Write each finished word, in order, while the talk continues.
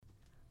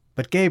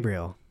But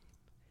Gabriel,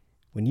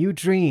 when you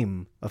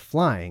dream of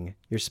flying,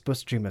 you're supposed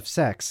to dream of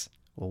sex.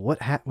 Well, what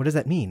does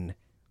that mean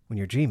when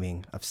you're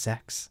dreaming of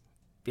sex?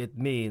 It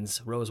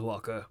means, Rose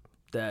Walker,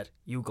 that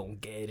you gon'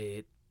 get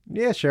it.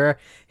 Yeah, sure.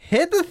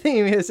 Hit the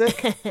theme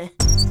music.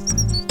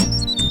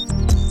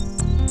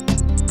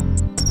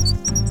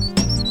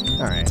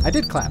 All right, I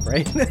did clap,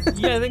 right?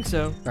 Yeah, I think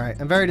so. All right,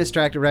 I'm very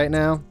distracted right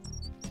now.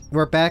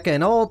 We're back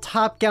in old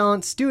Top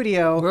Gallant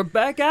studio. We're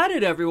back at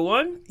it,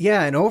 everyone.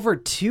 Yeah, in over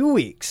 2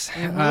 weeks.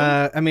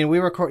 Mm-hmm. I mean, we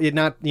record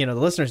not, the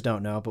listeners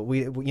don't know, but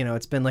we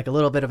it's been like a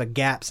little bit of a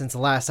gap since the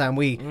last time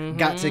we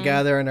got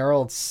together in our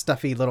old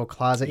stuffy little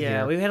closet here.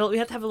 Yeah, we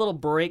had to have a little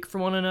break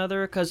from one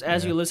another because,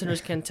 as you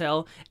listeners can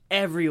tell,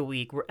 every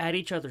week we're at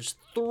each other's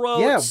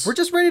throats. Yeah, we're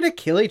just ready to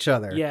kill each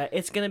other. Yeah,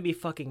 it's gonna be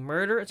fucking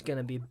murder. It's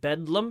gonna be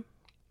bedlam.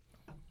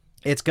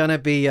 It's gonna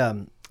be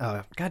oh,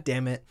 god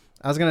damn it.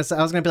 I was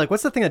gonna be like,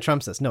 what's the thing that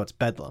trumps this? No, it's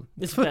bedlam.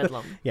 It's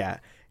bedlam. Yeah,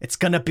 it's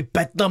gonna be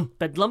bedlam.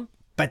 Bedlam.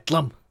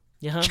 Bedlam.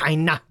 Yeah.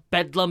 China.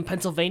 Bedlam,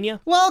 Pennsylvania.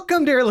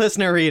 Welcome, dear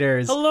listener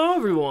readers. Hello,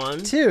 everyone.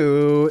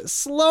 To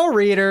Slow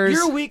Readers.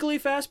 Your weekly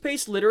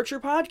fast-paced literature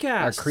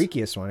podcast. Our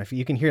creakiest one. If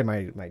you can hear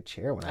my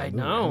chair when I move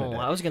around know.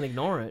 it. I was gonna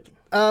ignore it.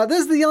 This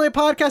is the only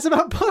podcast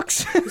about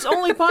books. It's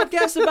only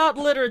podcast about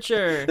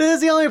literature. This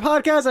is the only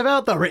podcast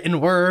about the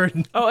written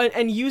word. Oh,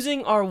 and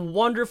using our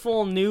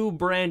wonderful new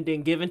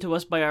branding given to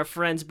us by our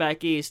friends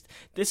back east,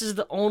 this is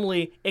the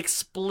only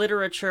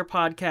expliterature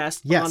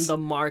podcast on the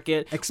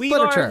market. We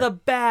are the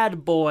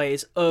bad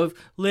boys of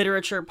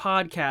literature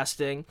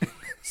podcasting,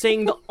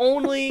 saying the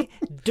only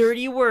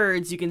dirty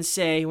words you can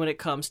say when it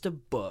comes to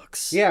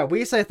books. Yeah,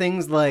 we say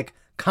things like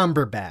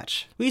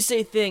Cumberbatch. We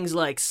say things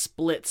like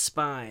split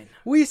spine.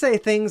 We say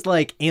things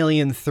like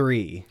Alien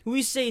 3.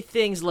 We say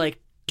things like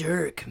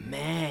Dirk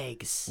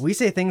Maggs. We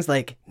say things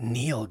like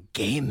Neil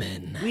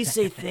Gaiman. We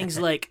say things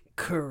like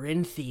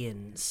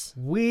Corinthians.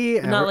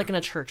 Not like in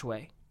a church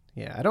way.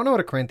 Yeah, I don't know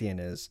what a Corinthian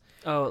is.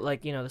 Oh,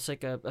 like, it's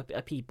like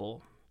a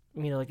people.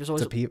 Like there's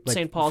always like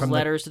St. Paul's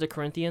letters to the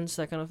Corinthians,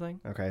 that kind of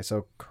thing. Okay,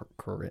 so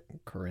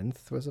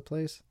Corinth was a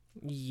place?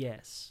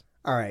 Yes.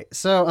 All right,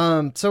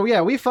 so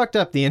yeah, we fucked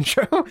up the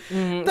intro.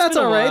 That's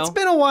all right. It's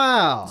been a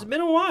while. It's been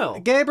a while.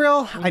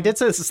 Gabriel, I did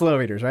say this is Slow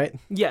Readers, right?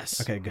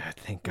 Yes. Okay, good.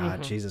 Thank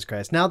God. Jesus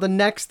Christ. Now the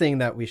next thing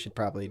that we should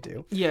probably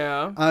do.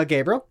 Yeah.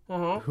 Gabriel,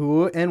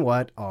 who and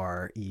what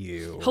are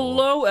you?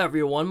 Hello,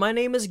 everyone. My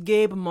name is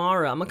Gabe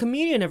Mara. I'm a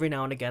comedian every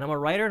now and again. I'm a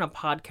writer and a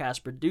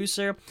podcast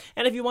producer.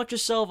 And if you want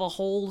yourself a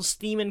whole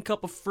steaming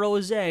cup of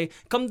frosé,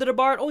 come to the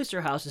bar at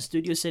Oyster House in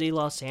Studio City,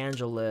 Los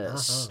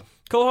Angeles.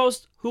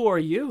 Co-host, who are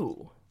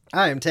you?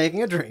 I am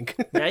taking a drink.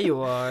 Yeah,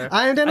 you are.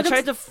 I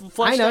tried to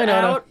flush that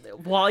out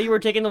while you were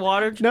taking the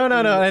water. No,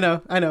 I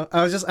know.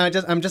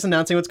 I'm just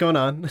announcing what's going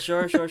on.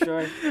 Sure.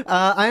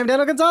 I am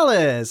Daniel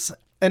Gonzalez,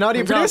 an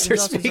audio producer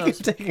speaking of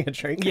taking a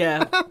drink.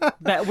 Yeah,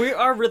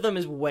 our rhythm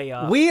is way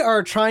off. We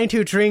are trying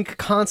to drink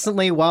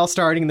constantly while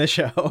starting the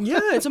show. Yeah,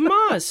 it's a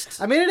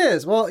must. I mean, it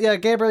is. Well, yeah,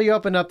 Gabriel, you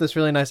opened up this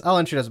really nice... I'll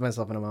introduce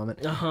myself in a moment.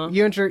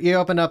 You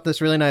opened up this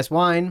really nice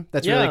wine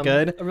that's really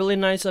good. A really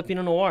nice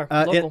Pinot Noir.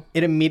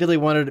 It immediately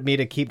wanted me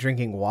to keep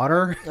drinking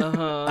water.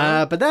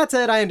 But that's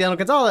it. I am Daniel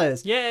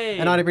Gonzalez. Yay.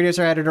 An audio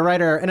producer, editor,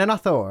 writer, and an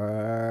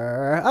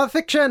author of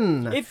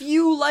fiction. If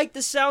you like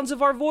the sounds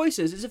of our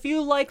voices, if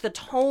you like the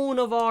tone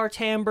of our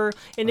timbre,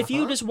 and if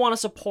you just want to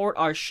support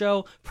our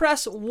show,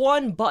 press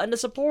one button to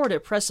support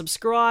it. Press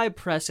subscribe,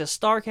 press a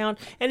star count,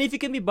 and if you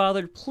can be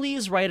bothered,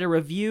 please write a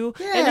review.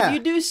 Yeah. And if you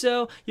do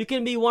so, you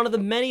can be one of the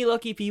many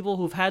lucky people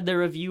who've had their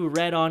review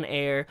read on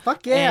air.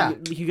 Fuck yeah.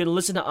 And you can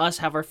listen to us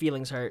have our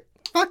feelings hurt.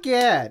 Fuck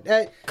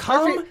yeah.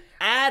 Come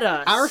at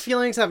us. Our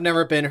feelings have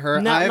never been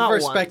hurt. I've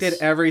respected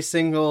every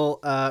single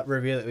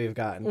review that we've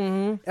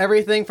gotten.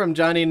 Everything from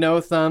Johnny No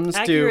Thumbs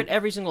accurate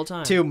every single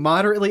time to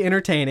moderately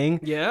entertaining.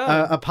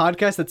 Yeah. A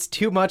podcast that's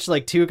too much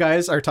like two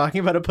guys are talking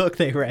about a book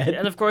they read.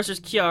 And of course there's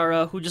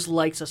Kiara, who just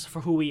likes us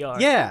for who we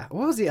are. Yeah.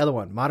 What was the other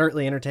one?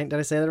 Moderately entertaining. Did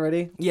I say that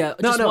already? Yeah.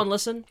 Just one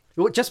listen.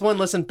 Just one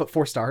listen, but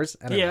 4 stars.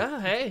 I don't know.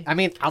 Hey. I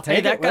mean, I'll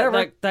take it.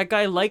 That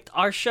guy liked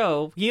our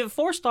show. He gave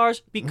 4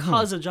 stars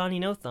because of Johnny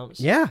No Thumbs.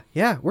 Yeah,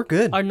 we're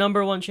good. Our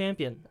 #1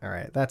 champion. All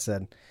right, that's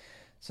it.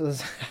 So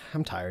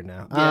I'm tired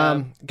now.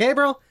 Yeah.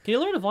 Gabriel, can you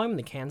lower the volume in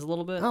the cans a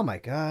little bit? Oh my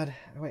God!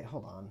 Wait,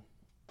 hold on.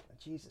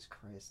 Jesus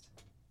Christ.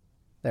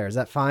 There, is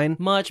that fine?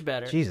 Much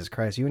better. Jesus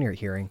Christ, you and your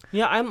hearing.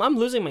 Yeah, I'm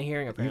losing my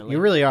hearing apparently.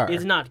 You really are.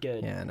 It's not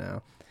good. Yeah,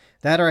 no.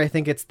 That or I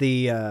think it's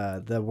the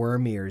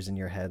worm ears in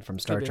your head from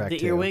Star Trek 2.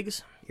 The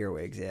earwigs?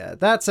 Earwigs, yeah.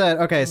 That's it.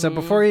 Okay, so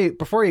before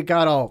you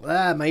got all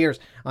my ears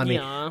on me,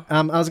 I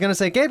was gonna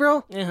say,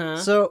 Gabriel.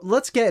 So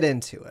let's get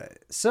into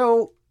it.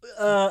 So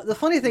the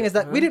funny thing is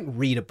that we didn't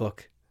read a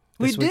book.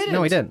 We didn't.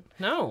 No, we didn't.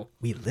 No.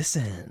 We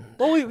listened.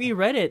 Well, we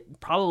read it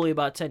probably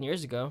about 10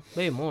 years ago,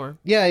 maybe more.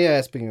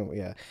 Yeah. Speaking of,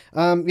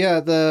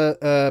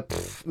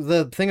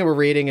 the thing that we're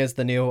reading is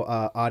the new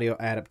audio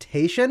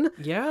adaptation.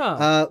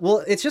 Yeah.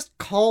 Well, it's just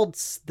called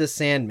The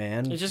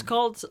Sandman. It's just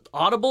called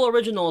Audible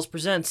Originals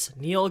presents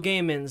Neil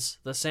Gaiman's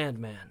The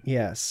Sandman.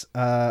 Yes.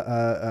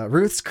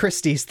 Ruth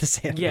Christie's The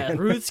Sandman. Yeah,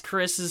 Ruth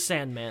Chris's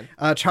Sandman.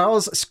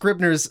 Charles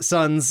Scribner's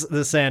son's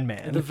The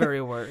Sandman. The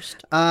very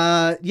worst.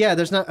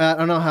 There's not. I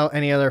don't know how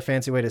any other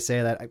fancy way to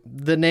say that.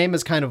 The name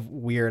is kind of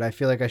weird. I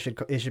feel like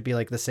it should be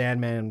like The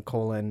Sandman :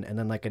 and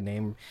then like a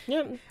name.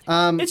 Yeah.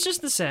 It's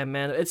just The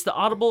Sandman. It's the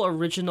Audible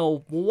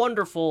original,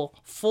 wonderful,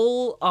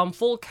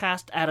 full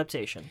cast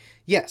adaptation.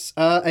 Yes.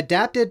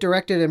 Adapted,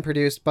 directed, and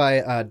produced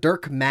by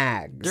Dirk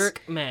Maggs.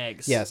 Dirk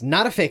Maggs. Yes,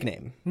 not a fake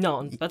name.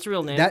 No, that's a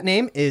real name. That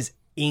name is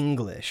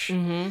English.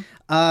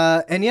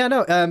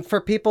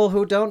 For people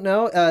who don't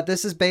know,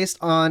 this is based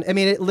on,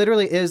 it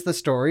literally is the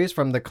stories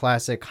from the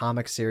classic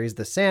comic series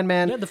The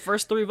Sandman. Yeah, the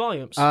first 3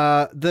 volumes.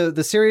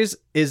 The series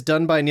is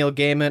done by Neil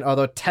Gaiman,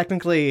 although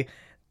technically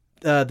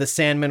The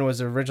Sandman was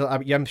original.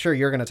 I'm sure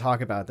you're going to talk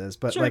about this,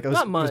 but sure, it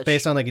was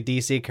based on like a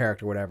DC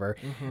character or whatever.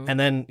 And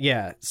then,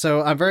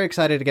 so I'm very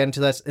excited to get into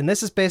this. And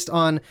this is based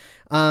on,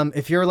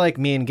 if you're like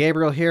me and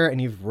Gabriel here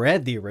and you've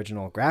read the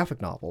original graphic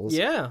novels.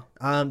 Yeah.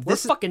 We're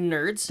fucking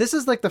nerds. This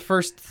is like the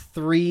first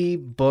 3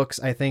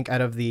 books, I think,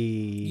 out of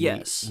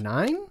the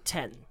 9?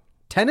 10.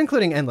 10,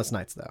 including Endless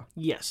Nights, though.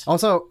 Yes.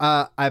 Also,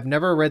 I've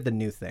never read The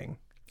New Thing.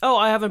 Oh,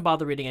 I haven't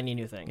bothered reading any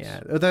new things. Yeah,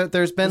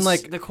 there's been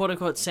the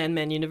quote-unquote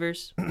Sandman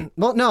universe.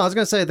 Well, no, I was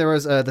going to say there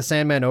was the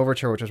Sandman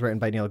Overture, which was written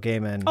by Neil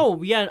Gaiman. Oh,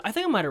 yeah, I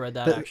think I might have read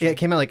that, actually. It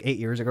came out like 8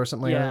 years ago or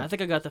something like that. Yeah, I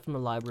think I got that from the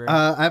library.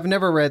 I've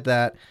never read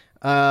that.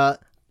 I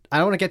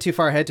don't want to get too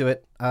far ahead to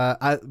it.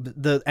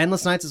 The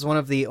Endless Nights is one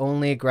of the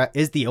only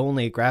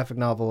graphic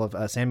novel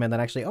of Sandman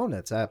that I actually own.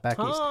 It's back east.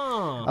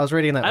 I was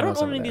reading that. I don't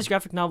own any of these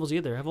graphic novels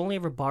either. I've only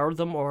ever borrowed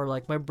them, or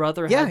like my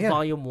brother had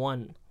volume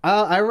 1.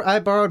 I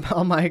borrowed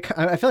all my.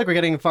 I feel like we're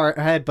getting far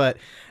ahead, but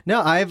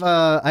no,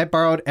 I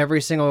borrowed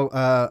every single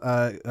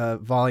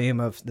volume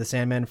of The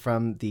Sandman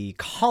from the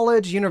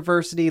College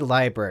University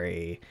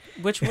Library.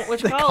 Which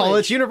the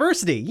College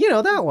University? You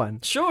know that one?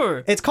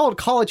 Sure. It's called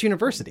College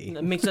University.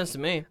 That makes sense to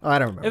me. I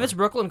don't remember. If it's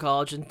Brooklyn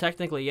College, then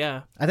technically,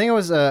 yeah. I think it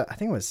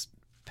was.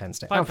 Penn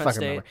State. I don't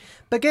fucking remember.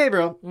 But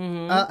Gabriel,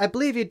 I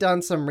believe you've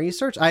done some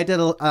research. I did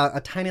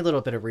a tiny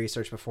little bit of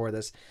research before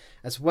this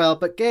as well.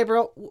 But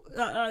Gabriel,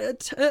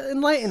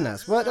 enlighten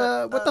us. What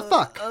the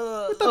fuck?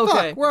 What the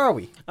fuck? Where are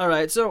we? All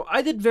right. So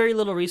I did very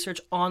little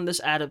research on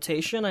this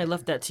adaptation. I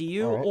left that to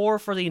you, or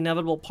for the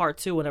inevitable part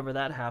 2, whenever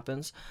that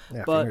happens.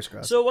 Yeah, fingers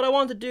crossed. So what I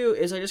wanted to do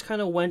is I just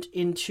kind of went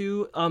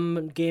into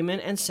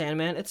Gaiman and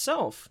Sandman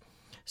itself.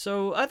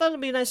 So I thought it'd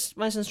be nice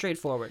and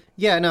straightforward.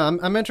 Yeah, no,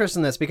 I'm interested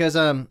in this because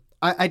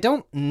I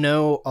don't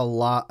know a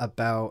lot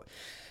about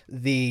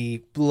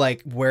the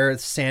where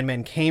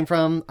Sandman came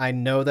from. I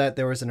know that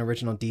there was an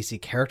original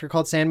DC character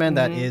called Sandman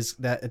that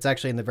it's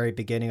actually in the very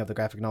beginning of the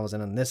graphic novels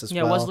and in this as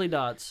well. Yeah, Wesley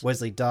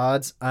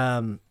Dodds.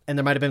 And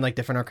there might have been like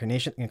different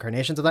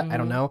incarnations of that. I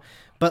don't know.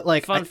 But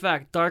fun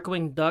fact,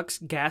 Darkwing Duck's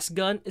gas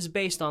gun is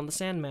based on the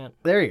Sandman.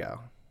 There you go.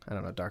 I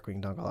don't know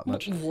Darkwing Duck all that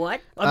much.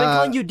 What? I've been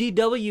calling you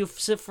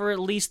DW for at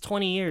least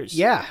 20 years.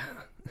 Yeah.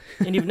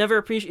 And you've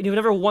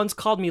never once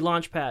called me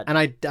Launchpad. And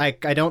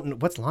I don't.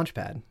 What's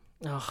Launchpad?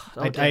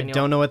 I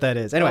don't know what that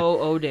is.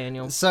 Anyway.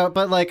 Daniel. So,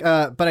 but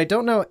I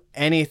don't know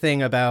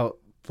anything about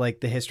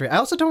the history. I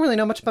also don't really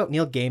know much about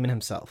Neil Gaiman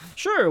himself.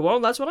 Sure. Well,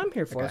 that's what I'm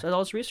here for. That's all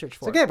this research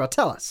for. So, Gabriel,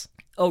 tell us.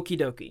 Okie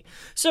dokie.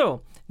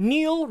 So,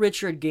 Neil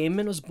Richard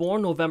Gaiman was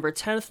born November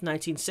 10th,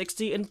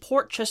 1960 in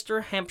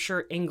Portchester,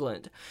 Hampshire,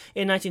 England.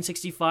 In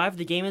 1965,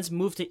 the Gaimans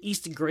moved to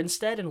East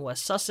Grinstead in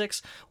West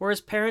Sussex, where his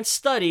parents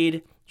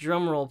studied,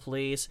 drumroll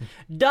please,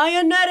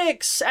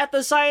 Dianetics at the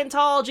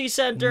Scientology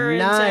Center in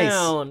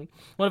town.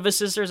 One of his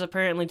sisters,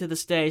 apparently to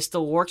this day,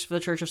 still works for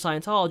the Church of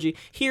Scientology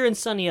here in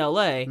sunny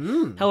LA.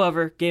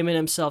 However, Gaiman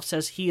himself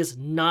says he is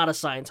not a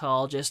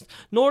Scientologist,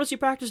 nor does he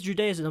practice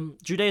Judaism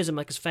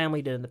like his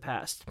family did in the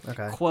past.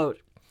 Okay. Quote,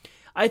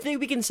 I think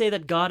we can say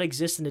that God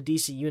exists in the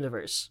DC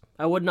universe.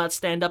 I would not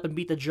stand up and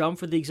beat the drum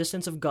for the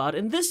existence of God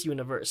in this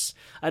universe.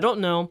 I don't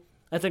know.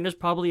 I think there's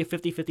probably a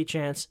 50-50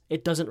 chance.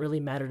 It doesn't really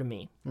matter to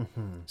me.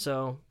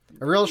 So...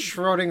 a real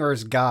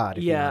Schrodinger's God.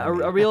 Yeah,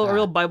 a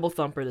real Bible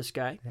thumper, this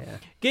guy. Yeah.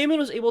 Gaiman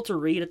was able to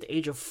read at the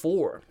age of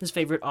 4. His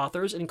favorite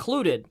authors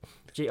included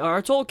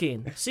J.R.R.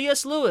 Tolkien,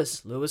 C.S.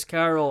 Lewis, Lewis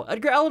Carroll,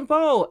 Edgar Allan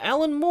Poe,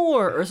 Alan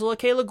Moore, Ursula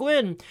K. Le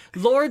Guin,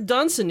 Lord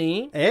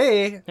Dunsany.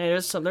 Hey,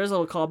 there's a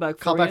little callback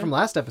for you. Callback from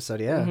last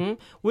episode, yeah.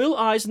 Will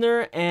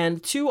Eisner,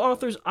 and 2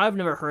 authors I've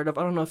never heard of,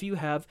 I don't know if you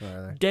have,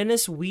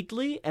 Dennis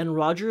Wheatley and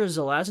Roger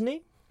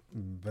Zelazny.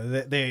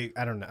 But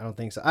I don't know. I don't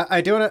think so.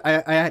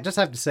 I just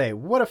have to say,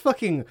 what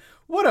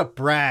a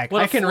brag.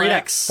 I can read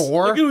at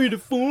 4. I can read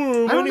at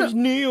 4. My name's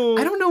Neil.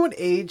 I don't know what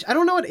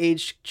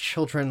age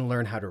children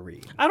learn how to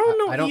read. I don't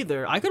know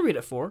either. I could read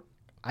at 4.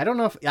 I don't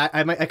know if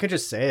I could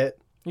just say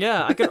it.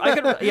 Yeah, I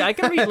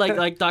could read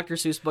like Dr.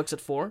 Seuss books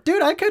at 4.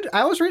 Dude,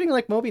 I was reading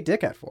like Moby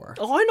Dick at 4.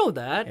 Oh, I know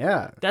that.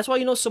 Yeah. That's why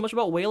you know so much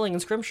about whaling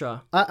and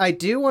scrimshaw. I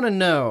do want to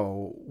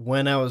know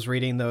when I was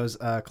reading those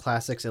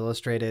classics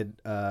illustrated,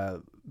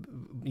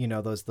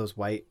 those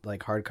white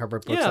like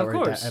hardcover books that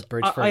were at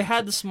Bridgeford. I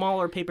had the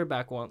smaller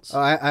paperback ones. Oh,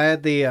 I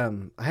had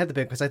the big,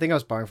 because I think I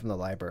was borrowing from the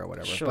library or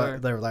whatever. Sure.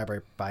 But the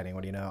library binding,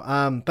 what do you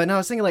know? But no, I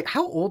was thinking like,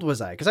 how old was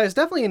I? Because I was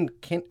definitely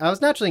I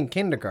was naturally in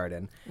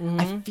kindergarten. Mm-hmm.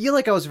 I feel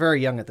like I was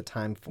very young at the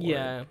time for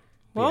Yeah. it.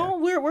 Well,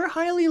 we're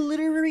highly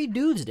literary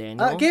dudes,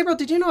 Daniel. Gabriel,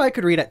 did you know I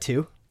could read at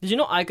 2? Did you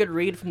know I could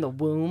read from the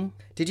womb?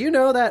 Did you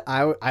know that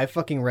I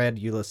fucking read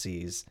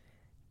Ulysses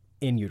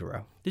in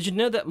utero? Did you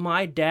know that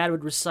my dad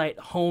would recite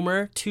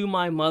Homer to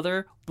my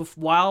mother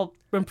while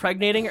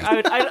impregnating her?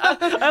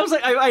 I was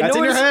like, I That's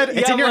know in your head.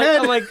 It's in your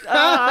head. I'm like,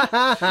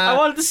 I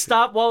wanted to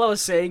stop while I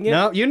was saying it.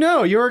 No, that's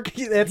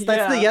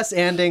the yes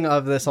ending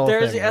of this whole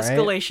There's thing. There's the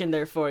escalation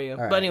there for you.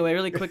 Right. But anyway,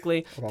 really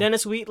quickly,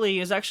 Dennis Wheatley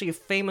is actually a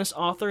famous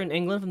author in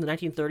England from the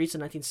 1930s to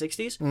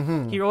 1960s.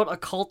 Mm-hmm. He wrote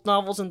occult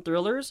novels and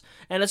thrillers,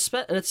 and it's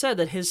said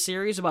that his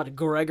series about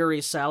Gregory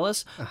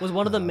Salas was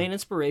one of the main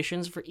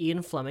inspirations for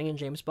Ian Fleming and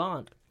James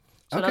Bond.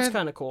 So that's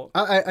kind of cool.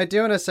 I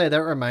do want to say,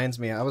 that reminds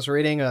me, I was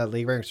reading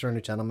League of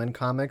Extraordinary Gentlemen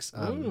comics.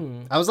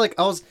 I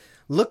was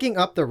looking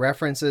up the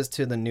references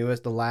to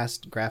the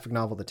last graphic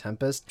novel, The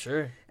Tempest.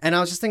 Sure. And I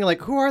was just thinking,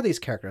 like, who are these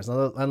characters?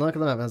 And I looked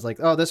them up, and I was like,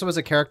 oh, this was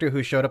a character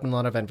who showed up in a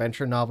lot of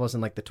adventure novels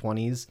in, like, the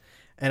 20s.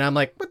 And I'm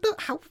like,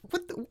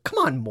 come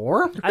on,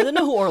 more? I didn't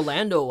know who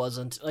Orlando was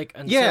until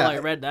I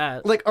read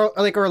that. Like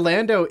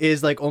Orlando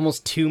is, like,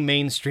 almost too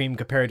mainstream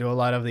compared to a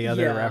lot of the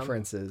other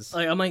references.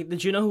 Like, I'm like,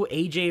 did you know who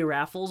AJ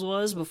Raffles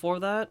was before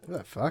that? Who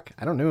the fuck?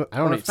 I don't know. I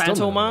don't know.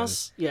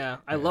 Fantomas? Yeah,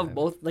 I love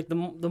both. Like, the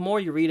more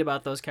you read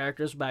about those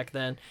characters back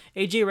then,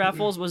 AJ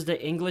Raffles was the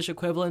English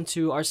equivalent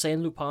to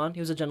Arsène Lupin.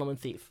 He was a gentleman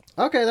thief.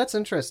 Okay, that's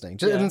interesting.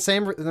 Just in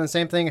the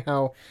same thing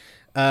how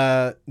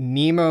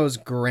Nemo's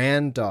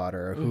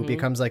granddaughter, who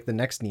becomes like the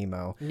next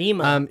Nemo,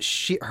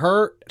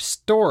 her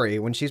story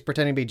when she's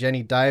pretending to be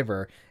Jenny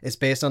Diver is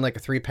based on like a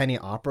 3-penny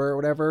opera or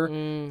whatever.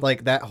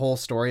 Like that whole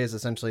story is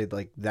essentially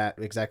like that,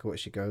 exactly what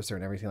she goes through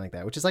and everything like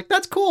that, which is like,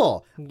 that's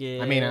cool.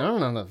 Yeah. I mean, I don't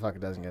know if the fuck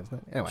it doesn't get it.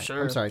 Anyway,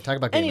 sure. I'm sorry. Talk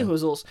about Gaiman. Any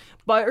hoozles.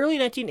 By early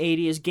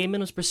 1980s, Gaiman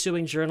was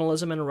pursuing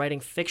journalism and writing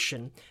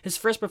fiction. His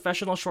first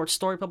professional short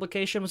story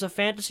publication was a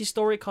fantasy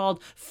story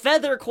called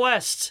Feather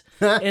Quest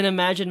in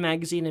Imagine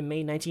magazine in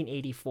May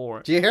 1984.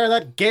 Do you hear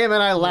that,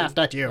 Gaiman? I laughed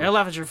at you. I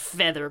laughed at your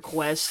Feather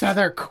Quest.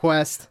 Feather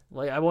Quest.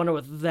 Like, I wonder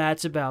what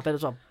that's about. I bet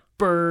it's about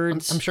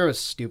birds. I'm sure it was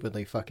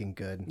stupidly fucking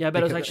good. Yeah, I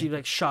bet it was actually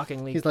like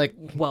shockingly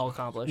well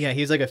accomplished. Yeah,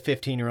 he's like a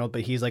 15-year-old,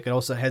 but he's like, it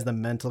also has the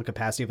mental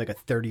capacity of like a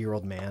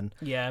 30-year-old man.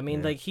 Yeah, I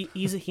mean, like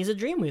he's a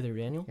dream weaver,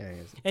 Daniel. Yeah, he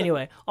is.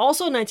 Anyway,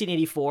 also in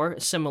 1984,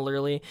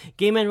 similarly,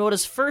 Gaiman wrote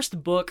his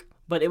first book,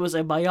 but it was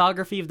a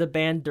biography of the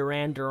band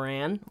Duran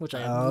Duran, which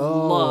I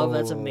love.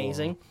 That's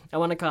amazing. I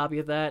want a copy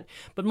of that.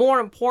 But more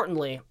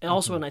importantly, and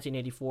also in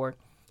 1984,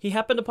 he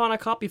happened upon a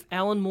copy of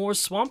Alan Moore's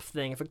Swamp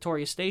Thing at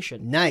Victoria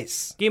Station.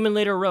 Nice. Gaiman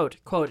later wrote,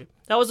 quote,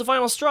 "That was the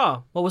final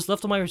straw. What was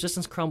left of my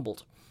resistance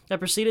crumbled. I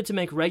proceeded to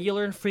make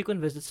regular and frequent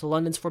visits to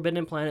London's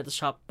Forbidden Planet to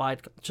shop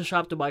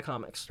to buy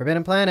comics."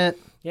 Forbidden Planet.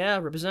 Yeah,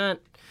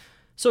 represent.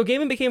 So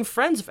Gaiman became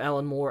friends with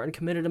Alan Moore and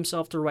committed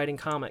himself to writing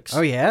comics.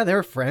 Oh yeah, they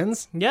were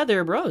friends? Yeah, they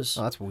were bros.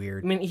 Oh, that's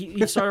weird. I mean,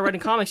 he started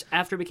writing comics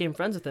after he became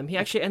friends with him. He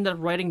actually ended up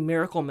writing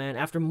Miracle Man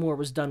after Moore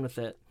was done with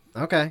it.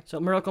 Okay. So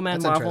Miracle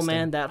Man, Marvel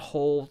Man, that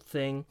whole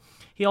thing.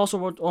 He also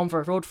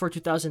wrote for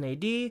 2000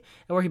 AD, and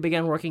where he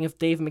began working with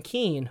Dave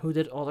McKean, who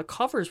did all the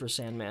covers for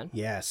Sandman.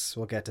 Yes,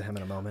 we'll get to him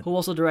in a moment. Who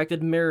also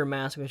directed Mirror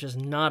Mask, which is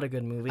not a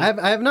good movie.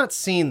 I have not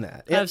seen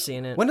that. I've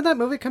seen it. When did that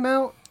movie come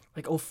out?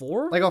 Like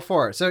 04? Like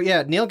 04. So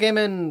yeah, Neil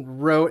Gaiman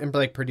wrote and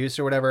like produced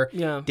or whatever.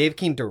 Yeah. Dave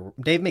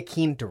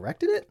McKean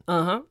directed it?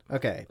 Uh-huh.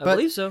 Okay. I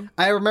believe so.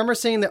 I remember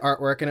seeing the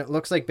artwork, and it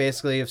looks like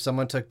basically if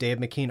someone took Dave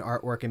McKean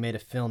artwork and made a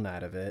film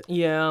out of it.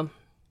 Yeah.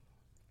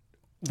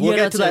 We'll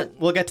get to that.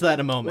 We'll get to that in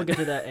a moment. We'll get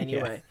to that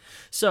anyway. Yeah.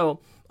 So,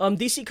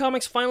 DC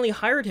Comics finally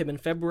hired him in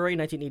February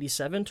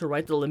 1987 to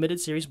write the limited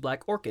series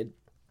Black Orchid.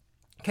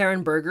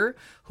 Karen Berger,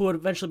 who would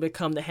eventually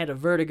become the head of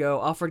Vertigo,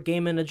 offered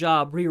Gaiman a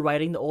job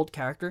rewriting the old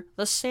character,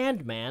 the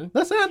Sandman.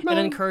 The Sandman!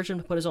 And encouraged him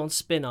to put his own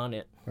spin on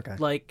it. Okay.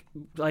 Like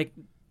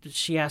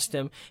she asked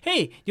him,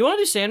 "Hey, do you want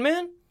to do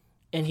Sandman?"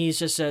 And he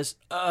just says,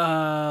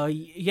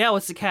 yeah,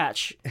 what's the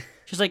catch?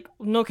 She's like,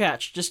 "No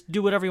catch. Just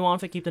do whatever you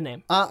want if I keep the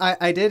name."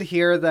 I did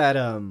hear that,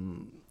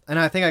 and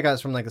I think I got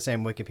this from like the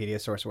same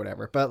Wikipedia source or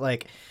whatever, but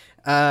like,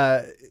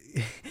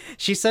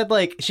 she said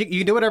like you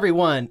can do whatever you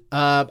want.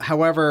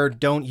 However,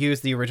 don't use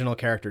the original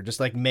character. Just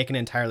like make an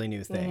entirely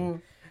new thing. Mm-hmm.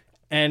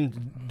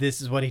 And this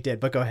is what he did.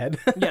 But go ahead.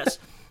 Yes,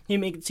 he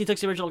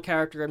takes the original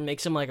character and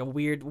makes him like a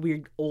weird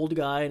old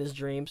guy in his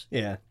dreams.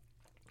 Yeah.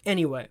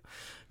 Anyway,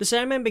 The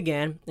Sandman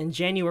began in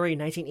January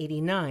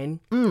 1989,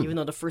 even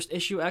though the first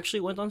issue actually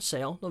went on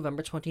sale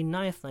November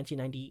 29th,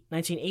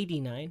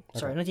 1989. Okay.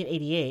 Sorry,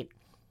 1988.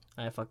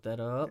 I fucked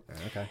that up.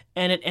 Okay.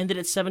 And it ended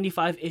its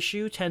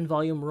 75-issue,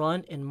 10-volume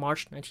run in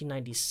March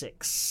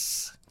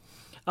 1996.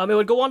 It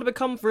would go on to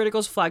become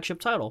Vertigo's flagship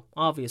title,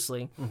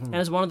 obviously, and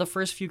is one of the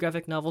first few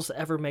graphic novels to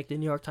ever make the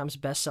New York Times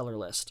bestseller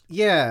list.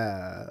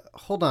 Yeah,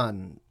 hold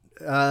on.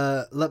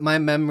 My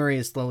memory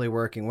is slowly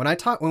working.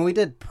 When we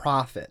did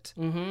Prophet,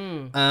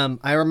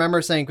 I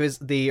remember saying, because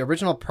the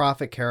original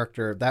Prophet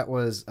character, that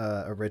was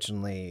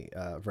originally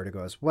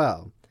Vertigo as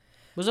well.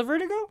 Was it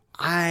Vertigo?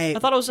 I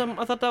thought it was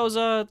I thought that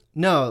was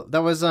No,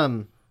 that was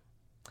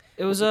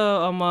It was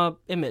a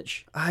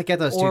Image. I get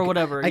those or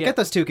whatever. I get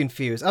those two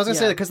confused. I was gonna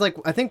say that because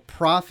I think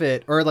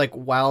Prophet or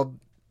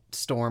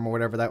Wildstorm or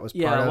whatever that was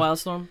part of. Yeah,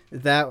 Wildstorm.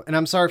 That, and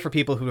I'm sorry for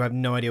people who have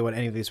no idea what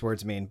any of these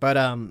words mean, but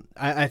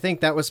I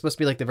think that was supposed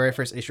to be the very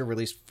first issue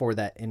released for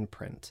that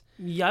imprint.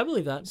 Yeah, I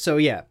believe that. So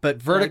yeah,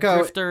 but Vertigo,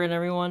 Drifter and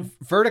everyone.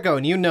 Vertigo,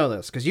 and you know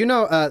this because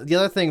the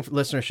other thing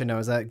listeners should know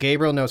is that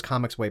Gabriel knows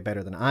comics way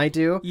better than I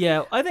do.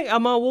 Yeah, I think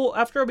we'll,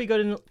 after we go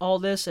into all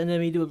this and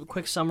then we do a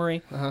quick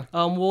summary,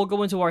 we'll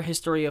go into our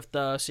history of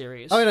the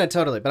series. Oh no,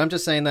 totally. But I'm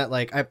just saying that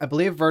I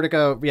believe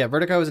Vertigo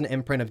is an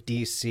imprint of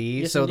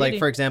DC. Yes, so indeed.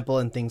 for example,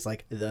 in things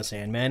like The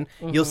Sandman,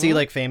 you'll see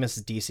famous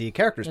DC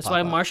characters. That's pop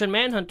why up. Martian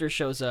Manhunter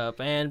shows up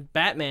and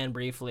Batman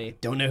briefly.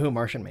 Don't know who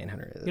Martian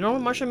Manhunter is. You know who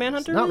Martian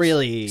Manhunter is? Not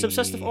really. He's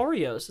obsessed with Oreos.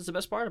 That's the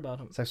best part about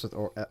him. Obsessed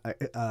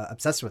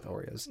with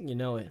Oreos. You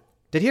know it.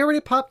 Did he already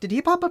pop? Did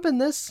he pop up in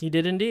this? He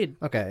did indeed.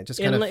 Okay, just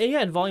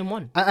in Volume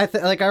 1. I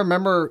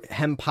remember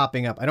him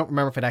popping up. I don't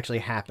remember if it actually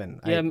happened.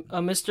 Yeah,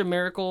 Mr.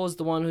 Miracle is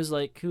the one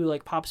who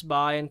pops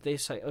by and they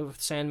say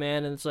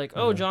Sandman, and it's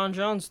John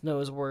Jones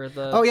knows where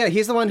the. Oh yeah,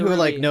 he's the one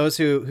who knows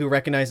who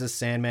recognizes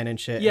Sandman and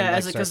shit. Yeah,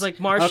 because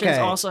Martians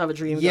also have a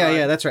dream.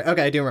 Yeah, that's right.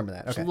 Okay, I do remember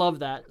that. Okay, love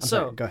that.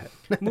 Sorry, go ahead.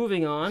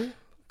 Moving on.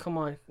 Come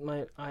on,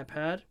 my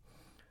iPad.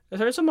 It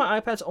turns out my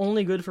iPad's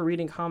only good for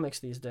reading comics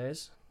these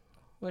days.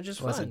 Which is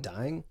fine. Was it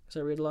dying? Because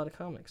I read a lot of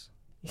comics.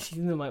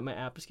 Even though my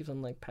app just keeps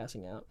on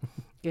passing out.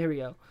 Okay, here we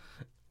go.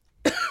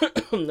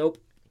 Nope.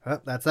 Oh,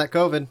 that's that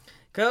COVID.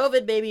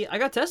 COVID, baby. I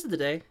got tested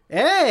today.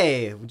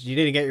 Hey! You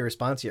didn't get your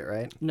response yet,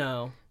 right?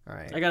 No. All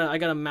right. I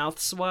got a mouth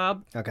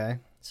swab. Okay.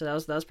 So that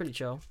was pretty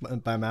chill.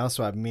 By mouth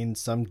swab, I mean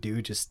some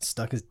dude just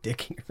stuck his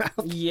dick in your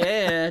mouth.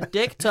 Yeah,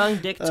 dick tongue.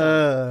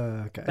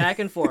 Okay. Back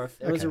and forth.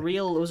 It was a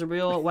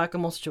real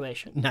whack-a-mole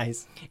situation.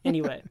 Nice.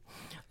 Anyway,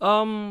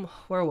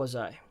 where was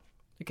I?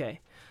 Okay.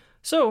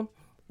 So,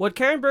 what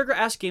Karen Berger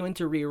asked Gaiman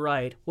to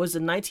rewrite was the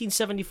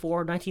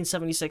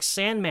 1974-1976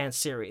 Sandman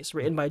series,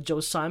 written by Joe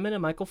Simon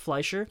and Michael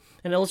Fleischer,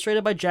 and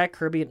illustrated by Jack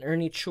Kirby and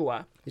Ernie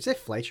Chua. You say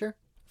Fleischer?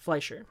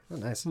 Fleischer. Oh,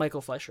 nice. Michael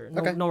Fleischer.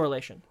 No, okay. No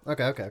relation.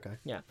 Okay.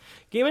 Yeah.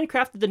 Gaiman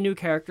crafted the new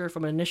character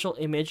from an initial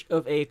image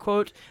of a,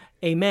 quote,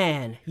 a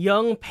man,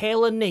 young,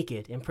 pale, and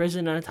naked,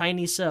 imprisoned in a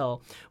tiny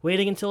cell,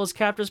 waiting until his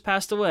captors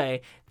passed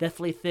away,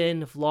 deathly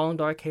thin, with long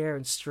dark hair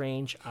and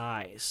strange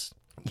eyes.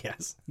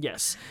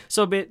 Yes.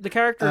 So the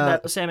character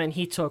that Sandman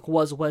he took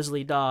was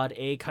Wesley Dodd,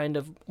 a kind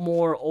of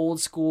more old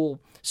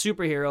school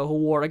superhero who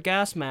wore a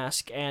gas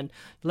mask and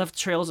left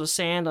trails of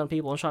sand on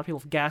people and shot people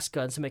with gas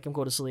guns to make them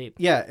go to sleep.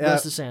 Yeah,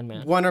 that's the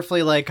Sandman.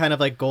 Wonderfully, kind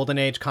of Golden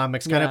Age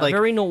comics, kind of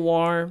very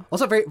noir.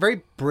 Also, very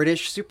very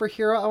British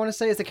superhero. I want to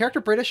say, is the character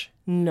British?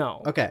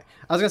 No. Okay,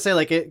 I was gonna say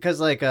it because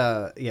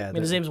yeah. I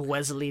mean, his name's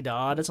Wesley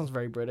Dodd. That sounds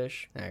very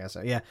British. I guess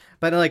so. Yeah,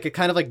 but a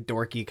kind of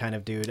dorky kind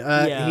of dude.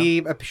 Yeah.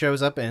 He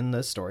shows up in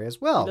the story as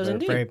well. Does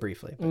indeed. Very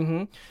briefly.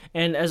 Mm-hmm.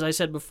 And as I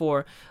said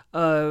before,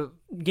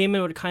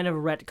 Gaiman would kind of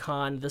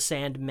retcon the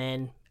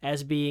Sandmen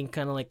as being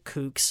kind of like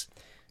kooks,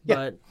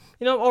 but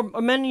or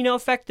men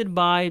affected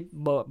by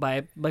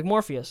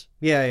Morpheus.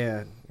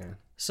 Yeah.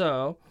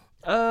 So,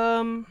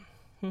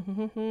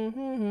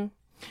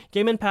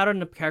 Gaiman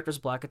patterned the character's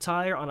black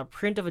attire on a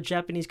print of a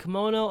Japanese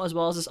kimono as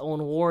well as his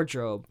own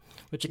wardrobe,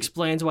 which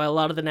explains why a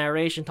lot of the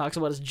narration talks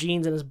about his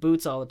jeans and his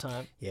boots all the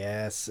time.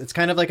 Yes, it's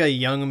kind of like a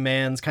young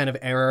man's kind of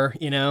error,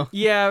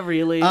 Yeah,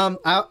 really.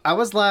 I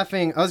was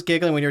laughing, I was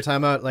giggling when you were talking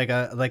about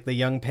like the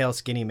young pale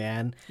skinny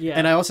man. Yeah.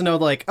 And I also know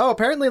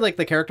apparently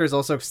the character is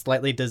also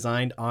slightly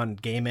designed on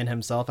Gaiman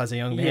himself as a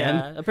young man.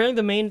 Yeah, apparently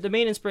the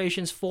main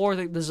inspirations for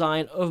the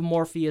design of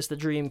Morpheus the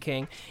Dream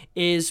King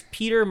is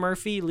Peter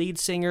Murphy, lead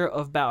singer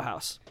of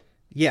Bauhaus.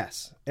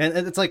 Yes, and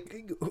it's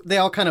they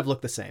all kind of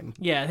look the same.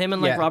 Yeah, him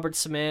and Robert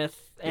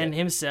Smith and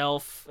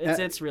himself.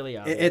 It's really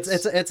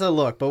obvious. It's a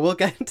look, but we'll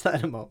get into that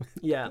in a moment.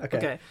 Yeah.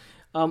 Okay.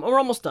 We're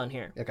almost done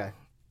here. Okay.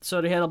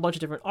 So they had a bunch of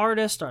different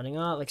artists starting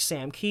out, like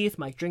Sam Keith,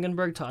 Mike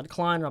Dringenberg, Todd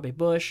Klein, Robbie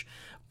Bush.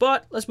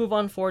 But let's move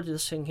on forward to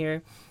this thing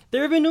here.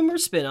 There have been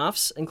numerous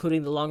spin-offs,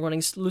 including the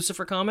long-running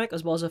Lucifer comic,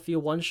 as well as a few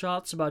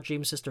one-shots about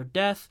James' sister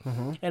Death.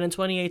 Mm-hmm. And in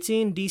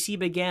 2018, DC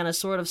began a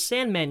sort of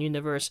Sandman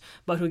universe,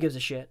 but who gives a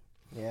shit?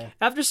 Yeah.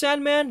 After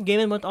Sandman,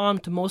 Gaiman went on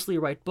to mostly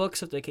write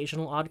books with the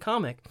occasional odd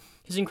comic.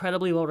 His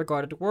incredibly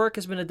well-regarded work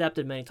has been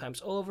adapted many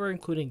times over,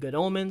 including Good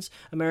Omens,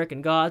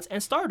 American Gods,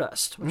 and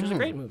Stardust, which is a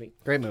great movie.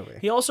 Great movie.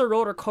 He also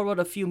wrote or co-wrote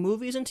a few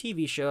movies and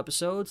TV show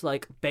episodes,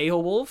 like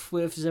Beowulf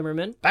with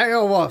Zimmerman.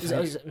 Beowulf!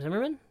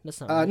 Zimmerman?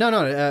 That's not right. No,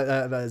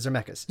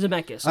 Zemeckis.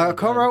 Zemeckis. Oh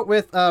co-wrote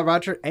with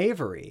Roger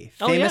Avery,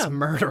 famous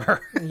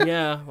murderer.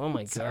 Yeah, oh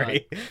my god.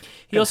 Sorry.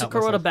 He also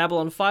co-wrote a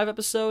Babylon 5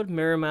 episode,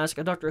 Mirror Mask,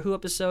 a Doctor Who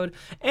episode,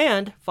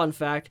 and, fun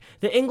fact,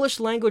 the English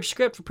language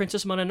script for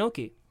Princess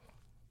Mononoke.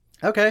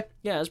 Okay.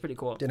 Yeah, that's pretty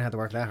cool. Didn't have to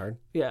work that hard.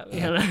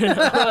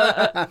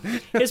 Yeah.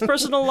 His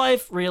personal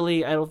life,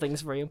 really, I don't think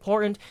is very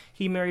important.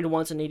 He married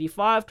once in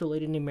 1985 to a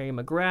lady named Mary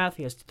McGrath.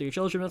 He has 3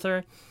 children with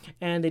her,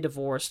 and they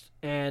divorced.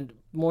 And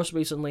most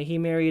recently, he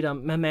married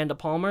Amanda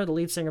Palmer, the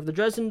lead singer of the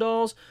Dresden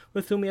Dolls,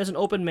 with whom he has an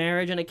open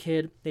marriage and a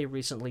kid. They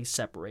recently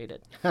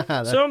separated. So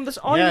that's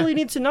all you really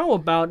need to know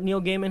about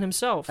Neil Gaiman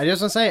himself. I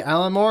just want to say,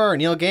 Alan Moore,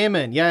 Neil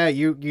Gaiman. Yeah,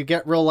 you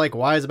get real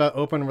wise about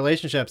open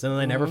relationships, and then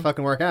they never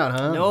fucking work out,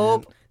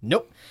 huh?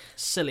 Nope.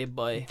 Silly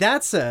boy.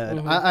 That said,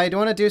 I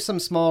want to do some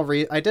small.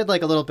 I did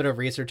a little bit of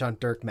research on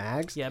Dirk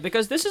Maggs. Yeah,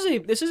 because this is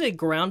a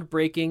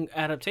groundbreaking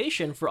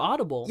adaptation for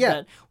Audible. Yeah,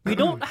 that we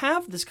don't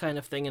have this kind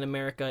of thing in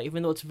America,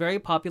 even though it's very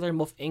popular in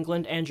both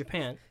England and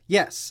Japan.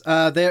 Yes,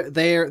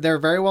 they're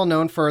very well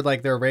known for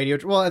their radio.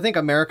 Well, I think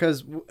America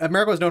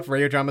was known for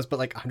radio dramas, but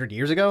 100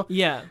 years ago.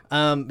 Yeah.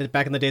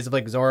 Back in the days of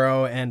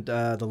Zorro and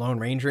the Lone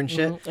Ranger and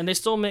shit. And they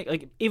still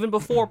make even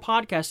before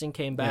podcasting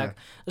came back,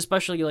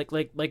 especially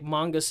like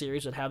manga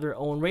series that have their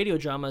own radio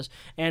dramas,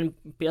 and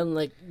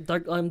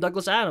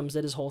Douglas Adams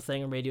did his whole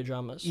thing in radio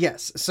dramas.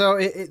 Yes,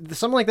 so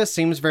something like this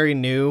seems very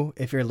new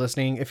if you're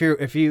listening. If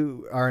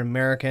you are an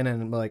American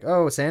and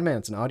oh, Sandman,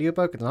 it's an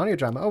audiobook, it's an audio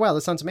drama. Oh wow,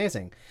 this sounds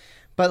amazing.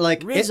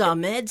 But Riz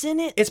Ahmed's in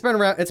it. It's been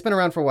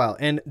around for a while,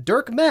 and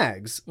Dirk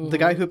Maggs, the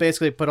guy who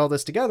basically put all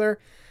this together.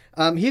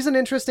 He's an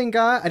interesting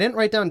guy. I didn't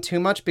write down too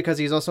much because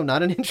he's also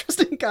not an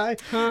interesting guy.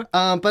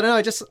 But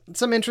no, just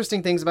some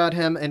interesting things about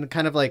him, and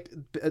kind of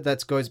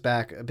that goes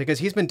back because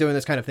he's been doing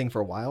this kind of thing for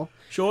a while.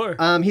 Sure.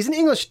 He's an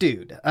English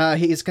dude.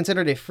 He's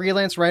considered a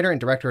freelance writer and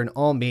director in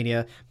all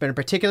media, but in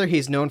particular,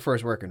 he's known for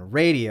his work in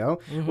radio,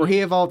 where he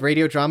evolved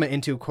radio drama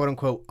into quote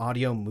unquote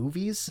audio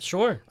movies.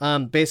 Sure.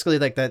 Basically,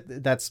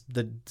 that's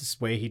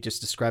this way he just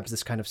describes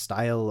this kind of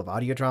style of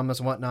audio dramas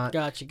and whatnot.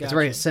 Gotcha. It's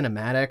very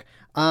cinematic.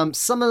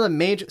 Some of the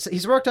major...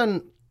 He's worked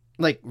on,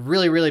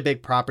 really, really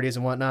big properties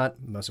and whatnot,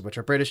 most of which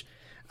are British,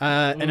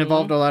 and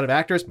involved a lot of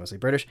actors, mostly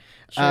British.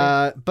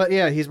 Sure. But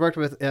yeah, he's worked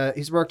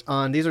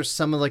on... These are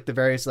some of, the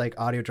various,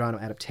 audio drama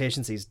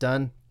adaptations he's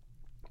done.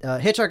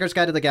 Hitchhiker's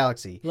Guide to the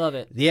Galaxy. Love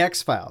it. The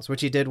X-Files, which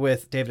he did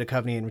with David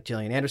Duchovny and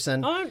Gillian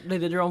Anderson. Oh, they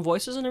did their own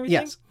voices and everything?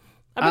 Yes.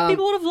 I bet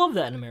people would have loved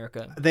that in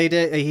America. They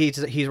did.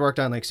 He's worked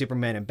on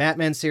Superman and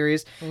Batman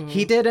series.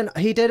 He did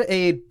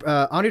a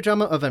audio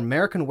drama of An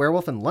American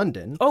Werewolf in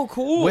London. Oh,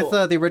 cool! With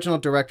the original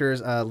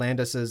directors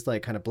Landis's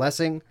kind of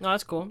blessing. Oh,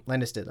 that's cool.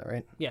 Landis did that,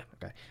 right? Yeah.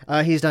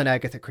 Okay. He's done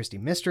Agatha Christie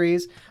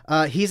mysteries.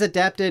 He's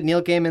adapted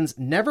Neil Gaiman's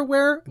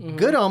Neverwhere,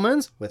 Good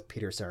Omens with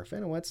Peter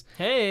Serafinowicz.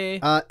 Hey.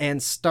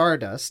 And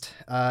Stardust.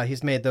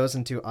 He's made those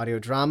into audio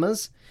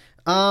dramas.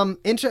 One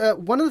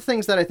of the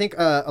things that I think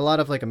a lot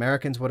of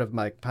Americans would have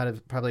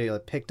probably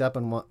picked up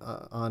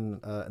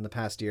on in the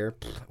past year.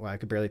 Well, I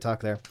could barely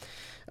talk there.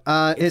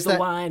 Is the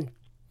wine.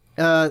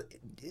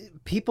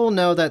 People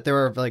know that there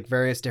are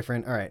various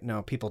different... All right,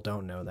 no, people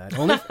don't know that.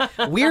 Only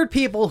weird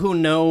people who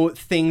know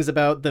things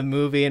about the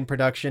movie and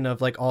production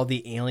of all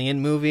the Alien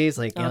movies,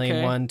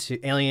 Alien 1, 2,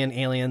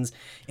 Aliens,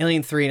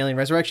 Alien 3, and Alien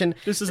Resurrection.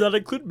 This does not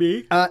include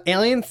me.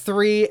 Alien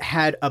 3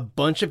 had a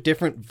bunch of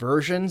different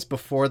versions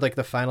before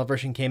the final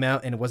version came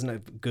out, and it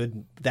wasn't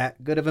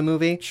that good of a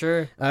movie.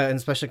 Sure. And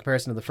especially in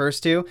comparison to the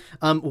first two.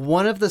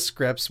 One of the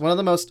scripts, one of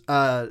the most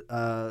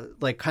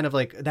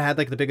that had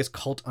the biggest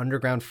cult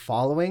underground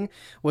following,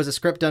 was a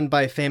script done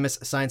by famous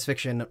science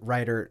fiction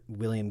writer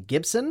William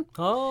Gibson.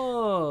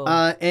 Oh.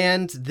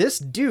 And this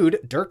dude,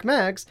 Dirk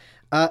Maggs,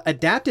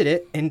 adapted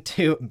it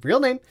into real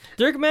name.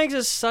 Dirk Maggs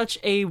is such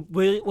a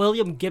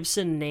William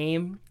Gibson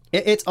name.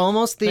 It's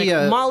almost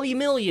the Molly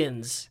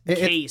Millions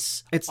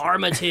case. It's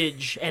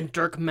Armitage and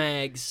Dirk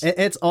Maggs.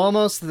 It's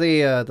almost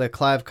the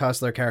Clive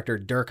Cussler character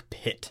Dirk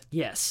Pitt.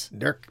 Yes,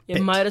 Dirk Pitt.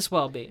 It might as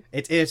well be.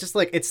 It's just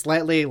it's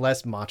slightly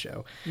less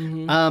macho.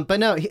 But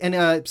no,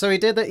 so he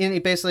did that. And he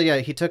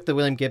basically he took the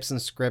William Gibson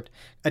script,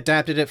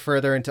 adapted it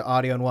further into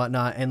audio and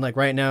whatnot. And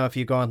right now, if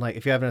you go on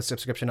if you have a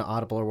subscription to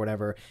Audible or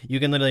whatever,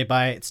 you can literally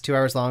buy it. It's 2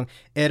 hours long.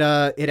 It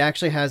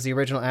actually has the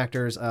original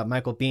actors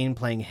Michael Biehn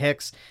playing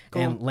Hicks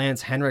and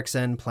Lance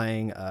Henriksen playing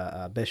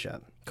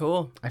Bishop.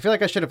 Cool. I feel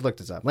like I should have looked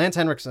this up. Lance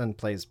Henriksen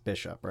plays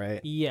Bishop, right?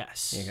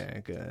 Yes.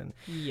 Okay, good.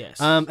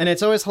 Yes. And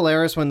it's always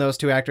hilarious when those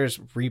two actors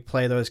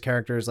replay those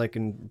characters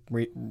in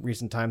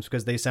recent times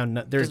because they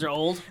sound they're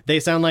old. They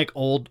sound like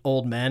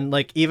old men.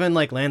 Even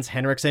Lance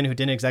Henriksen, who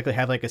didn't exactly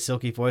have a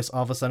silky voice,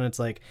 all of a sudden it's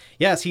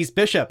yes, he's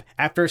Bishop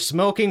after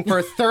smoking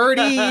for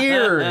 30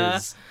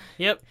 years.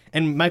 Yep.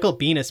 And Michael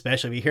Biehn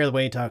especially, if you hear the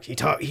way he talks,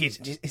 he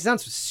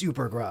sounds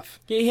super gruff.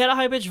 He had a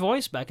high-pitched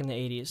voice back in the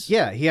 80s.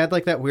 Yeah, he had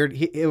that weird...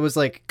 it was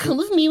come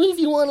with me if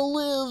you want to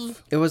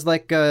live. It was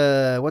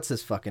what's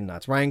his fucking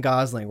nuts? Ryan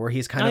Gosling, where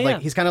he's kind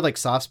of he's kind of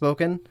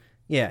soft-spoken.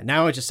 Yeah,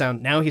 now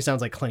he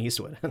sounds like Clint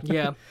Eastwood.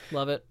 Yeah,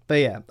 love it. But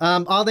yeah,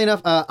 oddly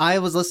enough, I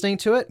was listening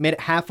to it, made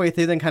it halfway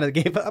through, then kind of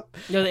gave up.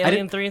 The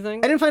Alien 3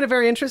 thing? I didn't find it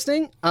very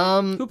interesting.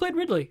 Who played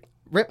Ridley?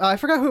 I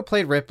forgot who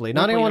played Ripley.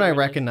 Not anyone I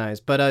recognize,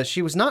 but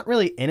she was not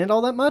really in it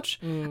all that much.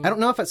 I don't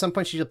know if at some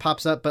point she just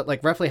pops up, but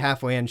like roughly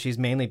halfway in, she's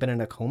mainly been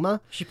in a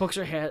coma. She pokes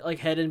her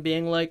head in,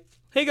 being like,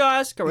 "Hey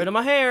guys, got rid of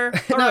my hair.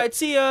 All right,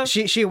 see ya."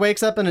 She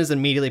wakes up and is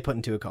immediately put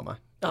into a coma.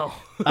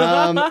 Oh.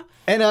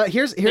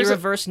 Here's they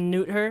reverse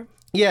newt her.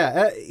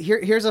 Yeah,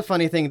 here's a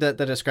funny thing that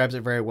describes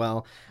it very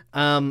well.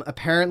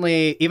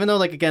 Apparently, even though,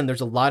 like, again,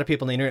 there's a lot of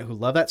people on the internet who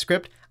love that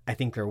script, I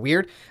think they're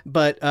weird,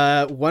 but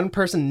one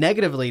person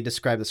negatively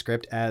described the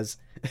script as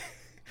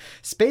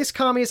space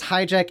commies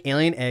hijack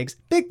alien eggs,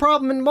 big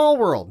problem in mall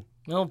world.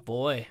 Oh,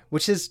 boy.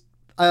 Which is,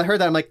 I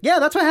heard that, I'm like, yeah,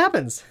 that's what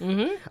happens.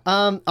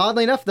 Mm-hmm.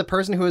 Oddly enough, the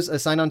person who was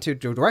assigned on to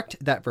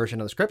direct that version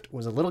of the script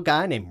was a little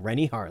guy named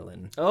Renny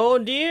Harlin. Oh,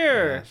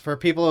 dear. For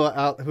people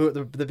out who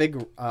the big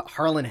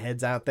Harlin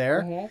heads out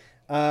there,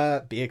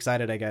 be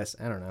excited, I guess.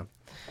 I don't know.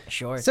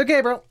 Sure. So,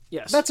 Gabriel,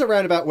 yes, that's a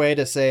roundabout way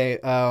to say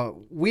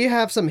we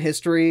have some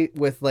history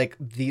with, like,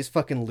 these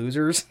fucking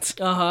losers.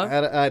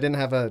 I didn't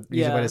have a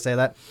easy way to say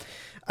that.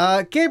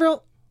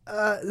 Gabriel,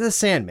 the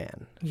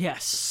Sandman.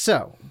 Yes.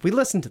 So, we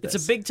listened to this.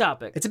 It's a big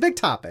topic.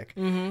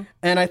 Mm-hmm.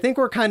 And I think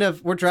we're dragging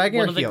our heels.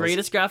 One of the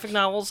greatest graphic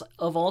novels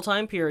of all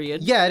time,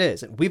 period. Yeah, it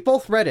is. We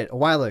both read it a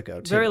while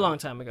ago, too. Very long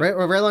time ago. Right,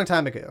 a very long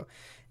time ago.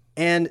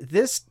 And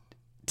this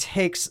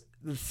takes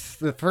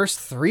the first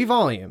 3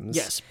 volumes.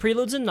 Yes,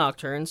 Preludes and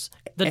Nocturnes,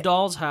 The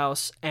Doll's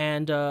House,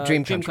 and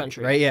Dream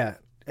Country. Right, yeah.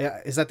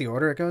 Is that the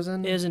order it goes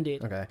in? It is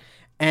indeed. Okay.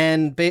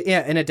 And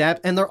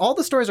all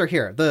the stories are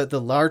here.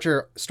 The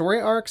larger story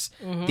arcs,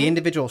 the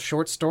individual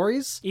short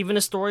stories. Even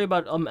a story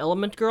about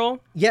Element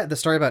Girl. Yeah, the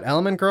story about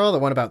Element Girl, the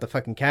one about the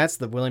fucking cats,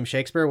 the William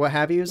Shakespeare, what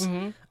have yous.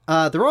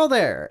 They're all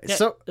there. Yeah,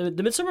 so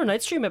the Midsummer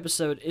Night's Dream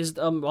episode is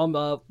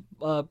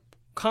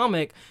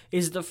comic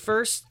is the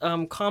first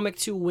comic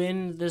to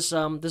win this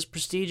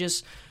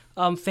prestigious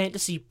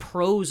fantasy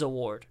prose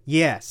award.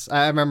 Yes,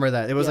 I remember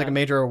that. It was like a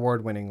major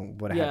award-winning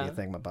what have you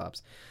thing, my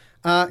bobs.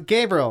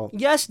 Gabriel.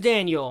 Yes,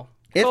 Daniel.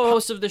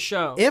 Co-host of the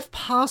show. If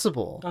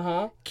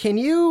possible, can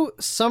you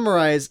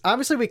summarize...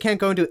 Obviously, we can't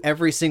go into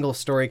every single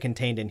story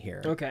contained in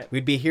here. Okay.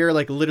 We'd be here,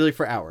 like, literally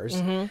for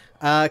hours.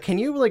 Can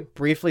you, like,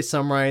 briefly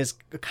summarize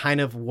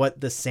kind of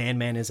what the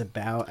Sandman is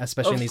about,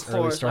 especially in these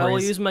early stories? I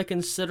will use my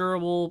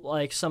considerable,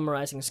 like,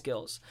 summarizing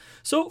skills.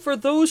 So, for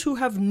those who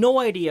have no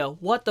idea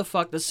what the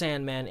fuck the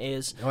Sandman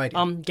is,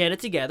 get it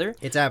together.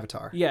 It's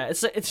Avatar. Yeah,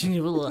 it's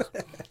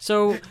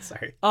so...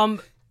 Sorry.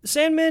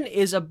 Sandman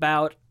is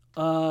about...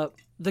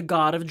 the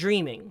god of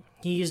dreaming.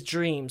 He is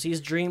dreams.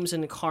 He's dreams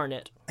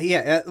incarnate.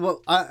 Yeah,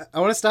 well, I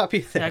want to stop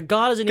you there. Yeah,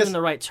 God isn't even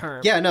the right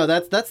term. Yeah, no,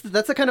 that's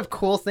the kind of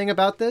cool thing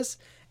about this,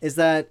 is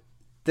that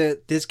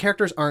these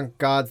characters aren't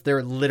gods,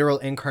 they're literal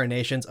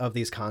incarnations of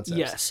these concepts.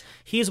 Yes.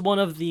 He's one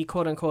of the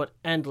quote-unquote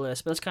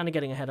endless, but that's kind of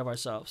getting ahead of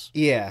ourselves.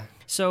 Yeah.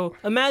 So,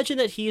 imagine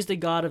that he's the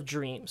god of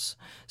dreams.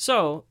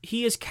 So,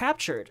 he is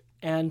captured,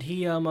 and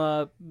he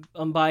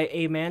by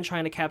a man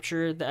trying to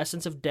capture the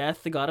essence of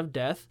death, the god of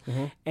death.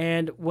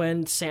 And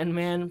when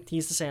Sandman,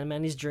 he's the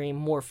Sandman, he's Dream,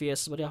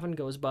 Morpheus is what he often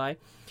goes by.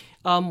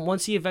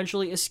 Once he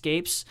eventually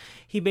escapes,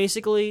 he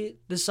basically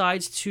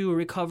decides to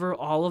recover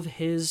all of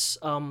his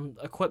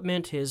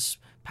equipment, his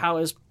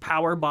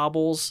power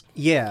baubles.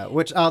 Yeah,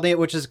 which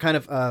is kind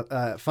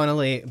of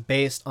funnily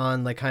based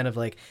on like kind of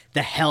like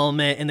the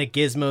helmet and the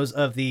gizmos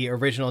of the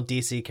original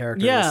DC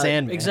character, the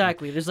Sandman.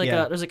 Exactly. There's like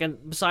a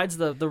besides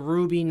the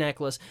ruby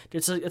necklace,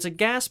 it's a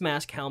gas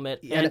mask helmet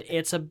and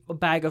it's a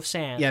bag of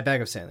sand. Yeah,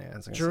 bag of sand.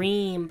 Yeah,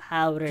 Dream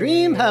powder.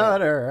 Dream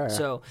powder.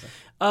 So,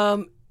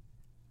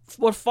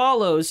 what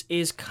follows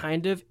is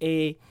kind of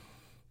a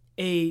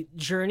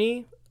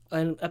journey,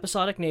 an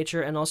episodic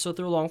nature, and also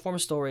through long-form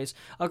stories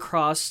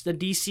across the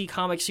DC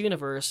Comics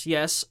universe.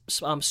 Yes,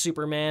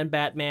 Superman,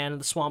 Batman,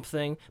 and the Swamp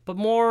Thing, but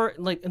more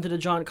like into the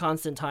John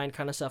Constantine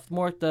kind of stuff,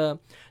 more the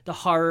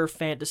horror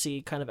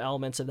fantasy kind of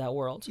elements of that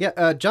world.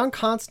 Yeah, John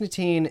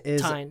Constantine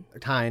is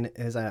Tyne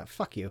is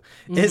fuck you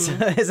is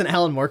an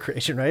Alan Moore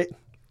creation, right?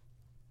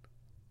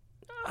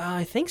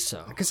 I think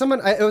so. Because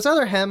it was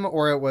either him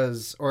or it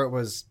was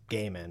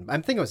Gaiman. I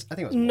think it was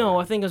Moore. No,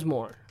 I think it was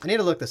Moore. I need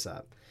to look this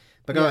up.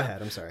 But go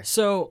ahead. I'm sorry.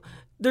 So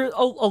there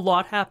a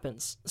lot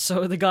happens.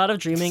 So the god of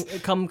dreaming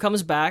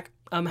comes back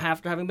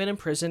after having been in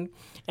prison,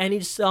 and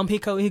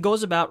he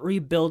goes about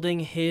rebuilding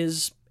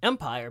his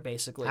empire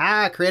basically.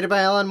 Created by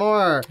Alan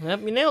Moore.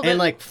 Yep, you nailed it. And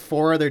like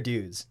 4 other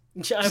dudes.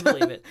 I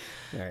believe it.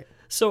 All right.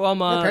 So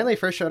apparently he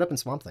first showed up in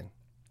Swamp Thing.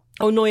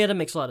 Oh no, yeah, that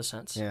makes a lot of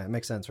sense. Yeah, it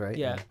makes sense, right?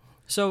 Yeah.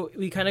 So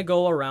we kind of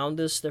go around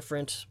this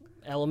different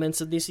elements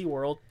of DC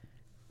world,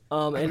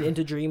 and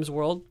into Dream's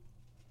world.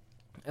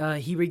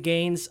 He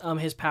regains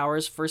his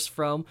powers first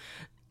from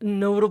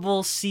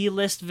notable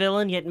C-list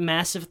villain yet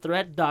massive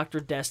threat, Dr.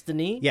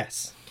 Destiny.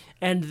 Yes.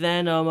 And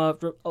then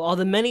all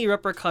the many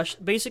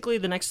repercussions, basically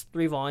the next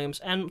 3 volumes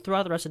and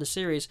throughout the rest of the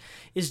series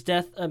is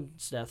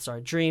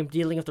Dream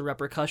dealing with the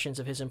repercussions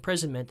of his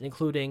imprisonment,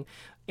 including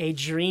a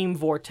dream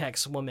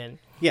vortex woman.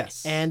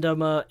 Yes. And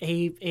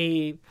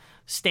a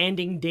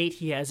standing date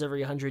he has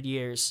every 100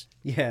 years.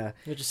 Yeah.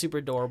 Which is super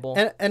adorable.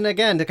 And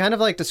again, to kind of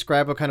like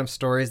describe what kind of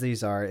stories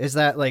these are, is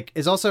that like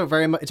is also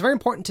it's very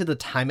important to the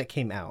time it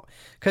came out.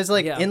 Because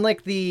like in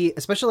like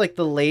especially like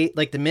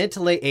the mid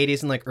to late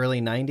 80s and like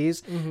early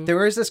 90s, there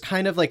was this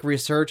kind of like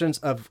resurgence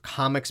of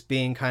comics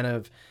being kind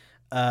of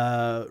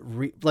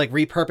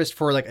repurposed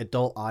for like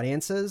adult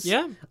audiences.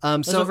 Yeah.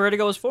 That's what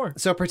Vertigo was for.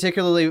 So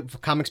particularly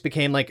comics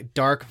became like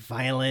dark,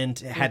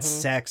 violent, it had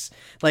sex.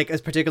 Like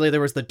as particularly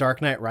there was the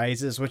Dark Knight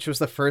Rises, which was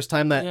the first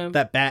time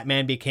that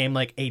Batman became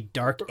like a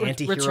dark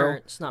anti-hero.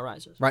 Returns, not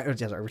Rises. Right,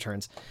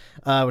 Returns.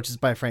 Which is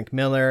by Frank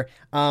Miller.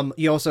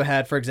 You also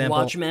had, for example,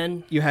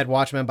 Watchmen. You had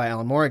Watchmen by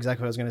Alan Moore,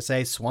 exactly what I was going to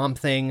say. Swamp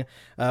Thing,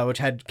 which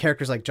had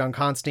characters like John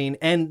Constantine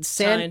and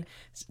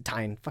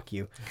Tyne, fuck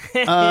you.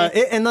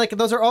 And like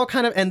those are all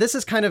kind of, and this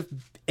is kind of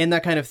in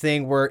that kind of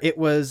thing where it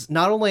was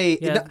not only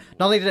did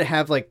it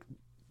have like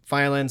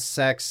violence,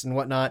 sex, and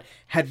whatnot,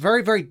 had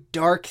very, very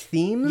dark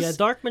themes. Yeah,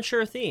 dark,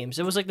 mature themes.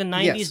 It was like the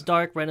 90s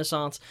dark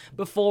renaissance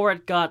before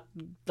it got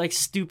like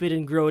stupid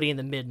and grody in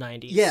the mid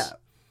 90s. Yeah.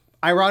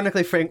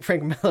 Ironically,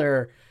 Frank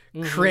Miller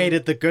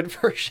created the good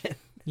version.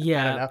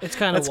 Yeah, it's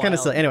kind of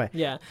silly. Anyway,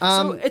 yeah.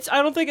 So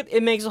I don't think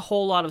it makes a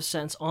whole lot of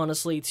sense,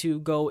 honestly, to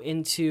go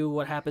into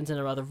what happens in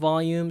her other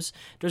volumes.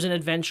 There's an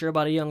adventure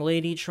about a young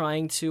lady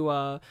trying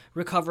to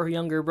recover her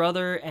younger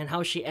brother, and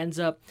how she ends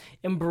up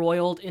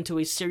embroiled into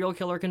a serial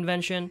killer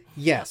convention.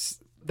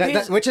 Yes.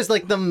 That which is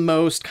like the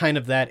most kind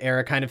of that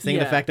era kind of thing.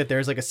 Yeah. The fact that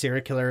there's like a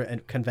serial killer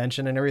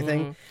convention and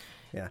everything.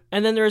 Yeah.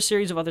 And then there are a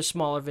series of other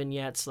smaller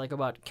vignettes like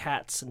about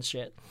cats and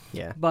shit.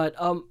 Yeah. But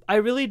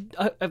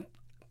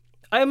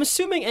I'm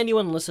assuming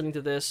anyone listening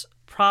to this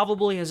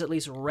probably has at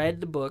least read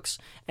the books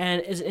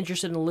and is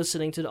interested in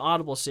listening to the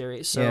Audible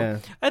series. So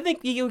I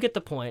think you get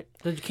the point.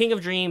 The King of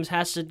Dreams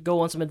has to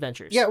go on some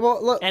adventures. Yeah,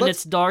 well,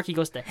 it's dark. He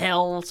goes to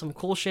hell. Some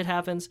cool shit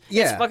happens.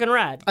 Yeah. It's fucking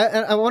rad.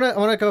 I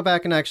want to go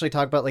back and actually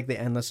talk about like the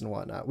Endless and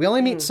whatnot. We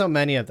only meet so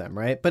many of them,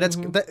 right? But it's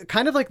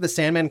kind of like the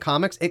Sandman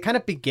comics. It kind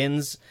of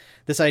begins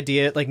this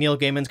idea, like Neil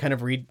Gaiman's kind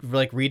of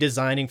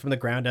redesigning from the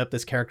ground up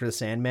this character, the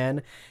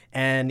Sandman,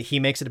 and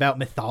he makes it about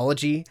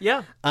mythology.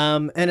 Yeah.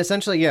 And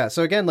essentially, yeah.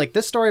 So again, like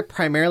this story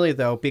primarily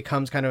though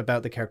becomes kind of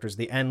about the characters,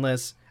 the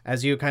Endless,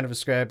 as you kind of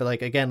described. But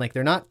like again, like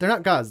they're not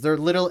gods. They're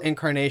little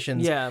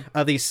incarnations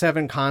of these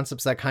 7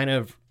 concepts that kind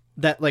of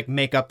like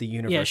make up the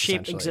universe. Yeah,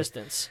 shape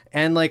existence.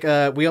 And like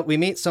we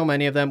meet so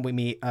many of them. We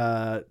meet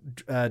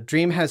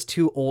Dream has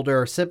 2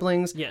 older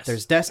siblings. Yes.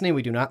 There's Destiny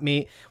we do not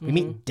meet. We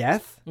meet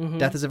Death.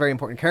 Death is a very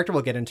important character.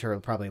 We'll get into her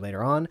probably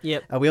later on.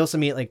 Yep. We also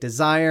meet like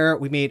Desire.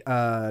 We meet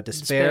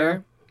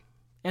Despair.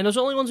 And those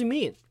are the only ones we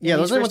meet. Yeah,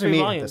 those are the ones we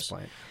meet at this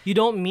point. You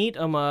don't meet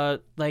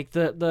like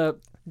the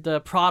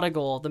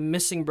prodigal, the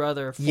missing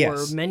brother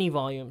for many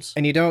volumes.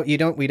 And we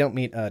don't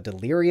meet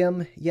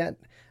Delirium yet.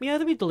 Yeah,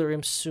 they meet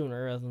Delirium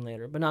sooner rather than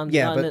later, but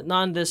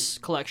not in this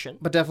collection.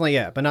 But definitely,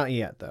 but not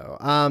yet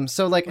though.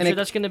 So like, I'm sure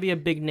that's going to be a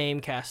big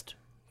name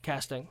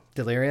casting.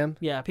 Delirium.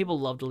 Yeah, people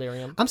love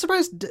Delirium. I'm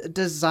surprised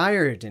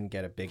Desire didn't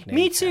get a big name.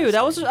 Me too.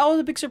 Casting. That was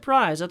a big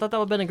surprise. I thought that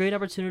would have been a great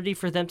opportunity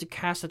for them to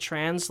cast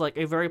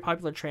a very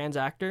popular trans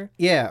actor.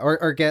 Yeah,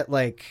 or get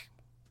like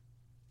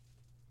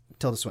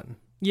Tilda Swinton.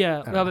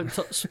 Yeah,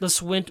 the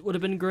Swint would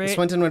have been great.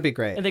 Swinton would be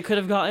great. And they could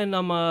have gotten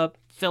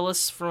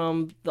Phyllis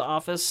from The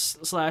Office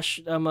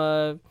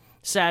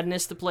 /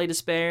 Sadness to play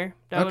Despair.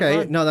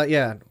 Okay,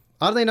 no,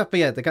 oddly enough,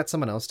 but they got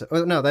someone else to.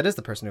 Oh, no, that is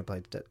the person who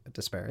played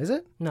Despair, is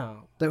it?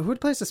 No. Who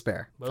plays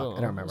Despair? Fuck, I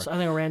don't remember. I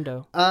think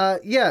Rando.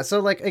 Yeah.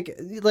 So like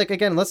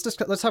again, let's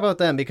talk about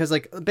them because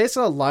like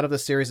basically a lot of the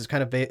series is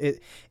kind of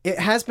it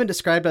has been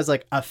described as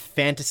like a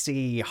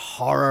fantasy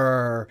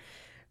horror.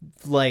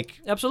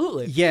 Like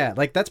absolutely, yeah.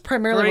 Like that's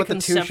primarily what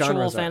the 2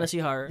 genres fantasy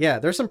are. horror. Yeah,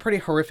 there's some pretty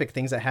horrific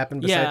things that happen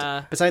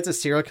besides a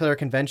serial killer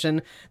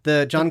convention.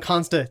 The John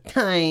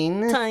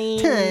Constantine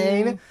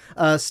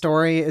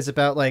story is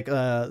about like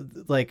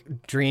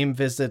Dream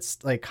visits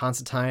like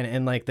Constantine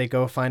and like they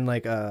go find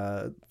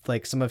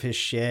like some of his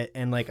shit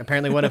and like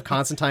apparently one of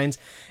Constantine's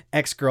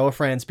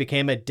ex-girlfriends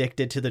became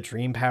addicted to the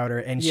Dream powder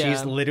and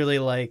she's literally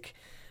like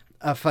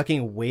a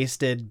fucking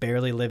wasted,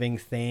 barely living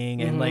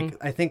thing. And like,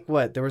 I think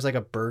there was like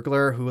a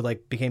burglar who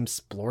like became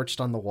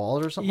splorched on the wall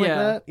or something like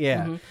that.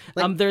 Yeah.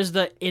 Like, there's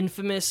the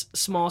infamous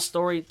small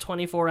story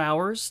 24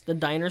 Hours, the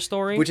diner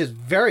story. Which is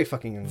very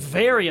fucking...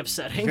 Very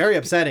upsetting. Very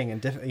upsetting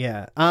and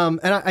and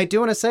I do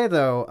want to say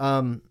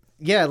though,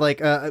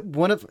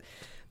 one of...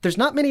 There's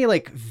not many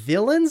like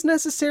villains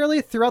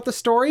necessarily throughout the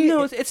story.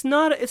 No, it's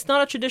not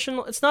a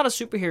traditional. It's not a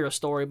superhero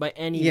story by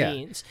any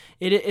means.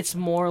 It's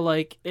more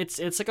like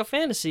it's like a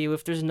fantasy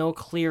if there's no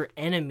clear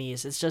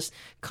enemies. It's just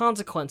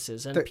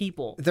consequences and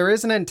people. There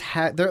is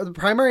the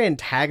primary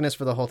antagonist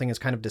for the whole thing is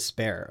kind of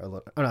Despair,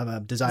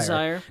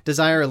 Desire.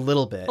 Desire a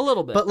little bit.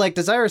 But like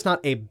Desire is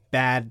not the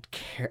bad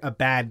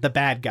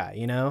guy,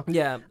 you know?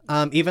 Yeah.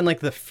 Even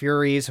like the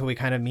Furies who we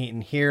kind of meet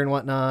in here and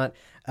whatnot.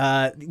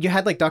 You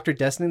had like Dr.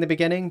 Destiny in the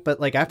beginning, but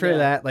like after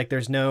that, like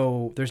there's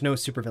no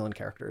supervillain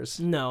characters.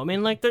 No, I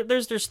mean like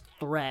there's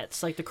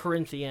threats like the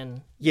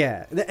Corinthian.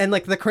 Yeah, and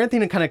like the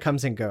Corinthian kind of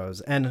comes and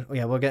goes, and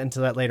yeah, we'll get into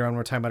that later on.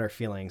 We're talking about our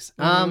feelings.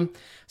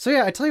 So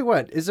yeah, I tell you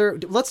what,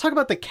 let's talk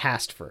about the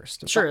cast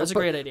first. Sure, that's a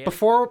great idea.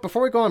 Before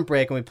we go on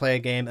break and we play a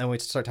game and we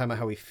start talking about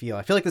how we feel.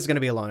 I feel like this is going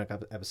to be a long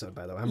episode,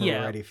 by the way. I'm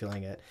already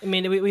feeling it. I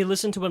mean, we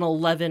listened to an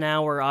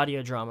 11-hour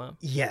audio drama.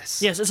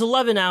 Yes, it's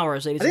 11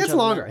 hours. I think it's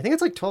longer. I think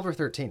it's like 12 or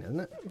 13, isn't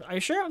it? Are you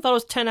sure? I thought it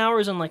was 10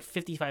 hours and like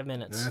 55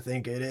 minutes. I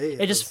think it is.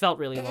 It just felt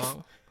really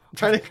long. I'm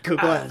trying to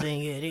Google it. I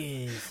think it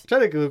is. I'm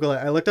trying to Google it.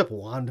 I looked up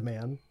Wand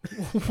Man.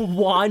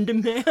 Wand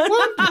Man?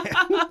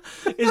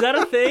 Is that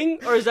a thing?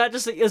 Or is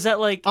that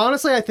like...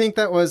 Honestly, I think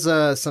that was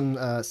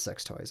some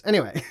sex toys.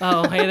 Anyway.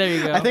 Oh, hey, there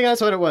you go. I think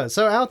that's what it was.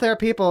 So out there,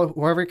 people,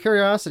 whoever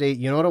curiosity,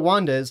 you know what a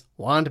wand is.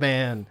 Wand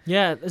Man.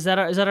 Yeah, is that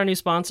our new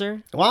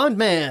sponsor? Wand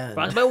Man.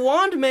 Brought by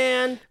Wand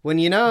Man. When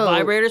you know...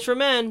 Vibrators for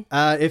men.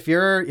 If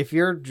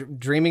you're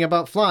dreaming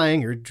about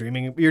flying, you're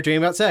dreaming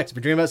about sex. If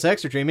you're dreaming about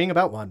sex, you're dreaming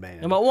about Wand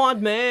Man. About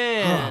Wand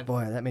Man. Oh,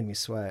 boy, that made me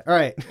sweat. All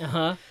right.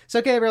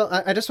 So, Gabriel,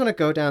 I just want to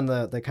go down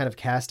the kind of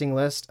casting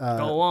list.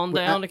 Go on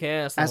down the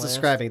cast as list.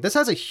 Describing. This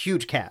has a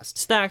huge cast.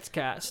 Stacked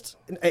cast.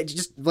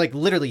 Just like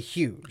literally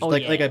huge.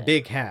 Like a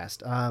big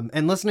cast.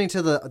 And listening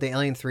to the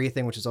Alien 3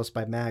 thing, which is also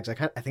by Mags, I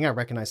think I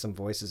recognize some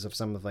voices of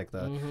some of like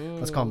the,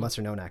 let's call them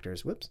lesser known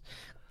actors. Whoops.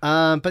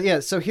 But yeah,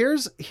 so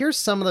here's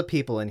some of the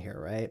people in here,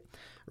 right?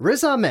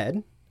 Riz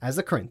Ahmed as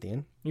the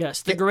Corinthian.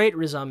 Yes, the great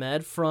Riz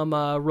Ahmed from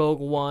Rogue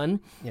One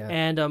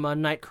and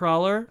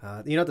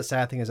Nightcrawler. You know what the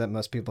sad thing is that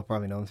most people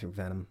probably know him through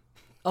Venom.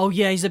 Oh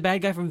yeah, he's the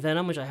bad guy from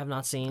Venom, which I have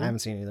not seen. I haven't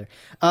seen it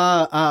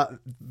either.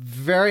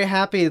 Very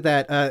happy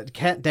that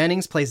Kat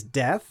Dennings plays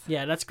Death.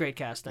 Yeah, that's great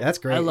casting. That's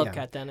great. I love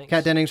Kat Dennings.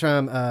 Kat Dennings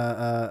from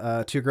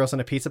Two Girls in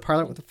a Pizza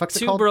Parlor. What the fuck's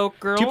it called? Two Broke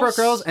Girls. Two Broke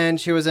Girls, and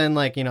she was in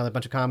like a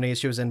bunch of comedies.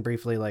 She was in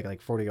briefly like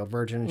 40-Year-Old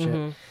Virgin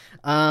and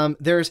shit.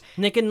 There's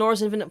Nick and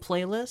Nora's Infinite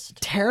Playlist.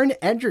 Taron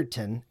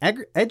Egerton.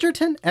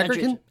 Egerton.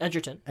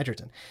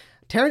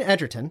 Taron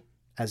Egerton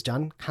as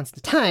John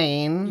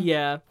Constantine.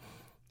 Yeah.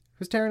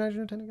 Who's Taron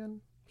Egerton again?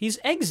 He's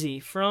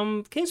Eggsy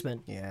from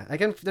Kingsman. Yeah.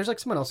 Again, there's like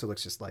someone else who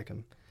looks just like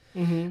him.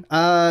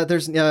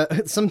 There's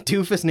some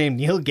doofus named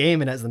Neil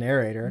Gaiman as the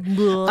narrator.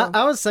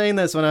 I was saying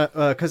this when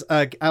because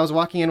I was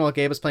walking in while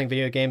Gabe was playing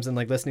video games and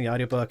like listening to the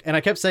audiobook, and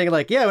I kept saying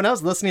like, yeah, when I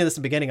was listening to this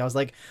in the beginning, I was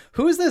like,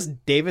 who is this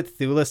David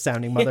Thewlis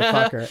sounding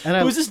motherfucker? And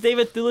who's this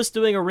David Thewlis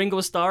doing a Ringo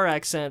Starr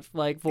accent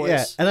like voice?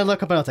 Yeah, and then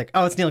look up and I was like,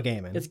 oh, it's Neil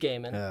Gaiman. It's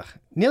Gaiman. Ugh.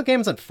 Neil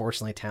Gaiman's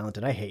unfortunately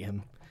talented. I hate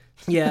him.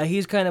 Yeah,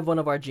 he's kind of one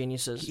of our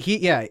geniuses. You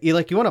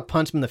want to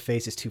punch him in the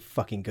face. He's too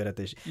fucking good at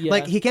this. Yeah.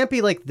 Like, he can't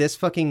be like this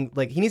fucking,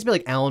 like, he needs to be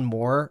like Alan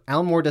Moore.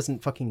 Alan Moore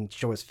doesn't fucking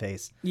show his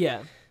face.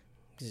 Yeah.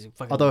 He's a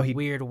fucking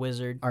weird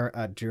wizard.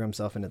 Drew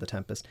himself into the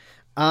Tempest.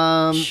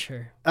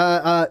 Sure.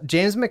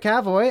 James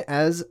McAvoy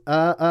as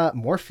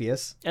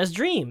Morpheus. As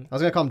Dream. I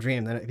was gonna call him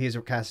Dream. Then he's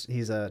cast.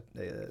 He's James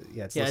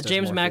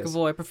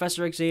McAvoy,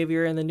 Professor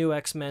Xavier in the new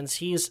X-Men's.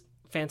 He's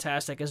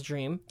fantastic as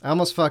Dream. I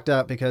almost fucked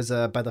up because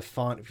by the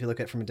font, if you look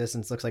at it from a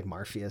distance, it looks like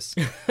Morpheus.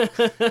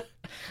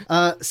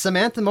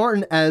 Samantha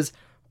Morton as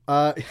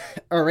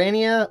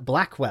Urania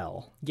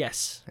Blackwell.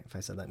 Yes. If I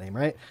said that name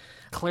right.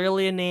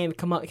 Clearly a name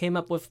came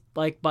up with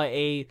like by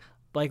a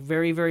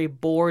very, very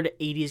bored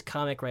 80s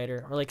comic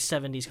writer or like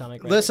 70s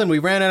comic writer. Listen, we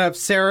ran out of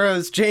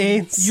Sarah's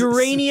Janes.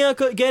 Urania,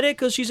 get it?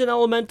 Because she's an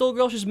elemental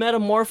girl. She's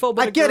metamorpho,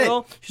 but a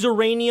girl. She's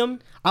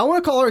uranium. I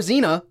want to call her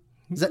Xena.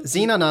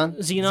 Xenon.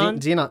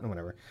 Xenon,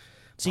 whatever.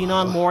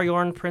 Xenon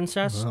Warrior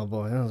Princess. Oh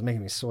boy, that was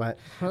making me sweat.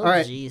 Oh, all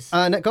right, geez.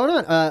 Going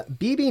on.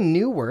 BB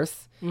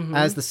Newworth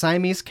as the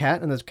Siamese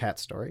cat in the Cat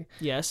Story.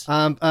 Yes.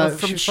 From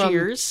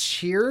Cheers.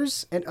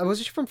 Cheers, and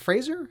was she from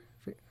Frasier?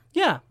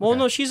 Yeah. Well,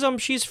 no, she's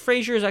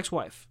Frasier's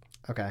ex-wife.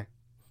 Okay.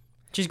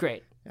 She's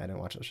great. I don't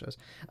watch those shows.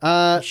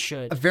 You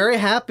should. Very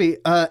happy.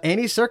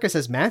 Andy Serkis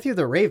as Matthew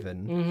the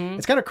Raven.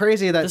 It's kind of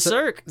crazy that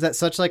that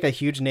such like a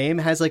huge name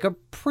has like a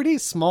pretty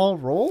small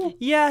role.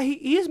 Yeah,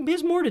 he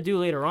has more to do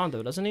later on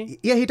though, doesn't he?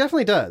 Yeah, he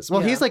definitely does.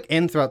 Well, he's like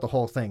in throughout the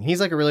whole thing.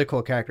 He's like a really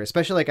cool character,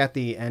 especially like at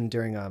the end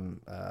during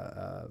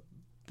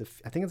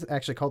I think it's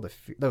actually called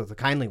the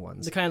Kindly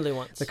Ones. The Kindly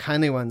Ones. The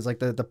Kindly Ones, like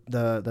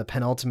the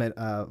penultimate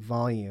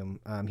volume.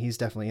 He's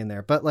definitely in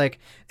there. But like,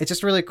 it's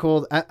just really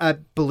cool. I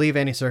believe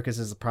Andy Serkis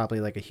is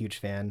probably like a huge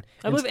fan.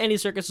 I believe Andy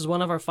Serkis is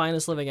one of our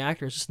finest living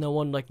actors. Just no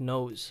one like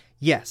knows.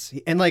 Yes,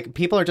 and like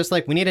people are just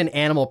like, we need an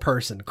animal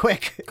person,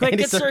 quick, get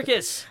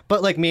Serkis.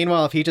 But like,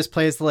 meanwhile, if he just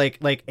plays like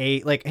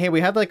hey,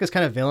 we have like this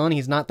kind of villain.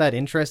 He's not that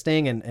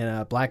interesting,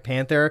 and Black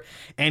Panther.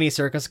 Andy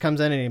Serkis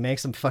comes in and he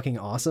makes him fucking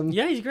awesome.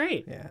 Yeah, he's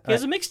great. Yeah, he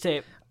has a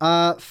mixtape.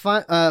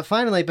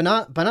 Finally, but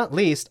not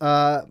least,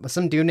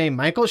 some dude named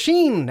Michael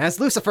Sheen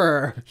as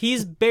Lucifer.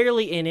 He's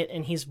barely in it,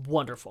 and he's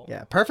wonderful.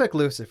 Yeah, perfect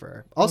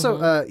Lucifer.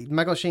 Also,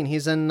 Michael Sheen,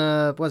 he's in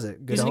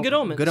Good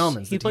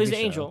Omens. He plays the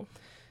angel.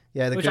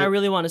 Yeah, which I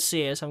really want to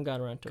see as I'm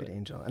going around to Good it.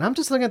 Angel. And I'm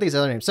just looking at these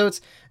other names. So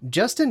it's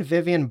Justin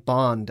Vivian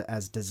Bond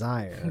as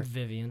Desire.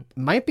 Vivian.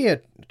 Might be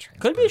a trans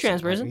Could be a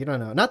trans person. You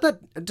don't know. Not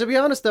that, to be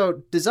honest,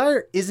 though,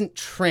 Desire isn't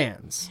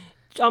trans.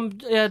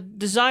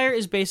 Desire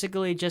is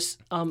basically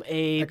just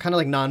a kind of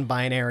like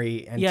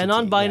non-binary entity. Yeah,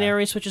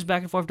 non-binary, switches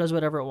back and forth, does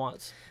whatever it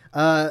wants.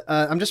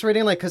 I'm just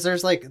reading because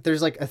there's like a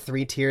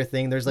 3-tier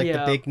thing. There's like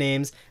the big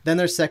names, then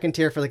there's second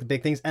tier for like the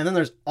big things, and then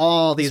there's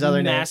all these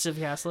other massive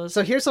cast list.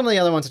 So here's some of the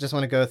other ones I just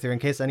want to go through in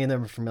case any of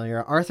them are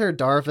familiar. Arthur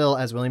Darvill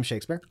as William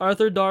Shakespeare.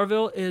 Arthur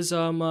Darvill is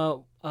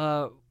one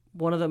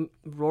of the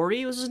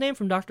Rory was his name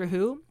from Doctor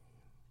Who.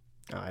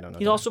 Oh, I don't know.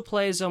 He also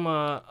plays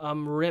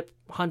Rip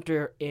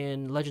Hunter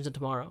in Legends of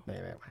Tomorrow.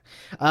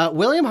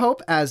 William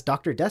Hope as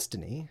Dr.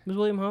 Destiny. Who's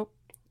William Hope?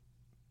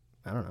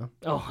 I don't know.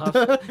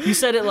 Oh, you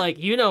said it like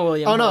you know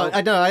William. Oh no,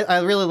 Hope. I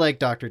really like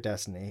Dr.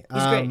 Destiny.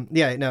 He's great.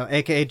 Yeah, no,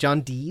 aka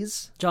John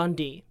Dees. John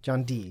D.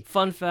 John D.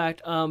 Fun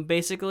fact: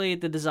 basically,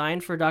 the design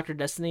for Dr.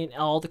 Destiny in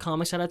all the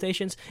comics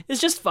adaptations is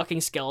just fucking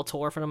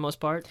Skeletor for the most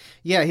part.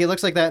 Yeah, he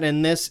looks like that. And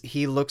in this,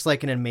 he looks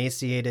like an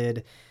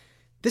emaciated.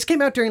 This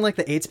came out during like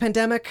the AIDS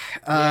pandemic,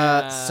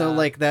 so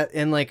like that,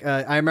 and like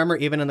I remember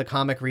even in the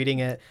comic reading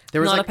it,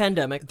 there was not like a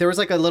pandemic. There was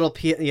like a little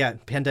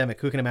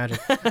pandemic. Who can imagine?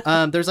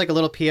 There's like a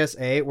little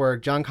PSA where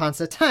John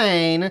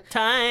Constantine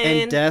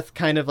and Death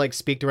kind of like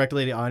speak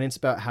directly to the audience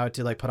about how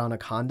to like put on a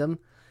condom.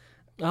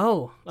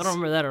 Oh, I don't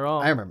remember that at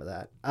all. I remember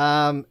that.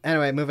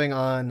 Anyway, moving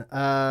on.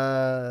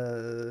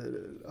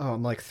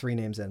 I'm like 3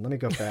 names in. Let me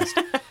go fast.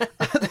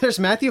 There's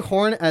Matthew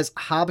Horn as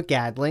Hob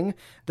Gadling,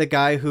 the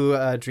guy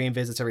who Dream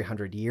visits every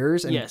 100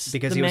 years. And yes,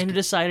 because the man who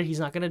decided he's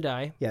not going to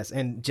die. Yes,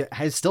 and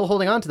is still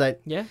holding on to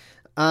that. Yeah.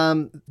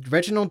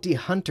 Reginald D.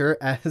 Hunter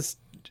as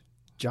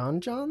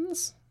John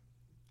Johns?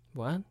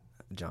 What?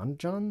 John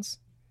Johns?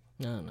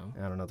 I don't know.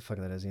 I don't know what the fuck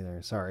that is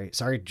either.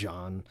 Sorry,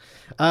 John.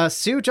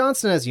 Sue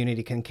Johnston as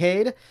Unity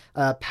Kincaid.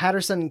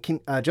 Patterson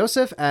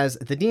Joseph as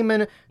the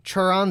demon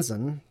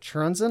Choronzon.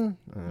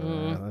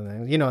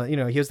 You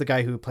know, he was the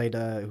guy who played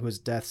who was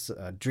Death's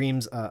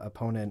Dream's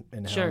opponent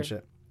in Hell and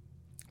shit.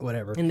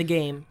 Whatever. In the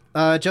game.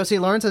 Josie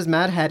Lawrence as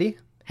Mad Hetty.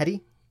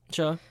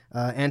 Sure.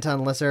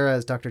 Anton Lesser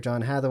as Dr.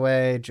 John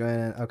Hathaway.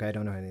 Joanna. Okay, I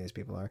don't know who any of these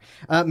people are.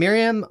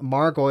 Miriam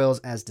Margoyles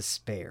as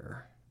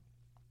Despair.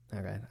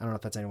 Okay, I don't know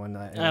if that's anyone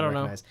that I don't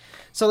recognize.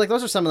 So, like,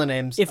 those are some of the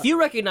names. If you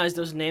recognize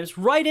those names,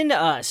 write into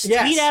us.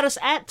 Yes. Tweet at us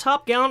at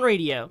Top Gallant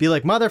Radio. Be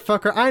like,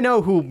 motherfucker, I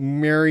know who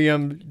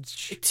Miriam...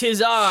 Tis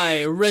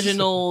I,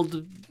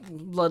 Reginald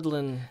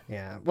Ludlin.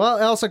 Yeah.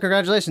 Well, also,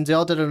 congratulations. You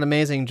all did an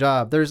amazing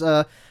job. There's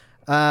I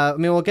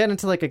mean, we'll get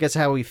into, like, I guess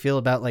how we feel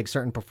about, like,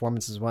 certain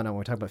performances and whatnot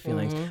when we talk about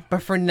feelings. Mm-hmm.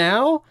 But for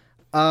now...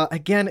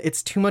 again,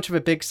 it's too much of a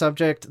big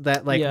subject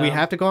that, like, we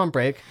have to go on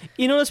break.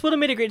 You know, this would have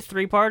made a great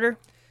 3-parter.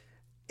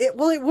 It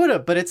would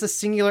have, but it's a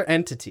singular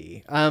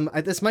entity.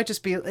 This might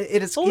just be.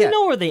 It is. Well, we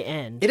know where they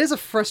end. It is a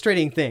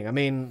frustrating thing. I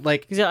mean,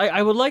 like,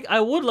 I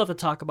would love to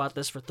talk about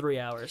this for 3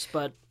 hours,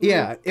 but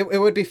yeah,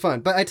 it would be fun.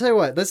 But I tell you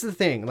what, this is the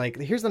thing. Like,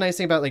 here's the nice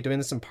thing about like doing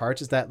this in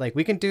parts is that like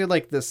we can do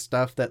like this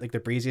stuff that like the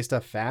breezy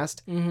stuff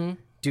fast. Mm-hmm.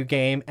 Do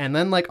game, and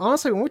then like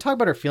honestly, when we talk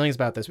about our feelings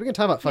about this, we can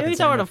talk about fucking. We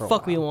talk about the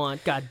fuck we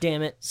want. God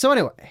damn it. So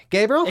anyway,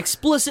 Gabriel,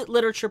 explicit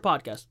literature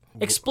podcast.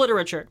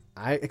 Expliterature.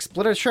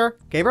 Expliterature.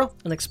 Gabriel,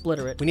 an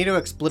expliterate. We need to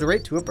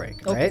expliterate to a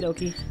break. Right?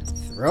 Okie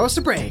dokie. Throw us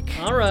a break.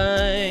 All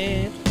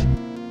right.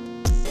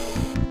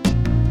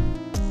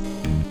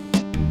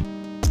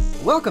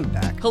 Welcome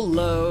back.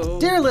 Hello.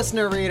 Dear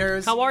listener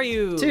readers. How are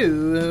you?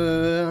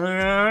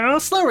 To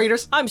slow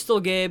readers. I'm still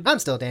Gabe. I'm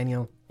still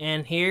Daniel.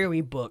 And here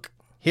we book.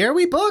 Here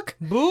we book.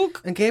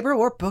 And Gabriel,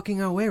 we're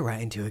booking our way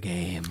right into a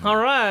game. All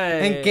right.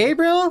 And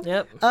Gabriel,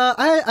 yep.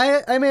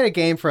 I made a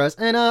game for us,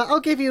 and I'll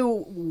give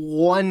you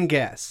one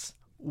guess.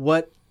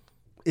 What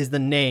is the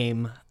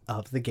name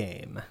of the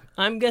game?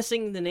 I'm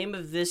guessing the name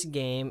of this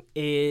game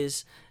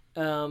is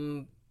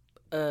the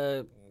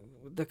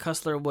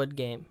Cussler Wood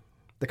game.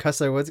 The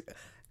Cussler Woods.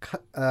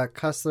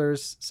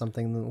 Cussler's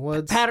something in the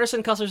woods.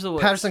 Patterson Cussler's the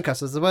woods. Patterson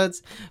Cussler's the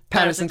woods.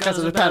 Patterson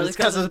Cussler's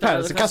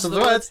the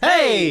woods.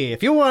 Hey,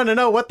 if you want to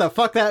know what the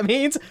fuck that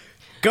means,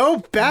 go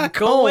back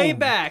home. Go way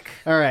back.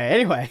 All right.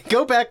 Anyway,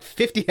 go back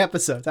 50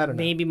 episodes. I don't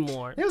know. Maybe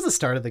more. It was the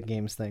start of the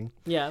games thing.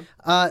 Yeah.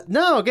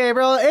 No,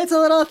 Gabriel, it's a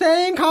little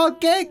thing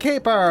called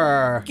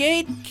Gatekeeper.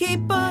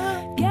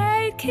 Gatekeeper.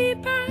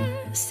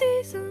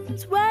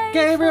 Seasons wait.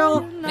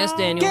 Gabriel. Yes,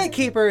 Daniel.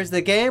 Gatekeeper is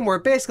the game where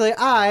basically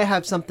I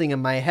have something in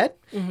my head.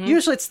 Mm-hmm.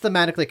 Usually it's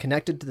thematically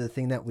connected to the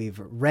thing that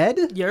we've read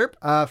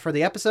for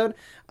the episode.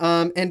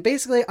 And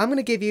basically I'm going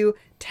to give you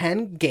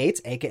 10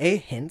 gates, aka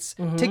hints,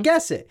 to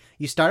guess it.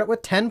 You start it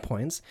with 10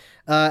 points.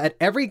 At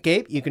every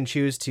gate you can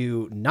choose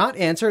to not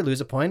answer,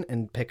 lose a point,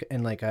 and pick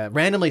and like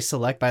randomly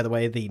select, by the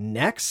way, the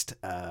next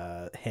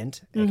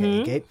hint,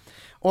 aka gate.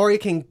 Or you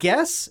can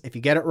guess. If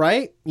you get it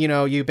right, you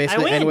know, you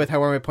basically end with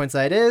however many points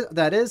that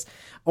is.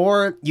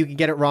 Or you can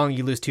get it wrong,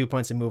 you lose 2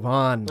 points and move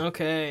on.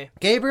 Okay.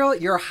 Gabriel,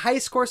 your high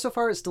score so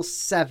far is still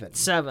 7.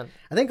 7.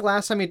 I think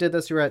last time you did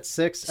this, you were at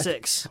 6.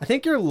 6. I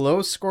think your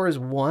low score is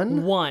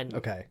 1. 1.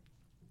 Okay.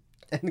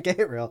 And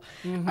Gabriel,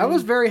 I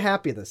was very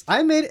happy with this.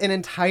 I made an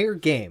entire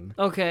game.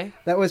 Okay.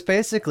 That was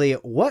basically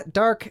what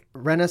dark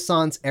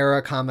Renaissance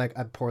era comic,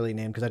 I poorly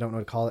named because I don't know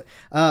what to call it,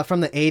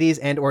 from the 80s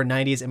and or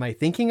 90s am I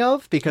thinking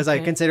of? Because I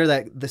consider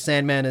that the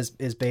Sandman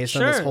is based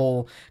on this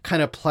whole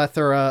kind of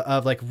plethora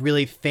of like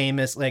really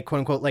famous, like quote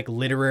unquote, like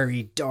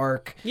literary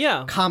dark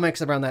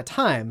comics around that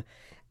time.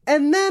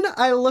 And then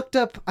I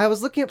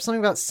was looking up something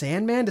about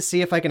Sandman to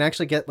see if I can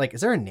actually get, like,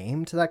 is there a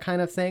name to that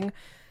kind of thing?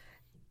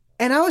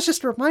 And I was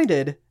just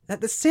reminded that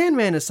the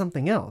Sandman is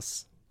something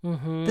else.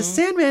 Mm-hmm. The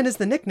Sandman is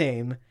the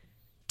nickname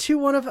to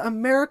one of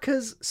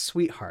America's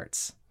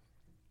sweethearts.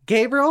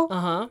 Gabriel,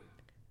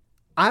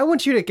 I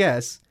want you to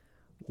guess,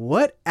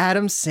 what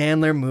Adam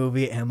Sandler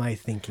movie am I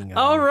thinking of?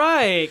 All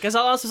right, because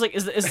I was like,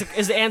 is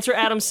the answer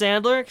Adam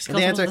Sandler? Because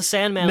the answer the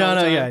Sandman. No,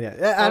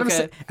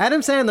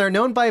 Adam Sandler,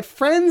 known by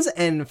friends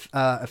and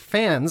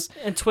fans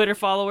and Twitter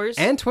followers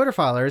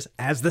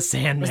as the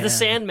Sandman. As the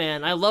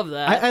Sandman, I love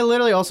that. I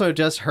literally also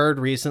just heard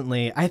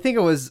recently. I think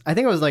it was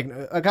like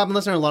I've been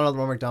listening to a lot of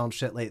the McDonald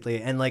shit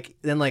lately, and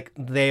then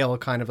they all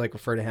kind of like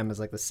refer to him as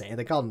like the Sand.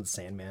 They call him the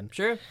Sandman.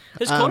 Sure,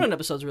 his Conan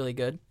episode's really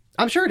good.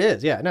 I'm sure it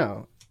is. Yeah,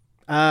 no.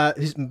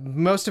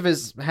 Most of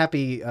his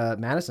Happy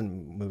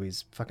Madison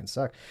movies fucking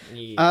suck.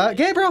 Yeah.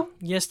 Gabriel.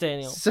 Yes,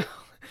 Daniel.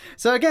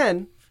 So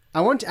again,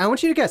 I want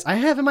you to guess. I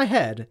have in my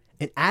head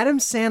an Adam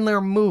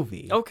Sandler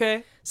movie.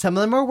 Okay. Some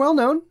of them are well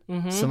known.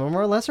 Mm-hmm. Some of them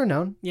are lesser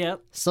known. Yep.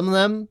 Some of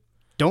them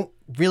don't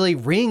really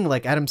ring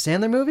like Adam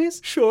Sandler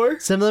movies. Sure.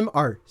 Some of them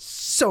are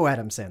so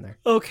Adam Sandler.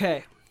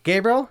 Okay.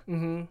 Gabriel.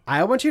 Mm-hmm.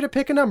 I want you to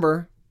pick a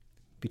number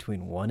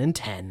between 1 and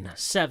 10.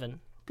 7.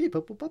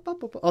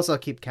 Also, I'll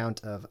keep count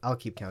of.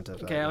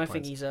 Okay, my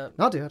fingies up.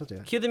 I'll do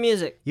it. Cue the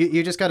music.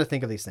 You just got to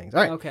think of these things.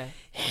 All right. Okay.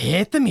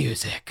 Hit the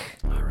music.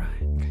 All right.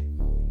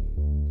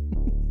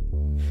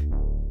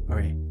 All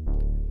right.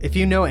 If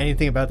you know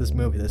anything about this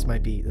movie, this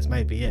might be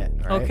it.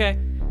 All right? Okay.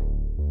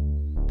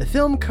 The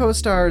film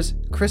co-stars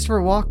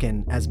Christopher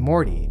Walken as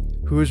Morty,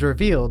 who is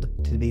revealed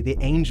to be the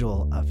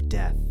Angel of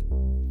Death.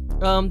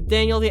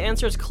 Daniel, the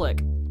answer is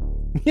Click.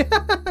 You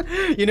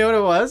know what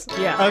it was?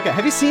 Yeah. Okay.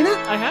 Have you seen it?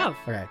 I have.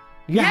 Okay.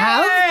 You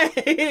have?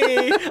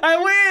 I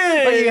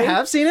win! Oh, you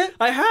have seen it?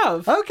 I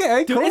have.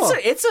 Okay, dude, cool.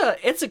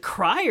 It's a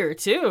crier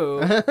too.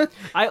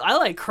 I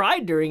like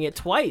cried during it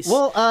twice.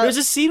 Well, there's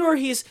a scene where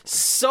he's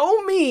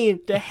so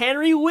mean to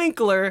Henry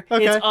Winkler,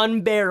 it's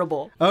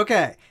unbearable.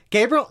 Okay.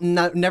 Gabriel,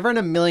 never in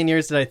a million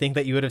years did I think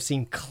that you would have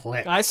seen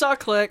Click. I saw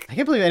Click. I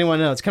can't believe anyone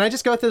knows. Can I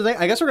just go through the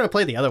thing? I guess we're going to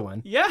play the other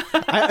one. Yeah.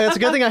 It's a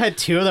good thing I had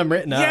 2 of them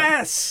written up.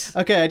 Yes!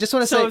 Okay, I just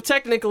want to say... So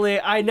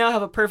technically, I now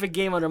have a perfect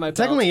game under my belt.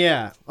 Technically,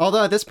 yeah.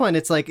 Although at this point,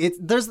 it's like,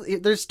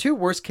 there's 2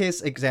 worst case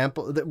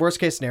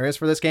scenarios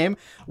for this game.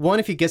 1,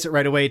 if you guess it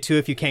right away. 2,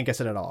 if you can't guess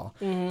it at all.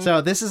 Mm-hmm.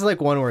 So this is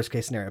like 1 worst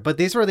case scenario. But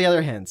these were the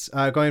other hints,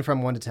 going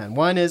from 1 to 10.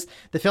 1 is,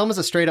 the film is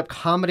a straight up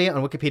comedy.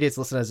 On Wikipedia, it's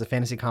listed as a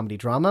fantasy comedy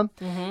drama.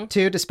 Mm-hmm.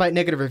 2, despite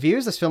negative reviews,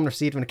 this film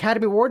received an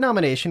Academy Award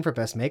nomination for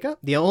Best Makeup,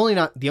 the only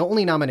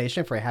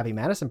nomination for a Happy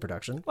Madison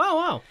production.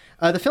 Wow.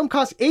 The film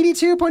cost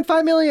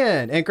 $82.5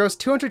 million and grossed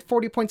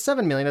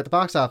 $240.7 million at the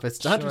box office.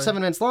 It's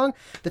 107 minutes long.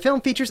 The film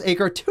features a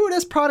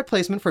gratuitous product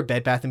placement for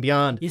Bed Bath &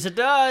 Beyond. Yes, it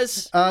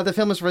does. The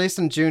film was released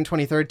on June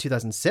 23rd,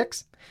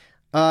 2006.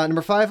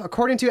 Number 5,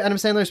 according to Adam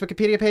Sandler's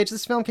Wikipedia page,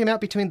 this film came out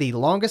between The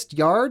Longest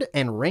Yard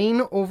and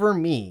Reign Over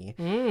Me.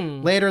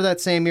 Later that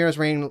same year as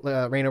Reign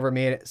Over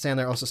Me,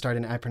 Sandler also starred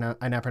in I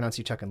Now Pronounce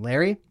You Chuck and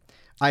Larry.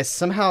 I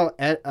somehow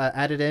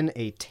added in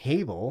a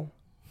table.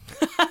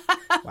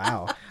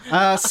 Wow.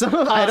 Awesome.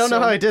 I don't know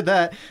how I did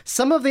that.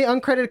 Some of the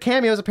uncredited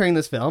cameos appearing in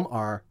this film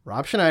are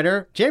Rob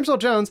Schneider, James Earl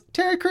Jones,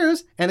 Terry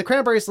Crews, and the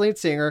Cranberries' lead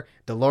singer,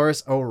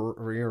 Dolores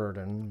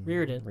O'Riordan.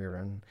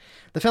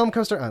 The film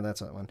co-stars... that's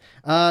that one.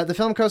 The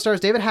film co-stars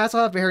David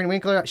Hasselhoff, Henry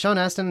Winkler, Sean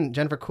Astin,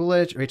 Jennifer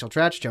Coolidge, Rachel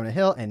Dratch, Jonah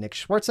Hill, and Nick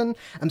Swartzen.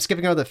 I'm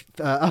skipping over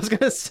the... I was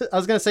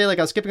gonna say like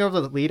I was skipping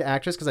over the lead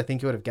actress because I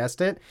think you would have guessed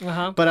it.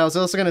 But I was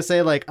also gonna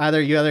say like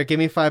either you give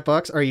me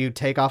 $5 or you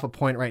take off a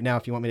point right now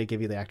if you want me to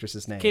give you the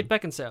actress's name. Kate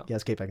Beckinsale.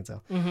 Yes, Kate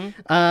Beckinsale.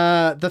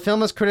 Mm-hmm. The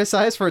film was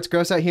criticized for its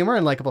gross-out humor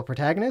and likable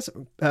protagonist.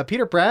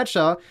 Peter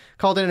Bradshaw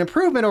called it an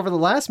improvement over the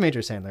last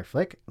major Sandler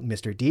flick,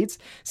 Mr. Deeds,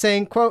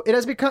 saying, quote, it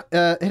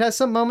has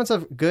some moments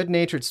of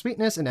good-natured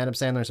sweetness, and Adam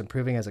Sandler is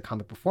improving as a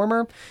comic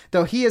performer,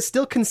 though he is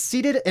still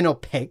conceited and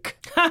opaque.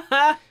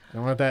 I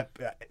don't want that.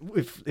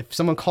 If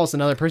someone calls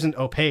another person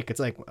opaque, it's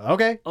like,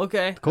 okay,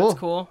 cool. That's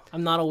cool.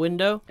 I'm not a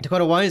window.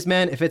 Dakota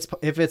Wiseman, if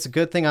it's a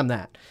good thing, I'm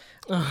that.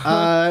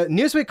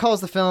 Newsweek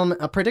calls the film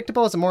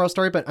predictable as a moral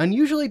story, but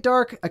unusually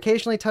dark,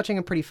 occasionally touching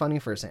and pretty funny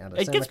for a Sandler.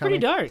 It gets pretty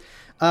dark.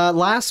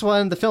 Last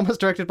one, the film was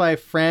directed by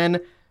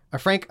Fran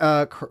Frank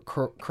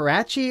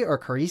Caracci or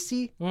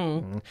Carisi,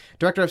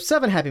 director of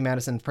 7 Happy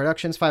Madison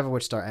productions, 5 of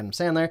which star Adam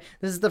Sandler.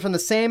 This is from the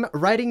same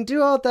writing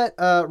duo that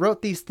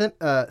wrote these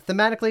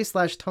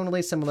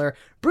thematically/tonally similar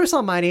Bruce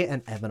Almighty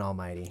and Evan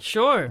Almighty.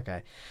 Sure.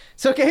 Okay.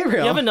 So,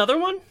 Gabriel. You have another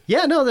one?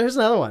 Yeah, no, there's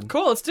another one.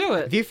 Cool, let's do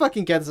it. If you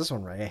fucking get this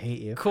one right, I hate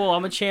you. Cool,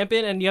 I'm a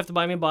champion, and you have to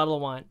buy me a bottle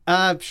of wine.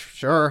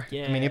 Sure.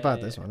 Yeah. I mean, you bought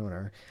this one,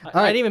 whatever.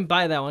 I didn't even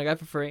buy that one. I got it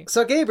for free.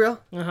 So,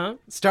 Gabriel.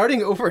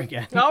 Starting over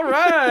again. All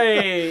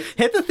right.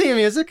 Hit the theme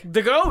music.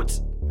 The GOAT.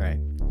 All right.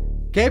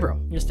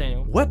 Gabriel. Yes,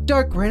 Daniel. What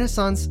dark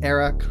Renaissance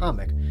era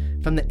comic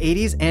from the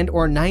 80s and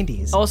or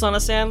 90s? Oh, it's on a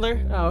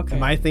Sandler? Oh, okay.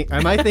 Am I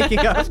thinking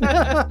of?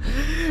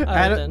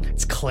 Then.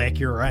 It's Click,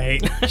 you're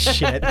right.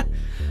 Shit.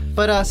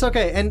 But, so,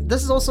 okay, and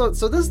this is also,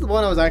 so this is the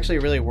one I was actually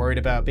really worried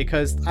about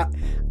because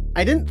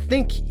I didn't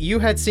think you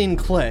had seen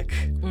Click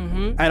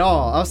at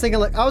all. I was thinking,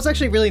 like, I was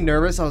actually really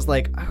nervous. I was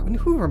like,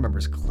 who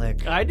remembers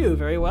Click? I do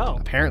very well.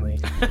 Apparently.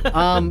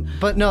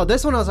 But no,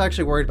 this one I was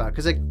actually worried about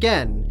because,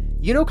 again,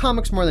 you know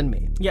comics more than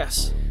me.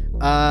 Yes.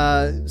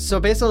 So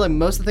basically, like,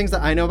 most of the things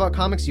that I know about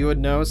comics, you would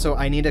know. So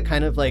I need to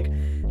kind of like,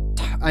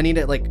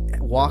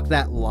 walk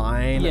that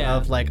line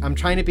of like, I'm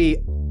trying to be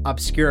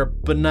obscure,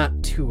 but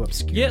not too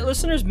obscure. Yeah,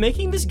 listeners,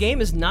 making this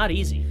game is not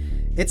easy.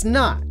 It's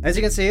not. As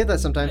you can see, that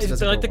sometimes it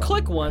doesn't like go the well.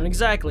 Click one,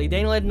 exactly.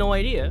 Daniel had no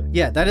idea.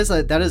 Yeah, that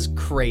is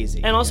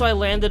crazy. And also, I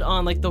landed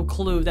on like the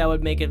clue that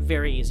would make it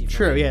very easy for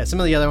True, me. yeah. Some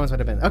of the other ones would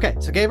have been. Okay,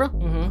 so Gabriel,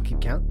 I'll keep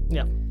count.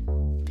 Yeah.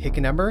 Pick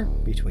a number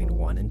between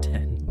 1 and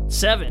 10.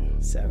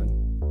 7. 7.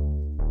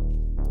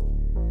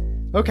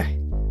 Okay.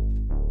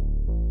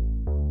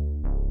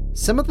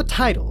 Some of the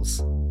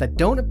titles that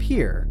don't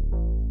appear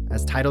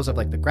as titles of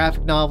like the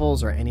graphic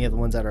novels or any of the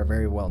ones that are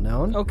very well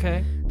known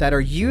that are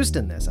used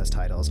in this as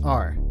titles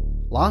are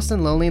Lost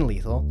and Lonely and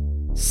Lethal,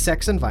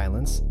 Sex and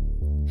Violence,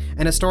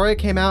 and a story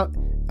came out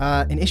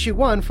in issue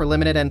 1 for a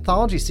limited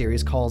anthology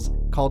series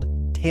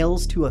called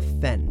Tales to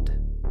Offend.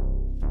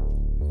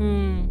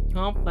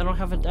 Well, I don't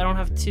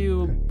have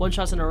 2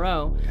 one-shots in a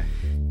row. Okay.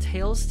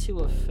 Tales to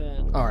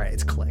Offend. All right,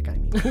 it's Click, I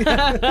mean.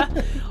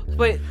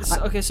 Wait,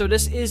 so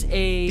this is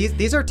a...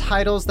 These are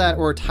titles that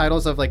were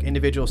titles of like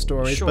individual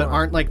stories, but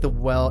aren't like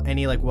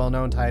any like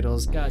well-known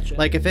titles. Gotcha.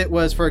 Like if it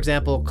was, for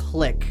example,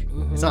 Click,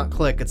 it's not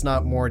Click, it's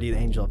not Morty, the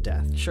Angel of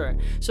Death. Sure.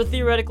 So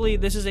theoretically,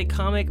 this is a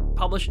comic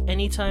published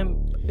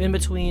anytime in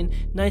between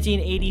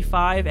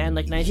 1985 and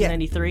like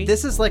 1993? Yeah,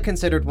 this is like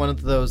considered one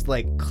of those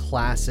like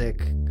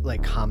classic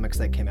like comics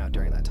that came out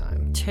during that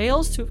time.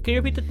 Tales to... Can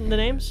you repeat the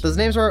names? Those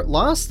names are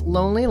Lost,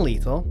 Lonely, and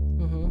Lethal,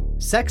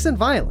 Sex and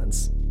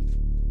Violence,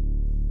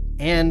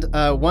 and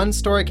one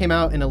story came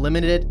out in a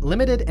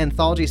limited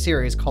anthology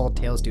series called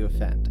Tales to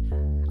Offend.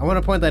 I want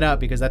to point that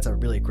out because that's a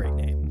really great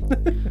name.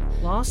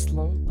 Lost,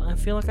 I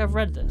feel like I've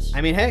read this.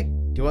 I mean, hey,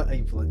 do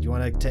you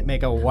want to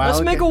make a wild...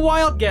 Let's make a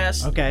wild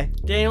guess. Okay.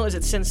 Daniel, is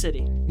it Sin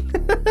City?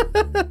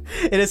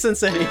 It is Sin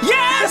City.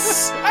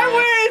 Yes! I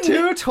win!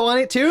 10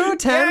 points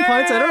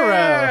in a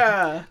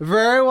row.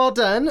 Very well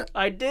done.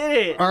 I did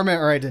it. Or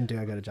I didn't do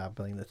a good job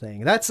building the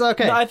thing. That's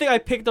okay. No, I think I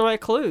picked the right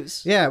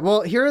clues. Yeah,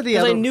 well, here are the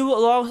other... I knew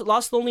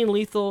Lost, Lonely, and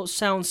Lethal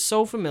sounds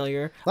so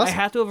familiar. I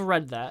had to have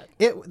read that.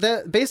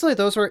 Basically,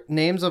 those were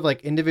names of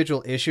like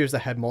individual issues that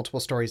had multiple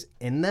stories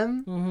in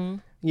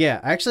them. Yeah,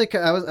 actually,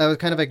 I was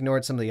kind of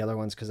ignored some of the other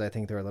ones because I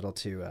think they're a little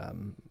too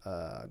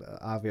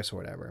obvious or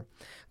whatever.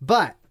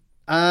 But...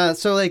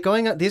 so like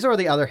these are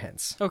the other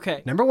hints.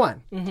 Okay. Number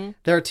 1,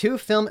 there are 2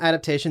 film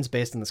adaptations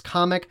based on this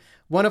comic,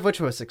 one of which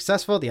was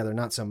successful, the other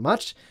not so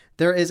much.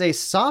 There is a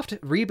soft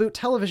reboot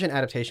television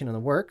adaptation in the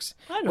works,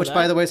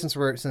 by the way, since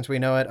we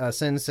know it,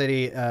 Sin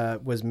City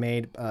was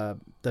made.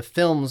 The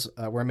films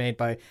were made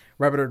by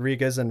Robert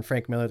Rodriguez and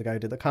Frank Miller, the guy who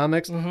did the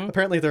comics.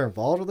 Apparently, they're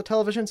involved with the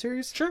television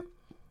series. Sure.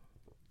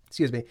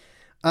 Excuse me.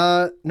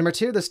 Number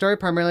 2, the story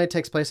primarily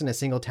takes place in a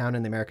single town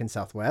in the American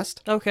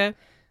Southwest. Okay.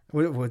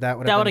 That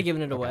would have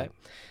given it away.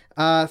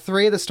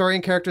 3, the story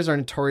and characters are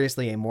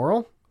notoriously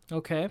amoral.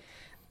 Okay.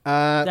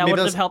 That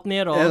wouldn't have helped me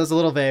at all. It was a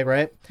little vague,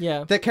 right?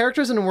 Yeah. The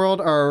characters in the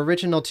world are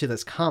original to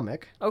this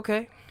comic.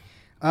 Okay.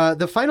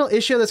 The final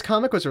issue of this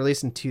comic was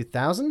released in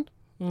 2000.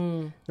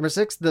 Number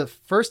 6, the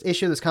first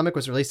issue of this comic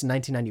was released in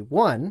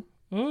 1991.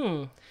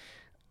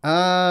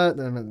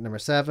 Number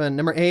 7.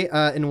 Number 8,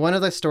 in one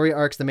of the story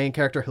arcs, the main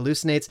character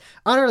hallucinates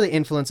under the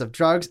influence of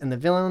drugs, and the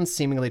villain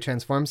seemingly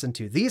transforms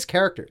into these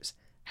characters.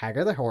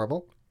 Hagar the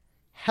Horrible,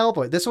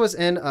 Hellboy. This was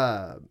in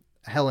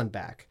Hell and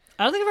Back.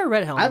 I don't think I've ever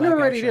read Hell and Back. I've never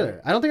read it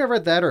either. I don't think I've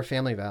read that or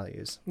Family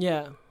Values.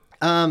 Yeah.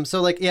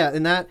 So like, yeah,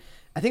 in that,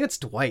 I think it's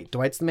Dwight.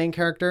 Dwight's the main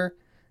character.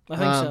 I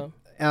think so.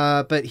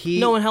 But he...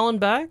 No, in Hell and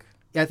Back?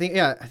 Yeah, I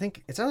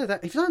think it's either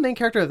that. If he's not the main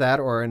character of that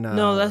or in...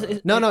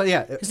 No,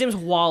 yeah. His name's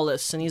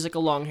Wallace, and he's like a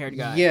long-haired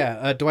guy.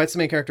 Yeah, Dwight's the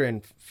main character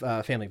in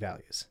Family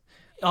Values.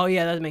 Oh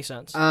yeah, that makes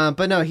sense.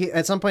 But no, he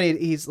at some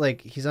point he's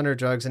under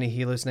drugs and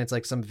he hallucinates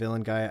like some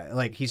villain guy.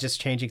 Like he's just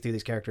changing through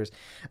these characters.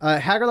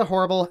 Hagar the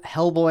Horrible,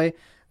 Hellboy,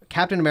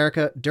 Captain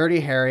America,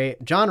 Dirty Harry,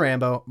 John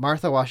Rambo,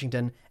 Martha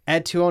Washington,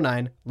 Ed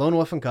 209, Lone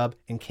Wolf and Cub,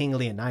 and King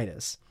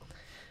Leonidas.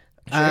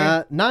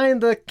 Sure. 9,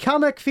 the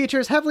comic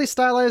features heavily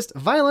stylized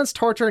violence,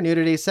 torture,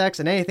 nudity, sex,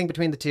 and anything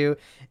between the two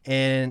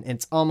in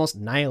its almost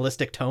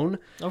nihilistic tone.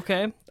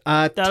 Okay.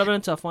 That would have been a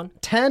tough one.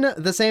 10,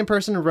 the same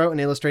person wrote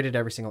and illustrated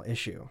every single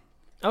issue.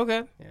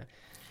 Okay. Yeah.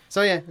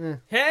 So yeah.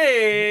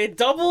 Hey,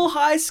 double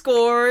high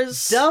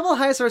scores. Double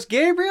high scores,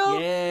 Gabriel.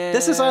 Yeah.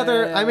 This is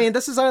either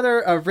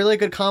a really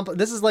good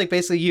this is like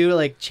basically you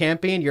like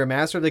champion, you're a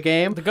master of the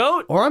game. The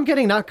GOAT. Or I'm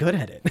getting not good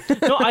at it.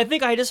 No, I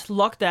think I just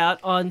lucked out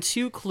on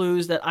 2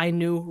 clues that I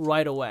knew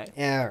right away.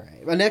 Yeah, all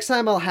right. But next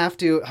time I'll have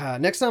to.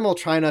 Next time I'll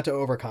try not to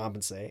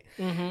overcompensate.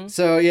 Mm-hmm.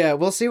 So yeah,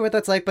 we'll see what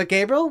that's like. But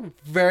Gabriel,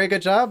 very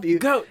good job.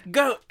 Go.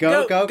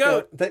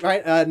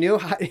 Right, new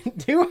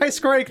high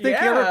score I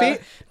think you ever beat.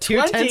 2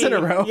 10s in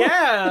a row.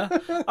 Yeah. I'm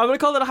gonna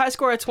call it a high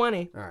score at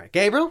 20. All right,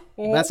 Gabriel.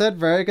 That's it.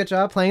 Very good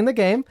job playing the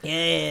game.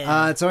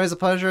 Yeah. It's always a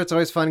pleasure. It's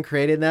always fun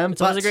creating them.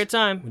 It's always a great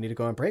time. We need to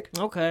go on break.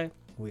 Okay.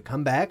 When we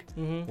come back,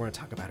 we're gonna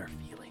talk about our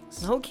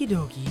feelings. Okie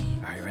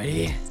dokie. All right,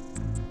 ready?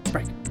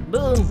 Break.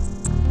 Boom.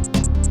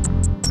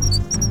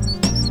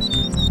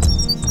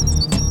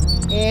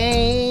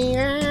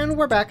 And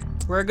we're back.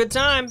 We're a good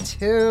time.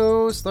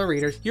 To Slow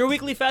Readers. Your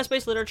weekly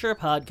fast-paced literature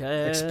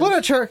podcast.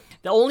 Expliterature.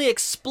 The only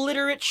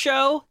expliterate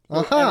show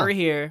you'll ever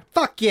hear.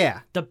 Fuck yeah.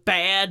 The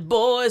bad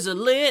boys are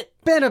lit.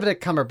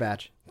 Benedict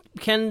Cumberbatch.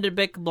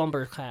 Kennebec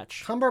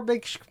Blumberclatch.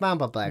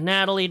 Cumberbatch.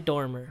 Natalie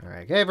Dormer. All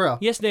right, Gabriel.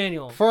 Yes,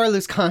 Daniel. Before I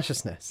lose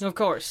consciousness. Of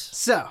course.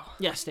 So.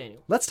 Yes,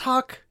 Daniel. Let's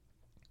talk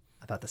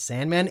about the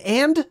Sandman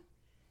and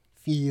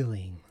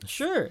feeling.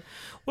 Sure.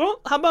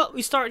 Well, how about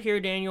we start here,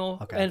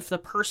 Daniel, and for the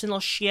personal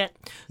shit.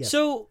 Yes.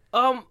 So,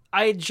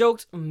 I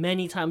joked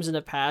many times in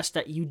the past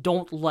that you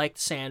don't like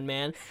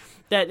Sandman,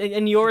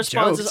 and your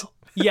response is,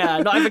 yeah,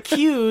 no, I've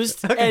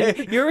accused,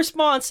 and your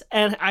response,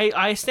 and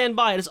I stand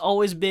by it, has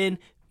always been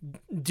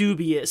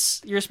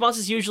dubious. Your response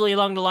is usually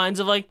along the lines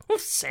of like,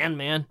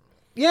 Sandman.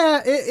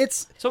 Yeah,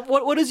 it's... So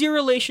what is your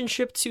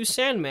relationship to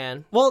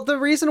Sandman? Well, the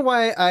reason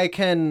why I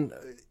can...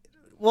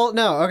 Well,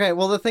 no, okay.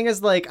 Well, the thing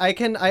is, like, I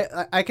can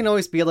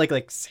always be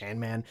like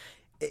Sandman.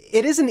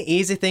 It is an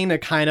easy thing to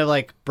kind of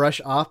like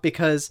brush off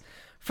because,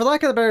 for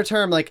lack of a better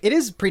term, like it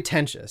is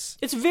pretentious.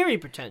 It's very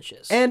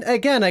pretentious. And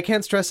again, I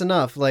can't stress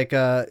enough, like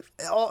I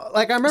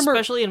remember,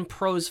 especially in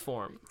prose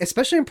form.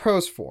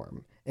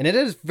 And it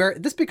is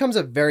this becomes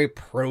a very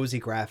prosy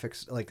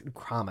graphics, like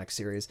comic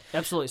series.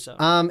 Absolutely so.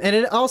 And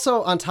it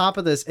also, on top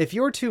of this, if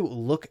you were to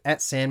look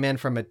at Sandman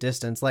from a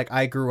distance, like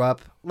I grew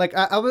up, like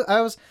I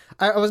was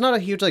not a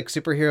huge like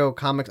superhero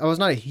comics. I was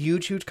not a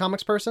huge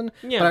comics person,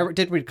 but I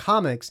did read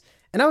comics,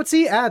 and I would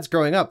see ads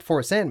growing up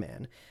for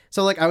Sandman.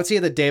 So like I would see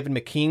the David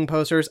McKean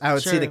posters, I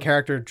would see the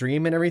character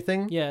Dream and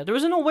everything. Yeah, there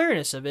was an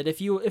awareness of it. If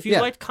you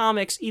liked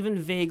comics even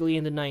vaguely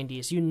in the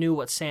 90s, you knew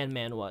what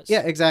Sandman was.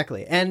 Yeah,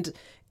 exactly. And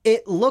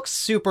it looks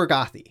super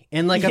gothy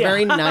in like a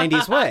very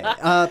 90s way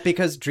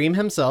because Dream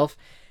himself,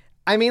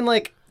 I mean,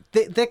 like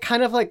they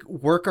kind of like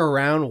work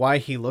around why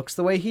he looks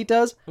the way he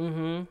does.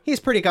 Mm-hmm. He's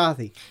pretty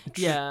gothy.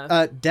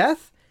 Yeah.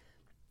 Death,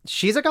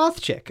 she's a goth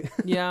chick.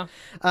 Yeah.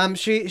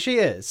 She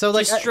is. So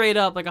like she's straight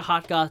up like a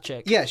hot goth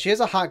chick. Yeah, she is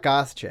a hot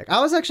goth chick.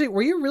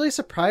 Were you really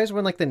surprised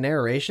when like the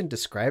narration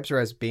describes her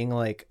as being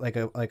like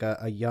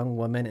a young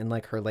woman in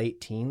like her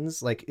late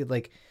teens? Like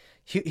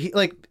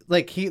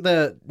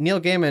the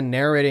Neil Gaiman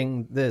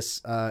narrating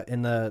this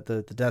in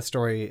the death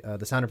story,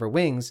 The Sound of Her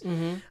Wings.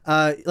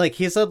 Mm-hmm. Like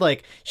he said,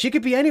 like she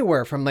could be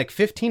anywhere from like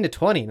 15 to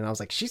 20, and I was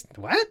like, she's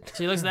what?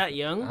 She looks that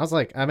young? I was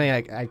like, I mean,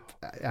 I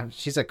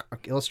she's an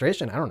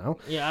illustration. I don't know.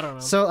 Yeah, I don't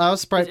know. So I was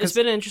surprised. It's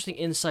been an interesting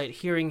insight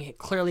hearing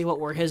clearly what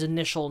were his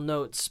initial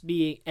notes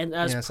being, and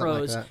as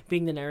prose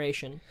being the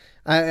narration.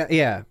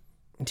 Yeah.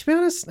 To be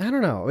honest, I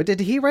don't know. Did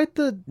he write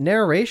the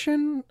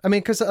narration? I mean,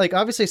 because like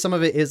obviously some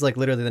of it is like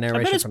literally the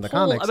narration from the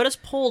comics. I bet it's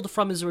pulled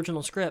from his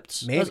original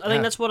scripts. Maybe, I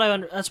think that's what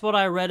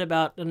I read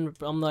about and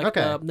like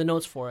the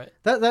notes for it.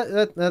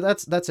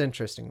 That's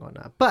interesting and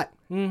whatnot. But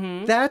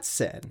that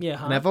said,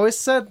 and I've always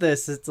said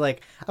this, it's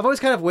like I've always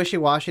kind of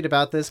wishy-washied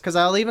about this because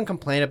I'll even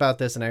complain about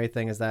this and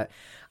everything. Is that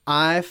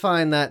I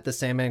find that the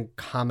Sandman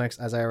comics,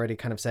 as I already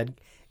kind of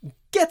said,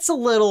 gets a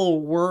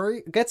little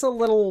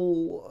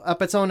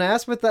up its own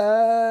ass with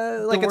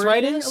like its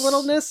writing a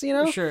littleness, you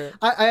know. Sure.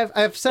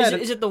 I've said,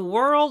 is it the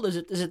world? Is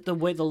it the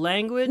way the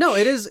language? No,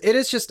 it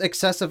is just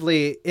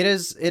excessively. It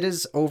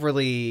is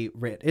overly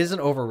written. It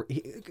isn't over.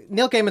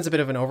 Neil Gaiman's a bit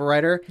of an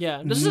overwriter.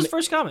 Yeah, this is his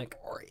first comic,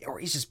 or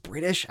he's just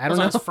British. I don't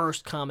know. It's not his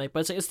first comic,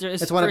 but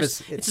it's one of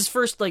his. It's his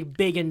first like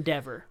big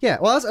endeavor. Yeah,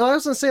 well, I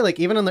was gonna say like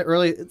even in the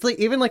early, it's like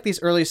even like these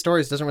early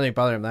stories doesn't really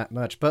bother him that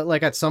much, but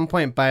like at some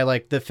point by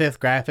like the 5th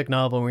graphic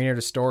novel, we're near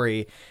the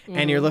story,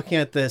 and you're looking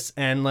at this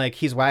and like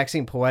he's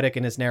waxing poetic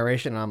in his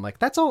narration, and I'm like,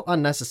 that's all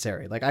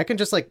unnecessary. Like I can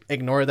just like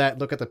ignore that,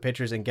 look at the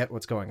pictures, and get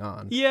what's going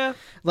on. Yeah,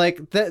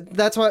 like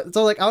that's what.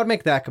 So like I would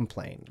make that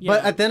complaint,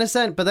 but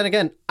then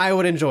again, I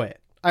would enjoy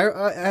it.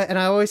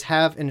 I always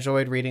have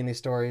enjoyed reading these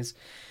stories.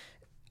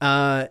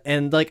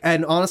 And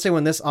honestly,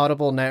 when this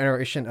Audible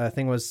narration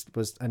thing was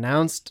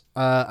announced,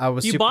 I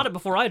was. You bought it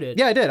before I did.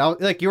 Yeah, I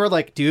did. You were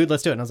like, dude,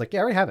 let's do it. And I was like, yeah,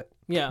 I already have it.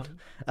 Yeah.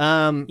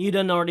 You'd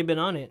already been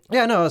on it.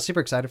 Yeah, no, I was super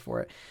excited for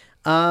it.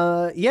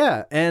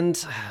 Yeah, and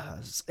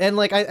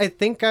like I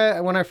think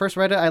when I first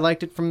read it, I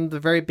liked it from the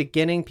very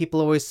beginning.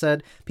 People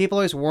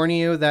always warn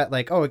you that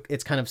like, oh,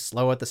 it's kind of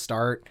slow at the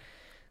start,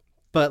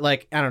 but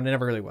like I don't know, it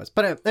never really was.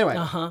 But anyway,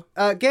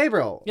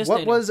 Gabriel, yes,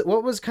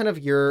 what was kind of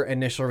your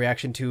initial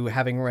reaction to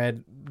having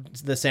read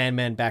The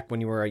Sandman back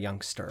when you were a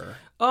youngster?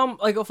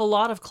 Like with a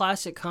lot of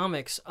classic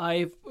comics,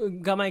 I've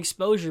got my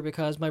exposure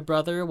because my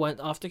brother went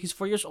off to, he's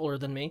 4 years older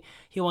than me.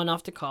 He went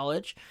off to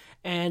college,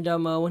 and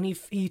when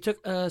he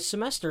took a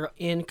semester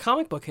in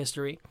comic book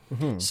history,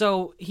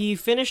 so he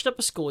finished up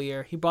a school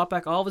year. He brought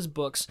back all of his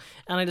books,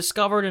 and I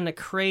discovered in a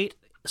crate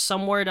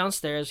somewhere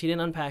downstairs, he didn't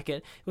unpack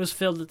it, it was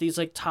filled with these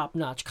like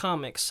top-notch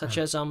comics, such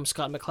as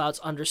Scott McCloud's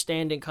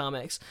Understanding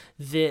comics,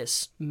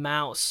 This,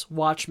 Mouse,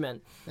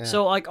 Watchmen.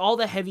 So like all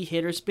the heavy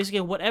hitters,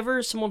 basically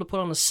whatever someone to put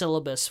on a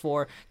syllabus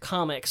for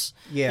comics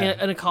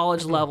in a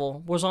college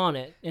level was on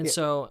it. And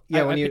so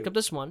I picked up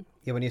this one.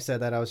 Yeah, when you said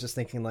that, I was just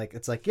thinking like,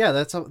 it's like, yeah,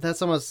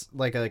 that's almost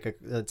like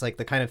it's like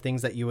the kind of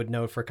things that you would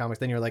know for comics.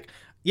 Then you're like,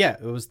 yeah,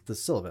 it was the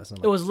syllabus.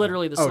 It was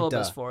literally the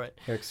syllabus for it.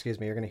 Here, excuse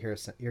me, you're gonna hear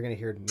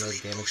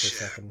Nerd Gaming for a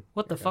second.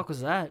 What the fuck was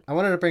that? I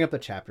wanted to bring up the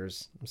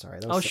chapters. I'm sorry.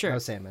 That was, sure. That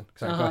was Sandman.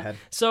 Sorry, go ahead.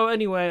 So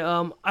anyway,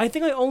 I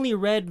think I only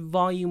read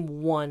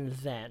volume 1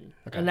 then,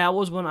 and that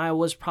was when I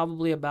was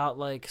probably about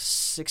like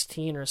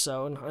 16 or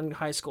so in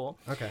high school.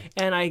 Okay.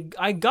 And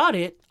I got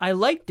it. I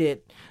liked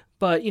it.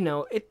 But, you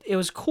know, it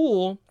was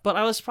cool, but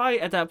I was probably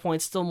at that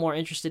point still more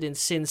interested in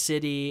Sin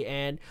City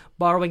and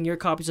borrowing your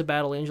copies of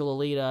Battle Angel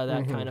Alita,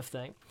 that kind of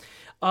thing.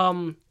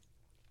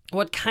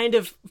 What kind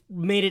of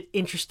made it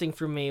interesting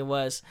for me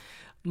was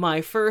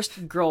my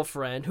first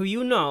girlfriend, who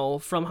you know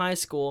from high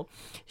school.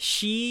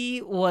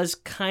 She was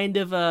kind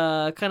of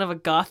a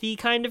gothy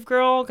kind of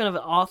girl, kind of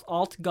an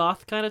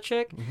alt-goth kind of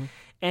chick.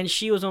 And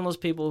she was one of those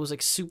people who was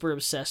like super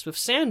obsessed with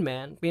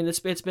Sandman. I mean, it's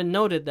been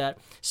noted that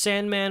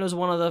Sandman was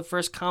one of the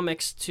first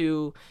comics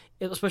to,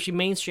 especially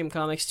mainstream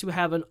comics, to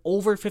have an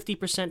over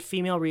 50%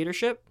 female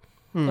readership.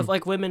 Of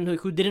like women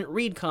who didn't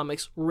read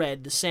comics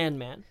read the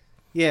Sandman.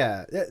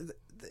 Yeah,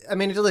 I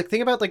mean, like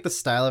think about like the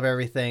style of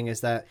everything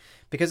is that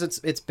because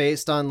it's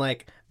based on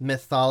like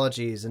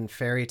mythologies and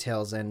fairy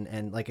tales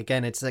and like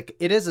again it's like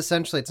it is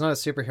essentially it's not a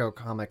superhero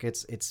comic,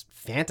 it's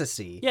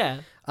fantasy. Yeah.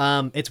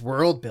 It's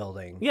world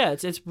building. Yeah,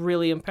 it's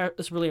really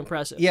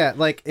impressive. Yeah,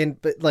 like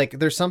but like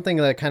there's something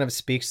that kind of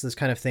speaks to this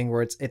kind of thing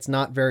where it's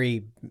not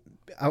very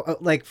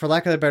like for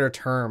lack of a better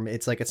term,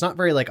 it's like it's not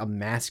very like a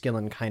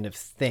masculine kind of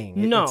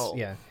thing. No.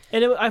 Yeah.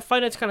 And I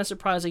find it's kind of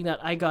surprising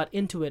that I got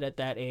into it at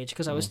that age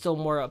because I was still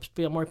more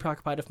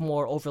preoccupied with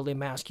more overly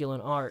masculine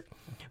art.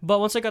 But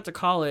once I got to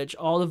college,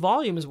 all the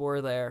volumes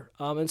were there,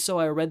 and so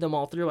I read them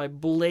all through. I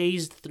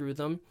blazed through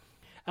them,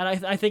 and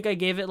I think I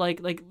gave it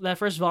like that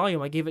first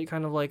volume. I gave it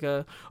kind of like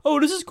a, oh,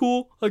 this is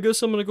cool. I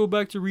guess I'm gonna go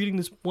back to reading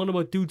this one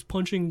about dudes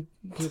punching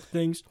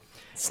things.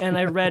 And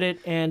I read it,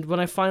 and when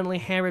I finally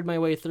hammered my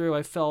way through,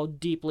 I fell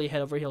deeply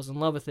head over heels in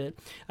love with it.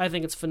 I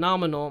think it's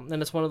phenomenal,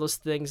 and it's one of those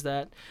things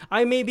that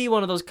I may be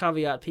one of those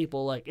caveat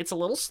people, like, it's a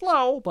little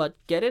slow, but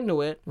get into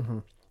it.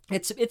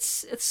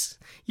 It's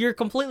you're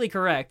completely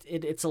correct.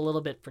 It's a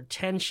little bit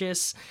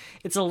pretentious.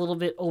 It's a little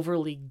bit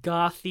overly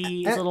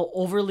gothy. It's a little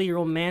overly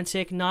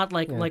romantic, not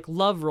like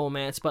love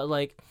romance, but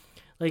like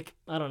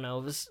I don't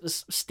know,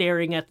 this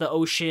staring at the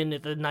ocean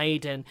at the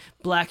night and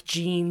black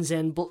jeans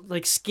and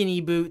like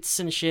skinny boots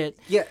and shit.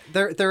 Yeah,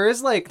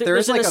 there's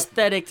an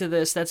aesthetic to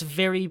this that's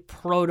very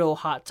proto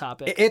Hot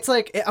Topic. It's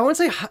like I want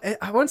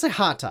to say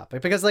Hot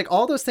Topic because like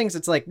all those things,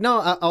 it's like no,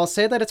 I'll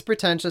say that it's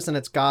pretentious and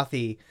it's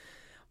gothy.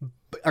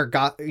 Or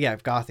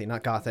gothy,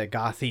 not gothic,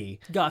 gothy.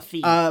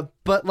 Gothy.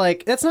 But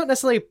like that's not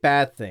necessarily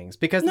bad things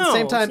because at the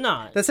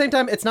same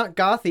time, it's not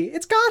gothy,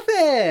 it's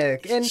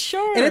gothic, and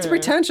and it's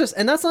pretentious,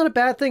 and that's not a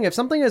bad thing. If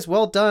something is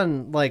well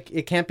done, like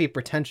it can't be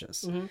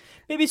pretentious.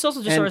 Maybe it's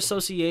also just our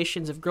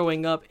associations of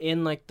growing up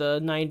in like the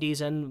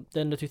 90s and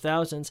then the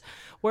 2000s,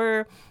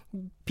 where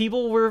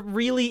people were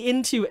really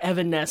into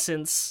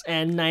Evanescence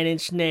and Nine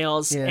Inch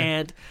Nails,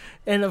 and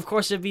of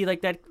course it'd be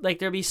like that. Like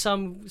there'd be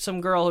some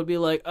girl who'd be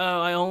like,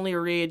 "Oh, I only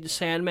read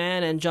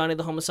Sandman and Johnny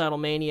the Homicidal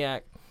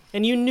Maniac,"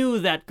 and you knew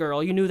that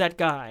girl, you knew that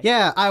guy.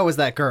 Yeah, I was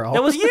that girl.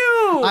 That was you.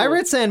 I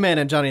read Sandman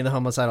and Johnny the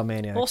Homicidal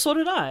Maniac. Well, so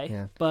did I.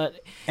 Yeah.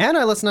 And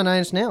I listened to Nine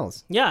Inch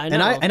Nails. Yeah, I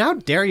know. And how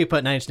dare you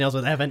put Nine Inch Nails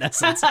with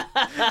Evanescence?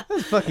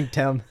 That's fucking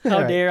dumb.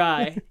 How dare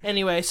I?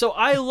 Anyway, so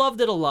I loved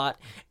it a lot,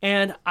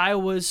 and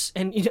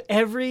you know,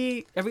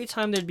 every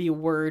time there'd be a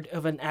word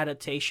of an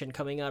adaptation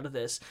coming out of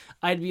this,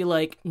 I'd be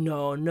like,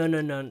 no,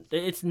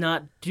 it's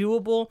not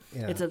doable.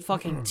 Yeah. It's a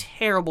fucking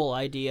terrible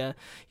idea.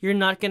 You're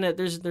not gonna.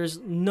 There's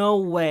no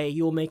way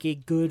you'll make a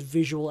good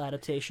visual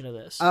adaptation of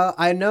this.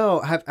 I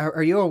know.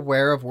 Are you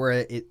aware of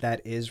where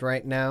that is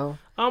right now?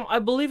 I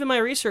believe in my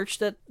research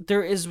that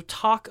there is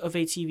talk of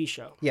a TV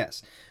show.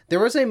 Yes. There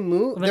was a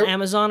movie... An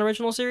Amazon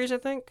original series, I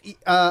think?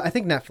 I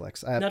think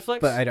Netflix. Netflix?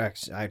 But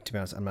to be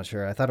honest, I'm not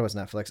sure. I thought it was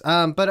Netflix.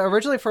 But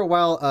originally for a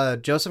while,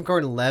 Joseph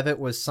Gordon-Levitt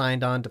was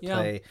signed on to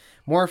play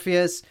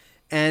Morpheus.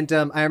 And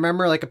I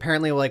remember, like,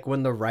 apparently, like,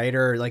 when the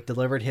writer, like,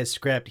 delivered his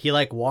script, he,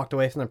 like, walked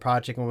away from the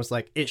project and was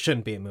like, it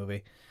shouldn't be a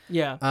movie.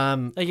 Yeah.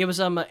 Like it was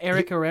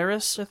Eric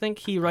Herreras, I think.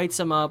 He writes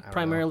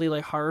primarily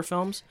like horror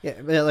films. Yeah,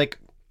 like.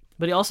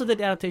 But he also did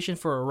adaptation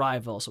for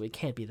Arrival, so he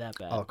can't be that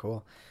bad. Oh,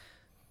 cool.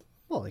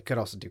 Well, he could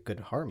also do good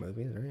horror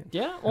movies, right?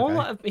 Yeah.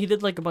 Well, he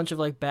did like a bunch of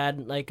like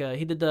bad, like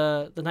he did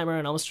the Nightmare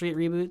on Elm Street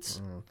reboots.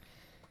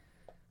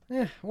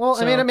 Yeah. Well,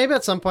 so, I mean, maybe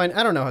at some point,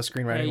 I don't know how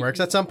screenwriting works.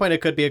 At some point,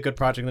 it could be a good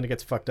project, then it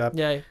gets fucked up.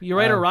 Yeah, you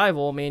write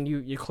Arrival. I mean,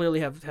 you clearly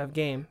have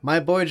game.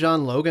 My boy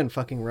John Logan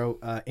fucking wrote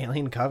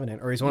Alien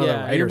Covenant, or he's one of the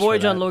writers. Your boy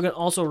John Logan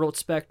also wrote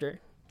Spectre.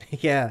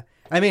 Yeah.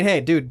 I mean,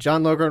 hey, dude,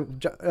 John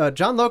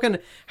Logan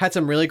had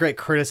some really great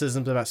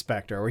criticisms about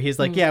Spectre, where he's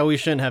like, yeah, we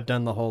shouldn't have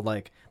done the whole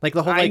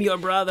I'm your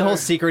brother. The whole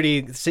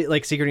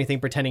secrety thing,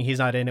 pretending he's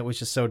not in it was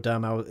just so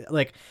dumb. I was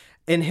like,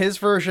 in his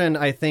version,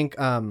 I think,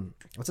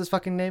 what's his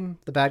fucking name?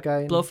 The bad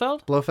guy?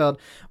 Blofeld.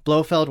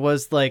 Blofeld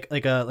was like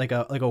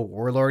a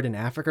warlord in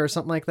Africa or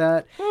something like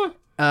that.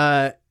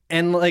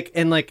 And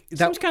that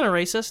seems kind of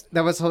racist.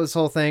 That was his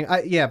whole thing.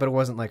 But it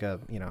wasn't like it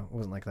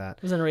wasn't like that.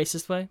 It was in a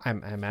racist way. I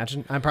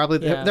imagine.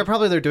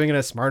 They're doing it in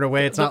a smarter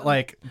way. It's not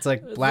like it's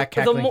like black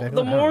cackling.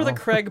 The more the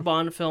Craig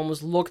Bond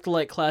films looked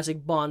like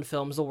classic Bond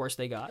films, the worse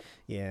they got.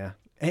 Yeah.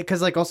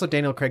 Because also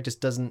Daniel Craig just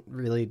doesn't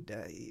really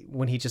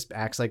when he just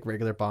acts like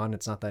regular Bond,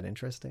 it's not that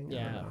interesting.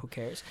 Yeah, who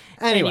cares?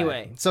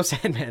 Anyway, so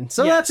Sandman.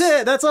 So that's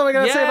it. That's all we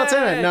gotta say about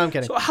Sandman. No, I'm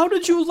kidding. So how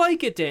did you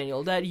like it,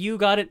 Daniel? That you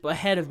got it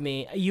ahead of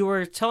me. You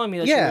were telling me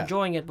that you were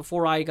enjoying it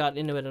before I got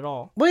into it at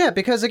all. Well, yeah,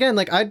 because again,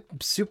 like I'd be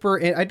super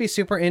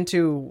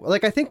into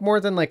I think more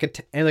than like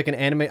an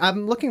anime.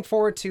 I'm looking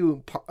forward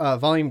to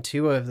volume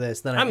 2 of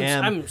this than I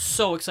am. I'm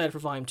so excited for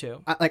volume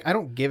 2. I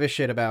don't give a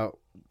shit about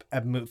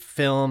a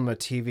film, a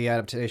TV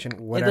adaptation,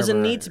 whatever. It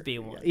doesn't need to be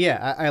one.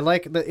 Yeah, I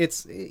like that.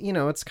 It's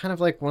it's kind of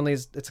like one of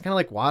these. It's kind of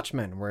like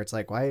Watchmen, where it's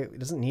like, why it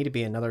doesn't need to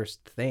be another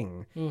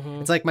thing. Mm-hmm.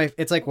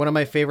 It's like one of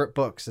my favorite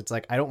books. It's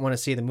like I don't want to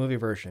see the movie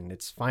version.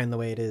 It's fine the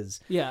way it is.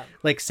 Yeah,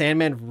 like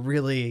Sandman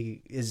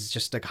really is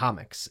just a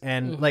comics,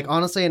 and like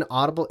honestly, an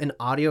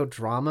audio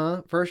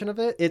drama version of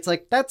it. It's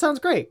like that sounds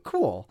great,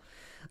 cool.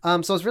 So I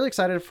was really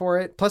excited for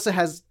it. Plus, it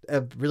has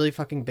a really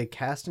fucking big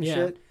cast and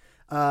shit.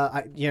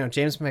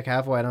 James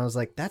McAvoy, and I was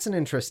like, that's an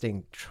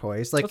interesting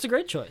choice. Like, that's a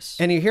great choice.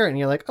 And you hear it, and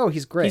you're like, oh,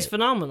 he's great. He's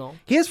phenomenal.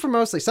 He is for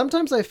mostly.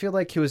 Sometimes I feel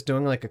like he was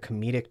doing like a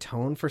comedic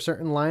tone for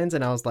certain lines,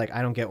 and I was like,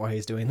 I don't get why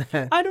he's doing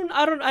that. I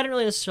don't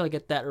really necessarily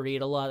get that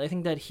read a lot. I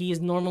think that he is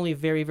normally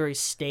very, very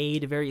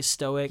staid, very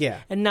stoic. Yeah.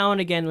 And now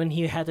and again, when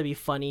he had to be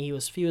funny, he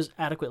was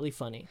adequately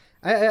funny.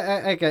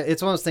 I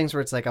it's one of those things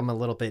where it's like I'm a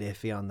little bit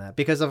iffy on that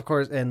because, of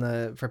course,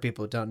 for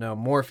people who don't know,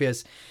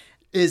 Morpheus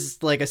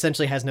is like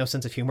essentially has no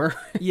sense of humor.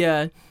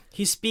 Yeah.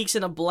 He speaks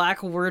in a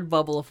black word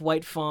bubble of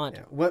white font.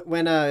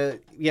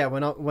 Yeah.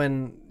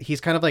 When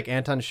he's kind of like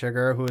Anton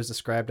Chigurh, who is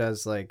described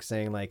as like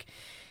saying like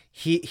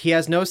he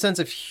has no sense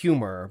of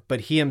humor,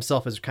 but he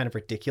himself is kind of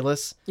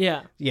ridiculous.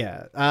 Yeah.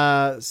 Yeah.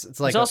 It's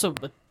like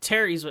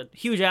Terry's a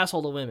huge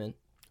asshole to women.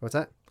 What's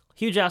that?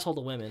 Huge asshole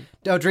to women.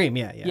 Oh, Dream,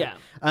 yeah.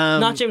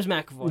 Not James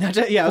McAvoy.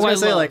 I was gonna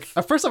say like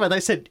first time I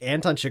said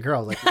Anton Chigurh, I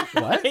was like,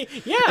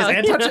 what?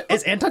 Yeah,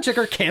 is Anton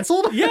Chigurh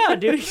canceled? Yeah,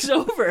 dude, he's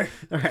over.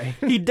 All right.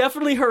 He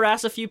definitely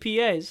harassed a few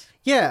PAs.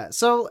 Yeah.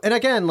 So, and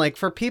again, like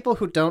for people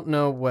who don't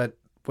know what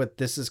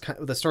this is,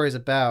 the story is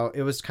about,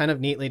 it was kind of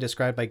neatly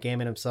described by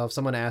Gaiman himself.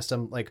 Someone asked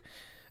him like.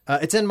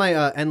 It's in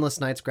my Endless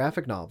Nights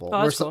graphic novel,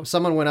 where cool.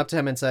 Someone went up to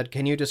him and said,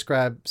 "Can you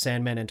describe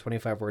Sandman in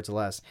 25 words or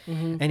less?"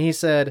 Mm-hmm. And he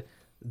said,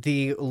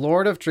 "The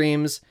Lord of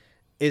Dreams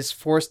is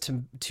forced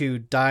to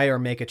die or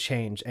make a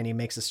change, and he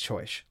makes his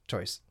choice."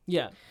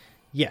 Yeah.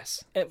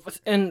 Yes.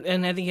 And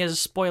I think he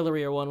has a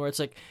spoilerier one where it's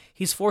like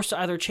he's forced to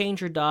either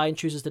change or die and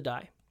chooses to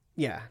die.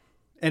 Yeah.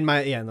 And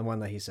the one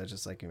that he said,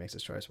 just like he makes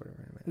his choice, whatever.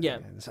 Yeah.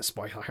 It's a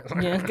spoiler.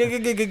 Yeah.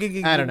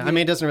 I don't know. I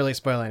mean, it doesn't really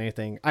spoil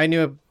anything. I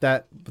knew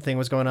that thing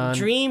was going on.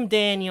 Dream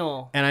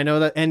Daniel. And I know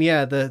that, and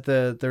yeah,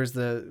 there's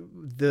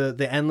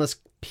the endless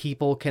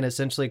people can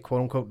essentially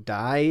quote unquote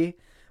die,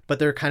 but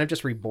they're kind of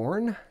just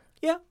reborn.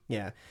 Yeah.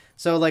 Yeah.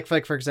 So like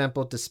for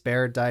example,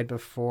 Despair died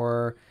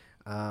before.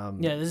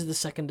 This is the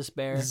second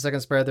Despair.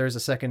 There's a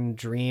second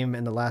Dream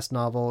in the last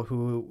novel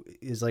who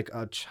is like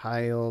a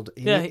child.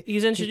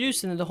 He's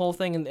introduced into the whole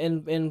thing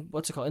in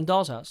what's it called? In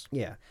Doll's House.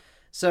 Yeah.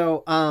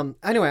 So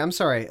anyway, I'm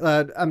sorry.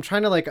 I'm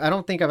trying to I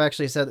don't think I've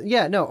actually said.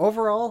 Yeah. No.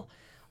 Overall,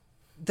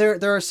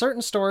 there are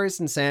certain stories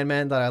in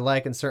Sandman that I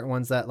like, and certain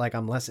ones that like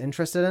I'm less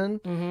interested in.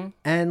 Mm-hmm.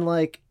 And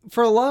like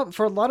for a lot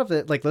of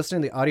it, like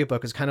listening to the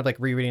audiobook is kind of like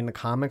rereading the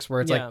comics, where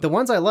it's like the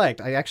ones I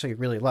liked, I actually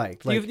really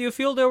liked. Like, do you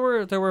feel there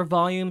were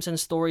volumes and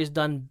stories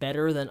done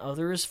better than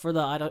others for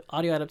the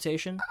audio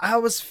adaptation? I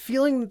was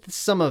feeling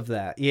some of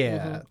that. Yeah,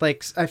 mm-hmm.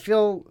 Like I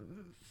feel.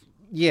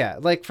 Yeah,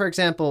 like for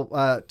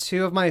example,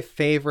 two of my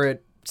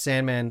favorite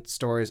Sandman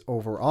stories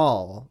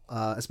overall,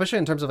 especially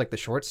in terms of like the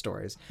short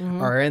stories,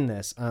 mm-hmm. are in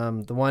this.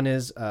 The one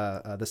is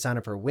The Sound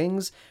of Her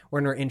Wings,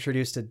 when we're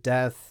introduced to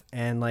death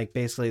and like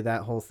basically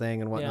that whole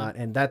thing and whatnot.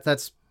 Yeah. And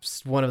that's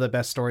one of the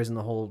best stories in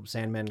the whole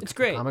Sandman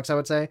comics, I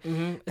would say.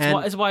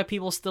 Mm-hmm. It's why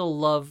people still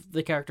love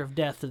the character of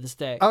Death to this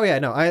day. Oh yeah,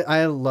 no,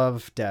 I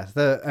love Death.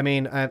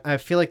 I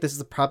feel like this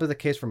is probably the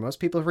case for most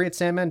people who read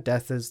Sandman.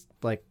 Death is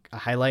like a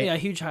highlight. Yeah, a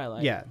huge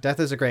highlight. Yeah, Death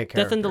is a great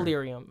character. Death and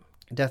Delirium.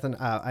 Death and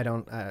I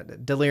don't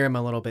Delirium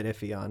a little bit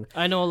iffy on.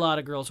 I know a lot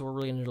of girls who are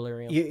really into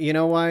Delirium. You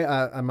know why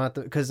I'm not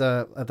because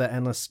of the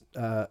Endless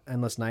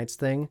Nights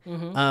thing.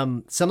 Mm-hmm.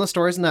 Some of the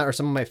stories in that are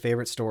some of my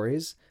favorite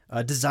stories.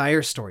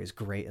 Desire Story is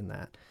great in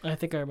that. I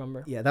think I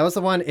remember. Yeah, that was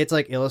the one. It's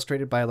like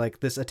illustrated by like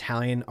this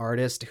Italian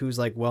artist who's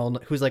like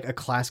who's like a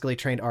classically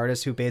trained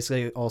artist who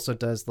basically also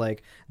does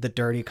like the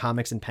dirty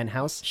comics in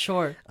Penthouse.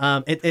 Sure.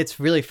 It's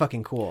really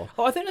fucking cool.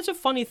 Oh, I think that's a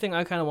funny thing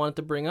I kind of wanted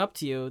to bring up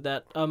to you.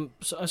 That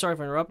sorry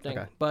for interrupting,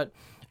 okay. But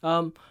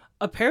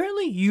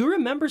apparently you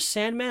remember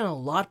Sandman a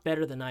lot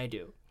better than I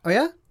do. Oh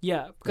yeah?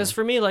 Yeah, because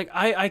for me, like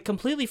I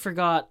completely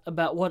forgot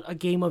about what A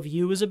Game of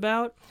You is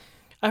about.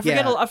 I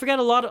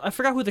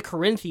forgot who the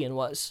Corinthian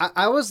was.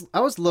 I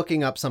was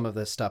looking up some of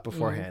this stuff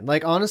beforehand.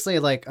 Like honestly,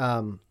 like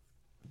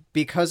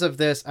because of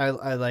this, I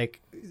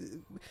like.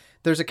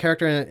 There's a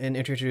character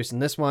introduced in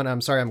this one.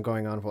 I'm sorry, I'm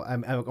going on.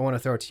 I want to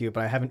throw it to you,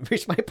 but I haven't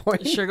reached my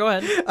point. Sure, go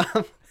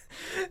ahead.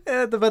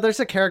 But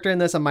there's a character in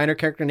this, a minor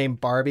character named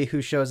Barbie,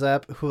 who shows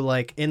up, who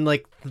like in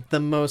like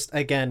the most,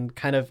 again,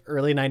 kind of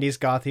early 90s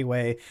gothy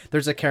way.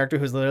 There's a character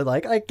who's literally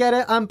like, I get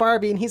it, I'm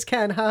Barbie and he's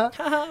Ken, huh?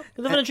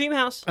 You live in a dream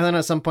house. And then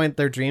at some point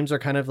their dreams are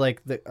kind of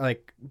like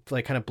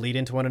kind of bleed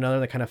into one another.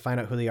 They kind of find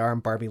out who they are,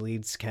 and Barbie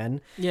leads Ken.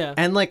 Yeah.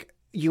 And like,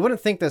 you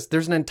wouldn't think this.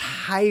 There's an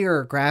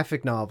entire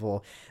graphic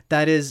novel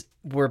that is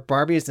where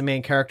Barbie is the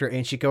main character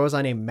and she goes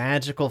on a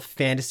magical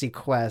fantasy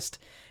quest,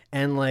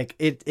 and like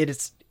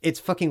it's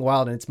fucking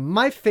wild, and it's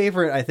my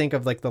favorite, I think,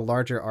 of like the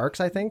larger arcs,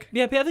 I think.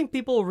 Yeah, I think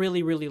people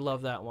really, really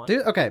love that one.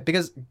 Dude, okay,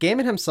 because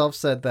Gaiman himself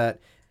said that,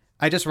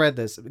 I just read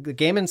this,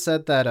 Gaiman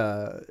said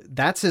that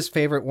that's his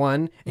favorite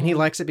one, and he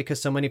likes it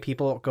because so many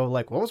people go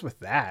like, what was with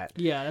that?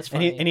 Yeah, that's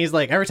funny. And he's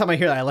like, every time I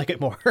hear that, I like it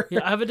more.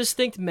 Yeah, I have a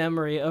distinct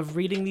memory of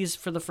reading these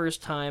for the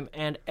first time,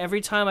 and every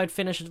time I'd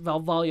finish a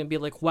volume, be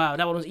like, wow,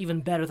 that one was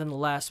even better than the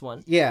last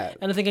one. Yeah.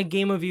 And I think A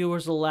Game of You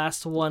was the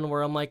last one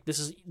where I'm like, this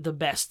is the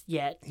best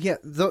yet. Yeah,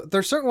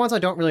 there's certain ones I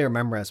don't really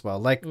remember as well,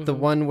 like the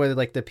one where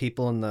like the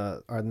people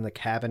are in the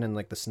cabin in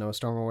like the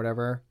snowstorm or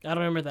whatever. I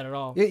don't remember that at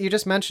all. You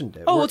just mentioned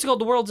it. Oh, what's it called?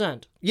 The World's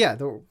End. Yeah,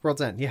 The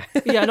World's End. Yeah.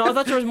 Yeah, no, I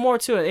thought there was more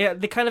to it. Yeah,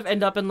 they kind of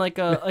end up in like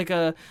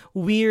a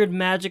weird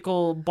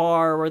magical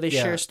bar where they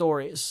share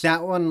stories.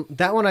 That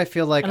one I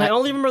feel like, and I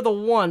only remember the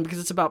one because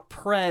it's about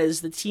Prez,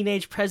 the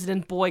teenage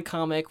president boy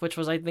comic, which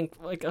was, I think,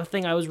 like a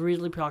thing I was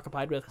really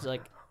preoccupied with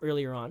like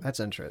earlier on. That's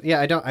interesting. Yeah,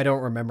 I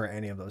don't remember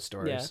any of those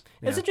stories.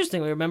 Yeah, it's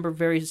interesting. We remember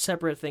very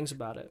separate things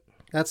about it.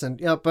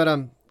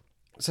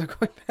 So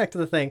going back to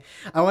the thing,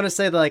 I want to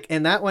say that, like,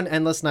 in that one,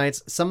 Endless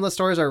Nights, some of the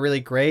stories are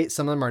really great.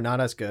 Some of them are not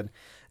as good.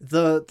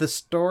 The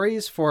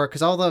stories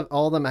because all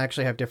of them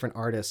actually have different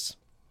artists,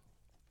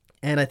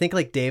 and I think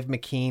like Dave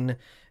McKean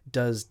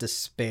does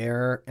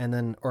Despair, and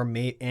then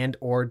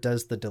or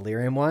does the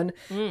Delirium one,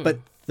 but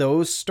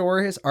those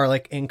stories are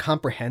like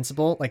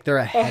incomprehensible. Like they're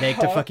a headache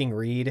to fucking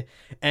read,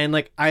 and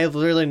like I have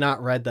literally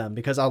not read them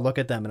because I'll look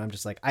at them and I'm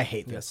just like, I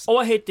hate this. Oh,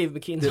 I hate Dave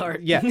McKean's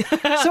art. Yeah.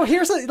 So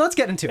let's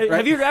get into it. Right?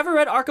 Have you ever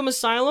read Arkham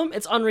Asylum?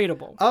 It's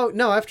unreadable. Oh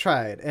no, I've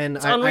tried and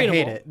I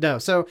hate it. No,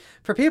 so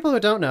for people who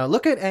don't know,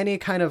 look at any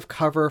kind of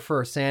cover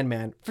for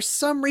Sandman. For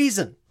some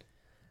reason,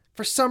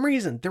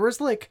 there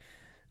was like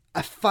a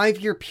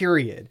 5-year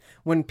period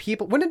when did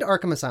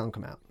Arkham Asylum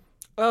come out?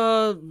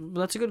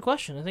 That's a good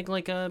question. I think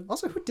like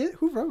also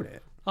who wrote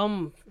it?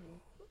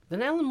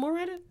 Did Alan Moore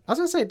write it? I was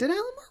gonna say, did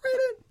Alan Moore write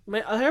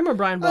it? I remember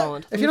Brian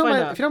Bolland. If you don't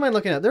mind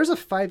looking at it, there's a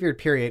 5-year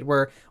period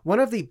where one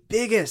of the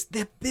biggest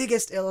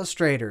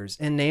illustrators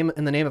in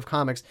the name of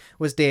comics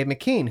was Dave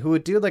McKean, who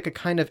would do like a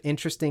kind of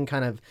interesting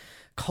kind of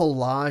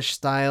collage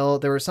style.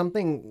 There was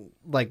something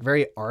like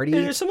very arty.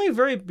 There's something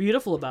very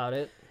beautiful about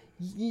it.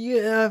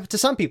 Yeah, to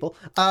some people.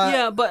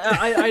 Yeah, but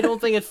I don't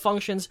think it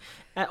functions.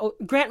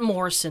 Grant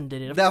Morrison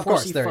did it. Of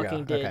course he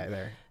fucking did. Okay,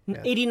 there.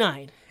 Yeah.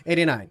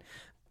 89.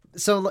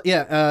 So,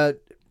 yeah,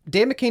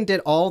 Dave McKean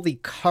did all the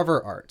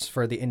cover arts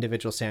for the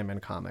individual Sandman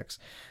comics.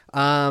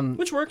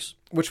 Which works.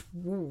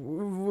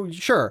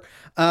 Sure.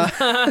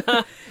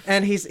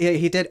 And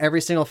he did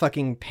every single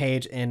fucking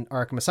page in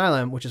Arkham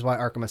Asylum, which is why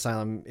Arkham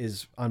Asylum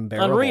is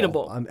unbearable.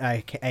 Unreadable.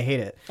 I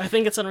hate it. I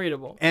think it's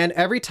unreadable. And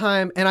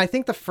I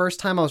think the first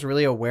time I was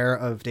really aware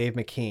of Dave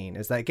McKean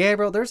is that,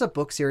 Gabriel, there's a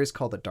book series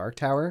called The Dark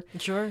Tower.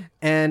 Sure.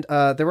 And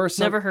there were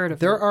some... Never heard of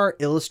it. There are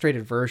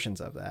illustrated versions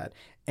of that.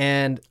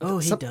 And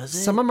he does it?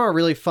 Some of them are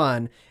really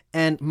fun.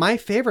 And my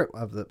favorite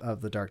of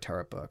the Dark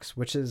Tower books,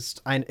 which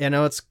is, I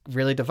know it's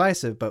really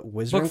divisive, but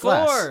Wizard and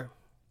Glass. Book 4.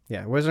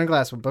 Yeah, Wizard and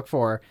Glass, book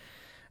 4.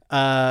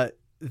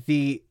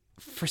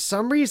 For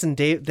some reason,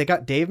 they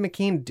got Dave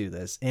McKean to do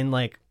this in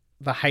like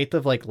the height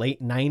of like late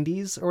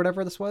 90s or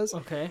whatever this was.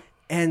 Okay.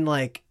 And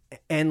like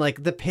And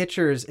like the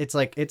pictures, it's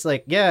like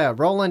yeah,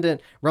 Roland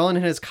and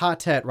his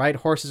quartet ride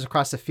horses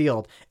across the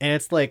field, and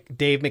it's like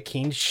Dave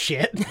McKean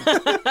shit.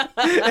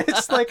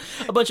 It's like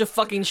a bunch of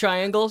fucking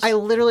triangles. I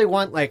literally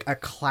want like a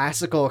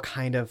classical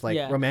kind of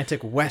like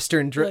romantic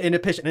Western in a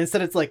picture, and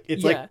instead it's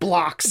like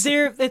blocks.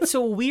 It's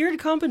a weird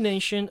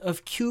combination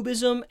of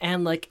cubism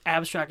and like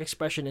abstract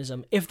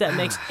expressionism, if that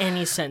makes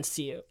any sense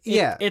to you.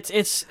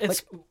 It's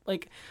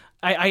like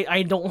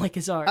I don't like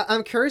his art.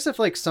 I'm curious if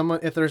like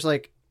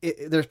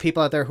there's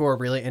people out there who are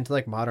really into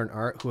like modern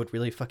art who would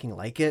really fucking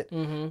like it.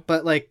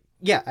 But like,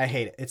 yeah, I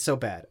hate it. It's so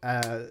bad.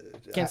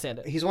 Can't stand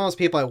it. He's one of those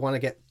people I want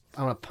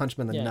to punch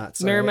him in the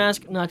nuts. Mirror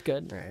Mask, not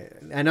good. Right.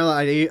 I know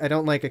I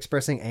don't like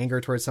expressing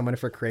anger towards someone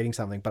for creating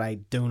something, but I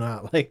do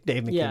not like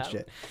Dave McKean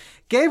shit.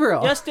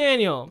 Gabriel. Yes,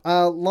 Daniel.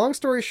 Long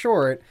story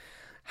short,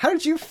 how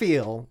did you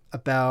feel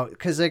about,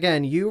 because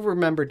again, you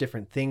remember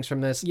different things from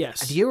this.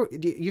 Yes.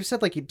 You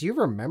said like, do you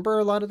remember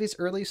a lot of these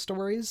early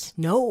stories?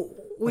 No.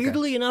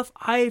 Weirdly enough,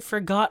 I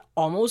forgot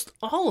almost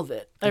all of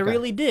it. I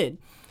really did.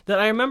 That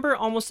I remember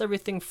almost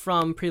everything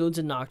from Preludes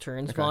and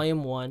Nocturnes,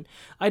 Volume 1.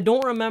 I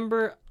don't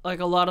remember like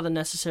a lot of the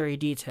necessary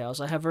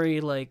details. I have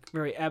very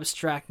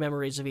abstract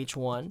memories of each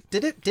one.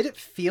 Did it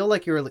feel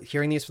like you were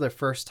hearing these for the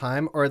first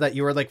time, or that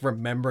you were like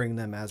remembering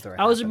them as they were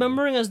happening? I was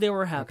remembering as they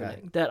were happening.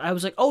 Okay. That I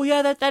was like, oh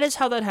yeah, that is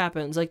how that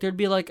happens. Like there'd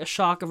be like a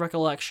shock of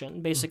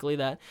recollection, basically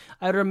that.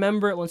 I'd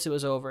remember it once it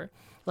was over.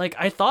 Like,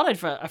 I thought I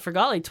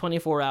forgot, like,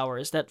 24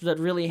 Hours. That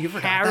really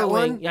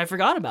harrowing... That I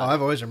forgot about it.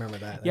 I've always remembered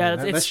that. Yeah,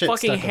 it's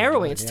fucking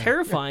harrowing. It's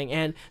terrifying.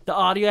 And the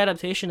audio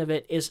adaptation of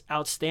it is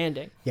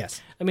outstanding.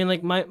 Yes. I mean,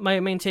 like, my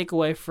main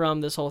takeaway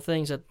from this whole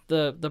thing is that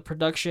the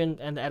production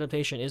and the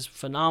adaptation is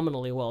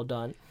phenomenally well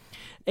done.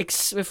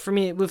 For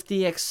me, with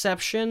the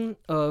exception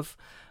of...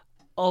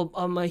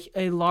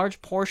 a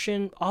large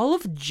portion, all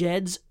of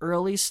Jed's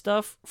early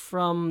stuff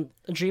from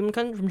Dream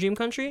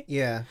Country.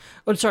 Yeah.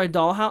 Oh, sorry,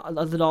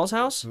 the Doll's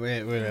House.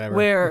 Whatever.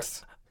 Where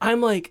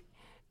I'm like,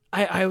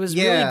 I was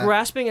really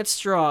grasping at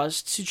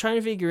straws to trying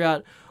to figure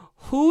out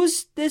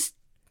who's this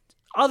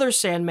other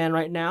Sandman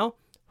right now,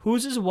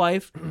 who's his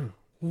wife,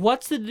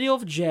 what's the deal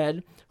with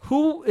Jed,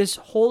 who is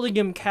holding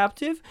him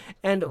captive,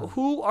 and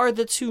who are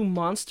the two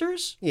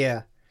monsters.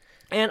 Yeah.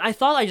 And I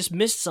thought I just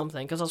missed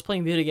something because I was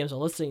playing video games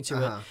and listening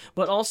to it.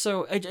 But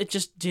also, it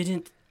just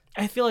didn't...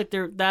 I feel like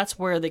that's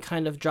where they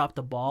kind of dropped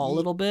the ball a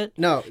little bit.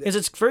 No. Because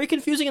it's very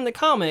confusing in the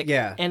comic.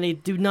 Yeah. And they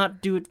do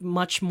not do it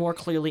much more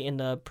clearly in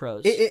the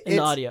prose, in the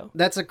audio.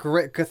 That's a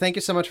great... Thank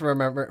you so much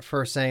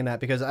for saying that,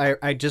 because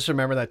I just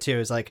remember that too.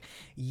 Is like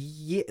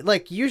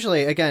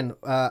usually, again,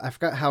 I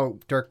forgot how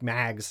Dirk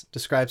Maggs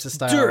describes the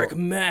style. Dirk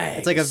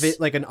Maggs! It's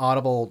like an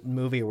Audible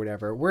movie or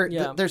whatever, where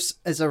there's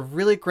a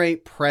really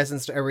great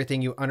presence to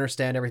everything. You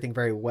understand everything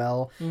very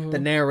well. The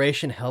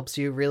narration helps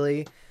you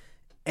really.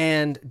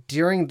 And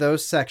during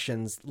those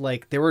sections,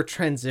 like, there were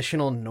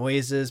transitional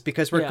noises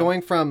because we're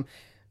going from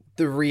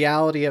the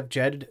reality of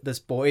Jed, this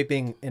boy,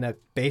 being in a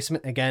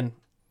basement, again,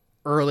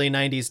 early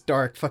 90s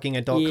dark fucking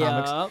adult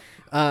comics.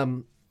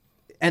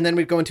 And then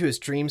we'd go into his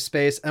dream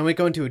space, and we'd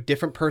go into a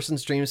different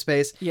person's dream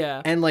space.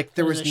 Yeah. And, like,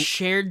 there was a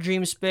shared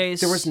dream space.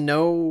 There was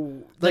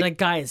no... Like, a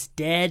guy is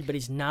dead, but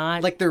he's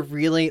not. Like, they're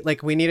really...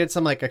 Like, we needed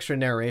some, like, extra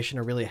narration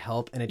to really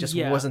help, and it just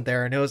wasn't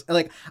there. And it was,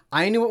 like,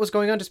 I knew what was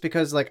going on just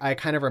because, like, I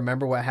kind of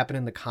remember what happened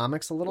in the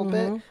comics a little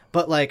bit.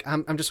 But, like,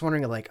 I'm just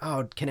wondering, like,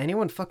 oh, can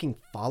anyone fucking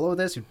follow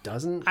this who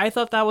doesn't? I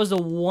thought that was the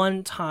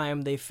one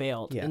time they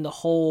failed in the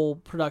whole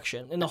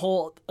production. In the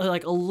whole,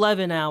 like,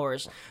 11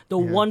 hours. The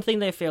one thing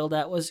they failed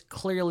at was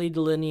clearly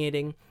delineating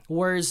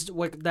where's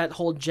that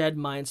whole Jed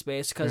mind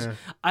space, because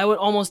I would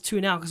almost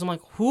tune out because I'm like,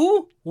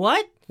 who?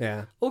 What?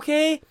 Yeah.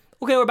 Okay,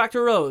 we're back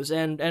to Rose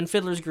and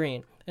Fiddler's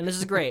Green, and this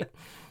is great.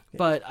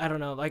 But I don't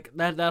know, like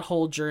that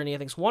whole journey I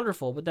think is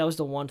wonderful, but that was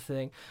the one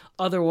thing.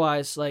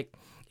 Otherwise, like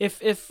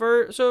if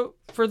for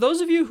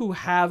those of you who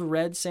have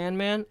read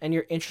Sandman and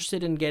you're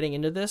interested in getting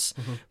into this,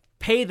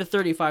 pay the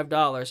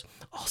 $35.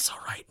 Also,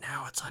 right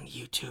now it's on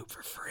YouTube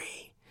for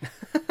free.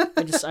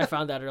 I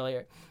found that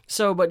earlier.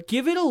 So, but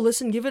give it a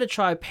listen, give it a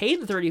try. Pay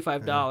the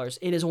 $35.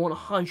 It is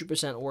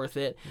 100% worth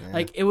it. Yeah.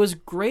 Like, it was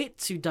great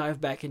to dive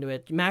back into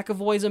it.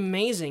 McAvoy's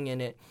amazing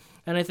in it,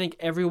 and I think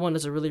everyone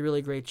does a really,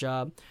 really great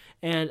job.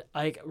 And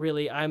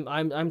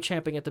I'm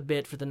champing at the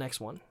bit for the next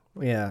one.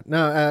 Yeah.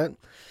 No. I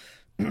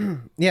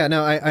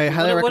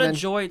highly recommend. What a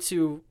joy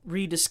to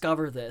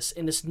rediscover this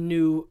in this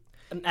new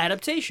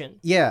adaptation.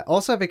 Yeah.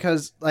 Also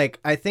because, like,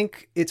 I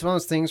think it's one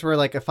of those things where,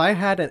 like, if I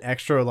had an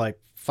extra, like,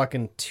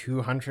 fucking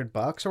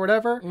 $200 or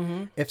whatever,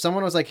 if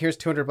someone was like, here's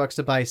 $200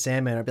 to buy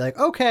Sandman, I'd be like,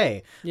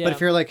 okay. But if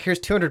you're like, here's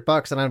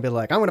 $200, then I'd be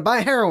like, I'm gonna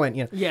buy heroin,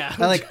 you know. Yeah.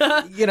 Like,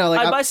 you know,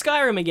 like, I'd buy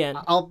Skyrim again.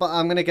 I'm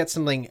gonna get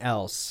something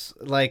else,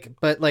 like,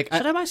 but like,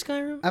 should I buy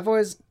Skyrim? I've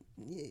always,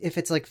 if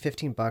it's like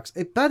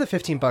 $15, buy the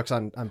 $15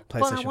 on PlayStation 4.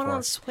 But I want it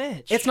on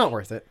Switch. It's not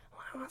worth it. I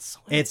want it on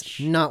Switch. It's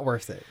not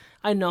worth it.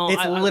 I know.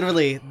 It's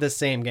literally the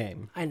same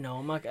game. I know.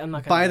 I'm not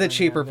gonna buy the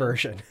cheaper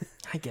version.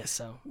 I guess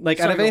so. Like,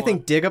 out of anything,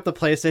 dig up the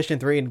PlayStation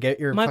 3 and get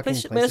your fucking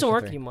PlayStation 3. It doesn't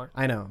work anymore.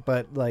 I know,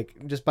 but like,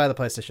 just buy the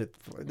PlayStation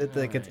 4.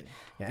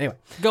 Yeah. Anyway,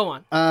 go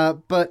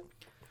on. But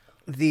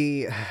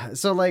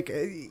so like.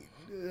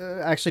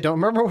 I actually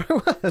don't remember what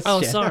it was.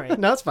 Oh, sorry.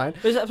 No, it's fine.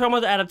 Talking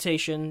about the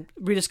adaptation,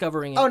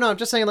 rediscovering it. Oh, no, I'm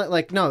just saying,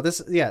 no,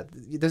 this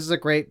is a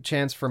great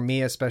chance for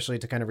me, especially,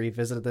 to kind of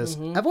revisit this.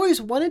 Mm-hmm. I've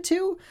always wanted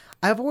to.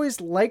 I've always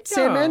liked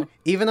Sandman,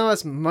 even though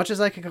as much as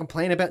I can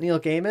complain about Neil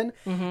Gaiman.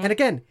 Mm-hmm. And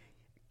again,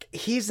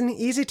 he's an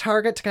easy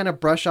target to kind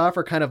of brush off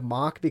or kind of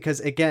mock because,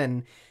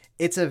 again,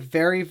 it's a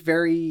very,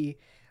 very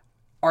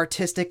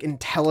artistic,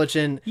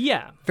 intelligent,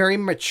 very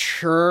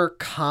mature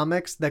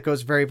comics that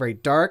goes very, very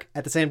dark,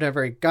 at the same time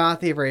very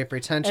gothy, very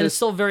pretentious. And it's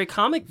still very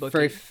comic booky.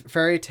 Very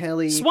fairy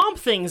tale-y. Swamp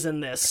Thing's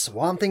in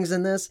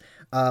this.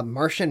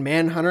 Martian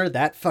Manhunter,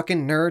 that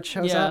fucking nerd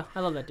shows up. Yeah,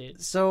 I love that dude.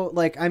 So,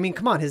 like, I mean,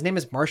 come on, his name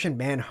is Martian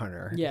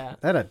Manhunter. Yeah.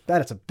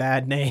 That is a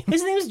bad name.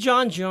 His name's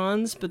John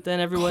Jones, but then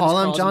everyone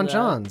calls him John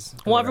Jones.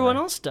 Well, everyone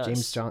else does.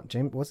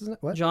 James, what's his name?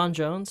 What? John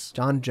Jones.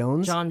 John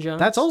Jones? John Jones.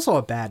 That's also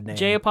a bad name.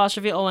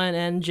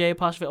 J'_ONN,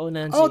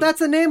 J'_ONNZ. Oh, that's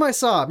the name I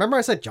saw. Remember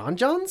I said John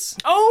Jones?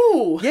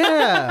 Oh!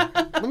 Yeah.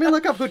 Let me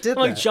look up who did that.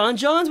 Like, John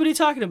Jones? What are you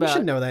talking about? You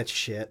should know that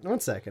shit. 1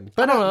 second.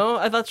 But I don't know.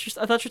 I thought you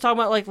were talking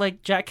about,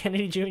 like Jack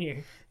Kennedy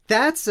Jr.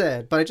 That's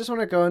it. But I just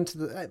want to go into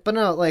the... But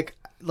no,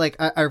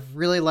 I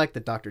really like the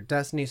Dr.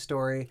 Destiny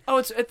story. Oh,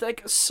 it's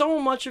like so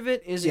much of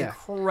it is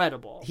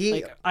incredible.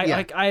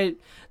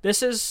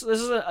 This is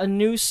a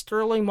new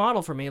sterling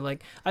model for me.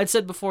 Like I'd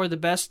said before, the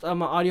best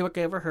audiobook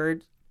I ever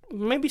heard,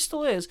 maybe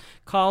still is,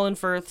 Colin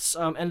Firth's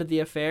End of the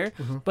Affair.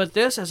 Mm-hmm. But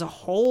this as a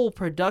whole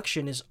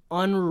production is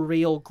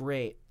unreal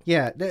great.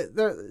 Yeah,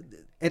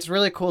 it's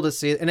really cool to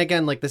see. And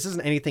again, like, this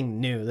isn't anything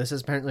new. This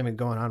has apparently been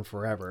going on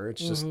forever.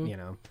 It's just,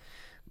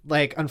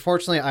 like,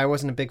 unfortunately, I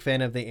wasn't a big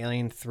fan of the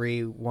Alien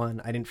 3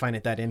 one. I didn't find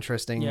it that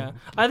interesting. Yeah.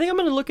 I think I'm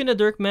going to look into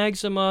Dirk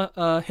Magg's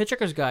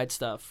Hitchhiker's Guide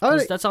stuff.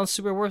 That sounds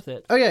super worth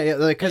it. Oh, yeah.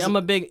 Like,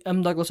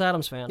 I'm Douglas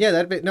Adams fan. Yeah,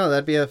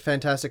 that'd be a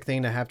fantastic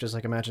thing to have, just,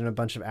 like, imagine a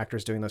bunch of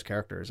actors doing those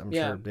characters. I'm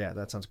sure,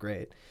 that sounds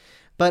great.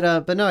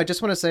 But no, I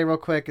just want to say real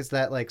quick is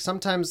that, like,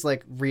 sometimes,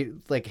 like,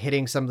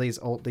 hitting some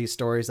of these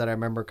stories that I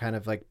remember kind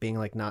of, like, being,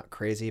 like, not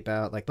crazy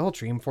about, like, the whole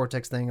Dream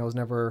Vortex thing, I was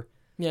never...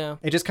 Yeah.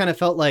 It just kind of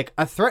felt like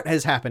a threat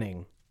is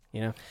happening.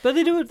 But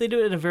they do it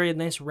in a very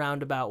nice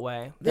roundabout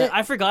way. Yeah.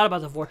 I forgot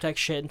about the Vortex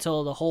shit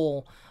until the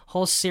whole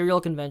serial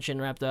convention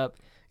wrapped up.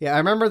 Yeah, I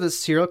remember the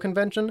serial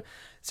convention.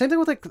 Same thing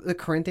with, like, the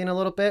Corinthian a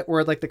little bit,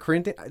 where, like, the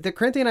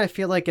Corinthian I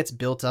feel like gets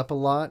built up a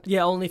lot.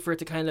 Yeah, only for it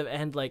to kind of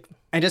end, like...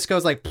 And just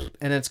goes, like,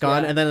 and it's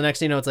gone, and then the next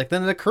thing you know, it's like,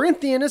 then the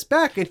Corinthian is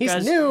back, and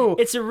he's new!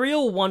 It's a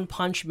real One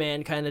Punch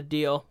Man kind of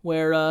deal,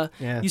 where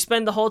you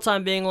spend the whole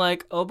time being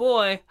like, oh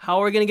boy,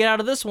 how are we going to get out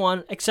of this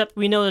one? Except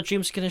we know that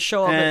Dream's going to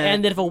show up and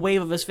end it with a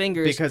wave of his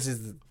fingers. Because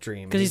he's the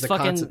Dream. Because he's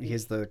fucking...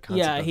 he's the concept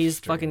Yeah, he's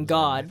of fucking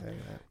God.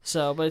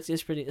 So, but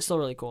it's still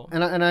really cool.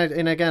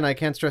 And again, I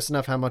can't stress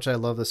enough how much I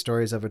love the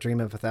stories of A Dream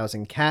of a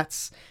Thousand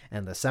Cats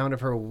and The Sound of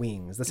Her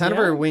Wings. The Sound of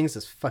Her Wings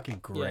is fucking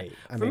great.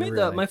 Yeah. For me,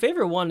 really. My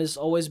favorite one has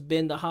always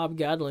been the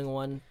Hobgoblin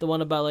one. The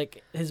one about,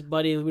 like, his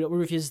buddy who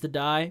refuses to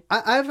die.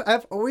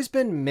 I've always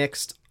been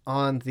mixed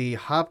on the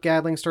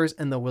Hobgoblin stories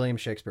and the William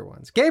Shakespeare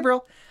ones.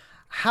 Gabriel,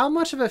 how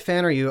much of a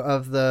fan are you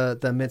of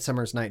the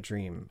Midsummer's Night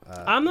Dream?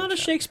 I'm not a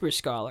Shakespeare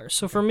scholar,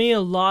 so for me, a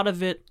lot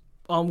of it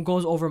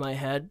goes over my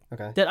head.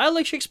 Okay. That I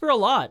like Shakespeare a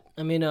lot.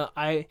 I mean,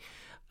 I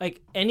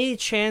like any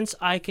chance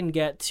I can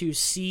get to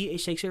see a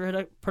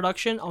Shakespeare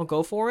production, I'll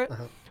go for it.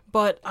 Uh-huh.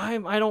 But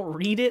I don't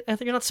read it. I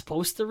think you're not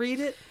supposed to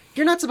read it.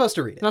 You're not supposed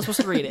to read it. Not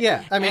supposed to read it.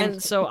 Yeah, I mean,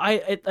 and so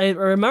I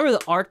remember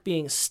the art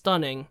being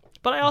stunning,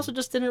 but I also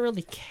just didn't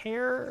really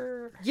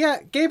care. Yeah,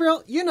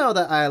 Gabriel, you know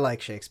that I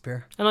like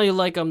Shakespeare. I know you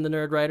like the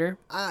Nerd Writer.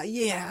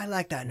 Yeah, I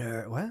like that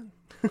nerd. What?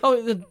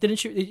 Oh,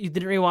 didn't you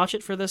didn't rewatch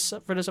it for this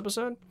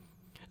episode?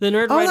 The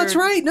Nerd Writer. Oh, that's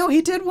right. No,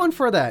 he did one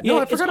for that. No,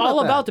 I forgot about that. It's all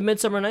about the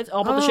Midsummer Night's, all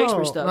about the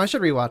Shakespeare stuff. No, I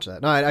should rewatch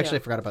that. No, I actually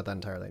forgot about that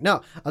entirely.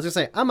 No, I was gonna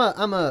say I'm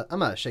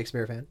a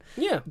Shakespeare fan.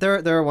 Yeah.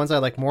 There are ones I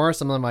like more,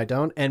 some of them I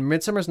don't. And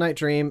Midsummer's Night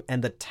Dream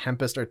and The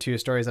Tempest are two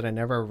stories that I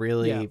never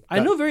really. Yeah. I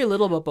know very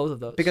little about both of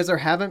those because there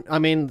haven't. I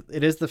mean,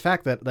 it is the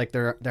fact that, like,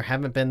 there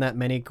haven't been that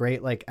many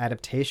great, like,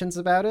 adaptations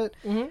about it,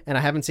 and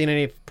I haven't seen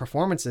any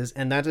performances,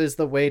 and that is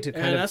the way to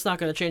kind of. That's not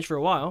going to change for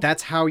a while.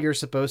 That's how you're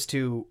supposed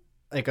to,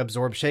 like,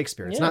 absorb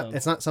Shakespeare.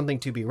 It's not something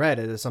to be read,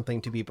 it is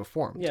something to be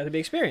performed. Yeah, to be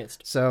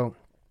experienced.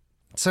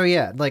 So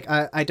yeah, like,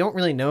 I don't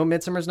really know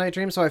Midsummer's Night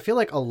Dream, so I feel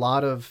like a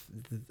lot of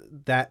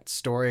that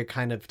story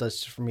kind of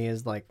does for me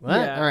is like, all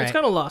right. It's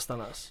kind of lost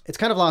on us. It's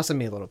kind of lost on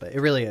me a little bit. It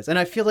really is. And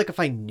I feel like if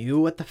I knew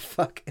what the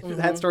fuck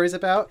that story's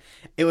about,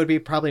 it would be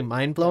probably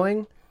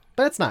mind-blowing.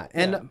 But it's not.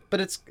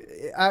 But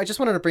I just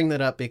wanted to bring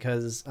that up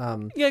because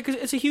because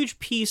it's a huge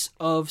piece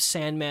of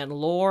Sandman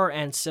lore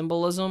and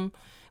symbolism.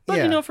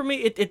 But, for me,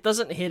 it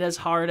doesn't hit as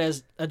hard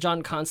as a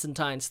John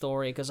Constantine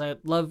story, because I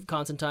love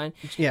Constantine.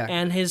 Yeah.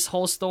 And his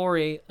whole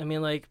story, I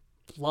mean, like,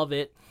 love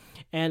it.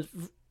 And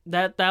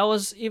that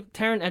was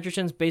Taron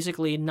Egerton's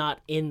basically not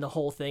in the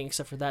whole thing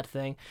except for that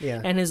thing.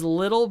 Yeah. And his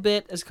little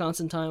bit as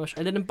Constantine, which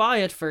I didn't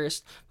buy at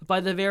first, but by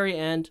the very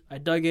end, I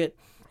dug it.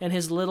 And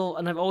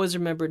and I've always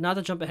remembered, not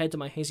to jump ahead to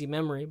my hazy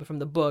memory, but from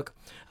the book,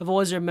 I've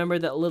always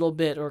remembered that little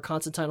bit where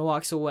Constantine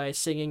walks away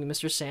singing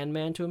Mr.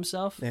 Sandman to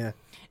himself. Yeah.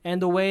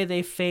 And the way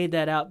they fade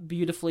that out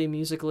beautifully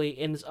musically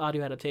in this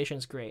audio adaptation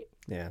is great.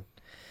 Yeah.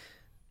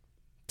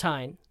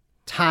 Tyne.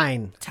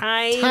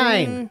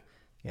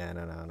 Yeah,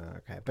 no.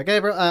 Okay, but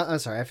Gabriel, I'm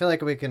sorry. I feel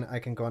like I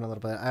can go on a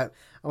little bit. I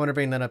want to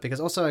bring that up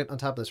because also on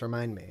top of this,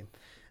 remind me,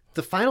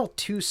 the final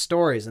 2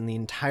 stories in the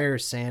entire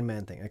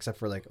Sandman thing, except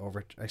for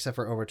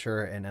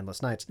Overture and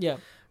Endless Nights. Yeah.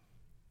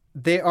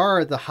 They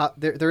are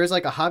there is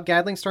like a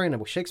Hobgadling story and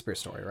a Shakespeare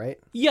story, right?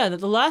 Yeah,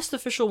 the last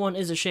official one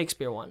is a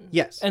Shakespeare one.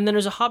 Yes. And then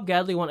there's a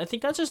Hobgadling one. I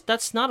think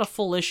that's not a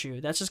full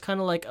issue. That's just kind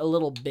of like a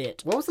little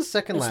bit. What was the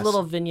second last? It's a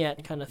little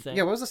vignette kind of thing.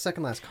 Yeah, what was the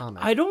second last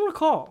comic? I don't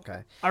recall.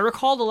 Okay. I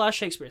recall the last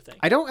Shakespeare thing.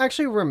 I don't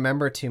actually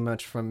remember too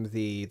much from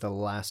the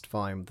last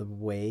volume, The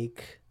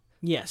Wake.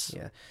 Yes.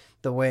 Yeah.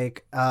 The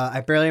Wake.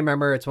 I barely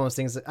remember. It's one of those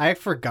things that I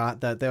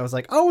forgot that there was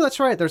like, oh, that's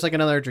right. There's like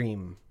another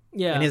dream.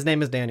 Yeah. And his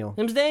name is Daniel.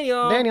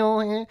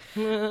 Daniel.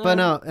 But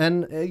no,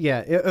 and yeah,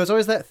 it was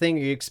always that thing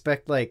you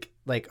expect like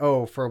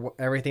for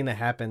everything that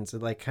happens,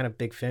 like kind of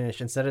big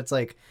finish. Instead, it's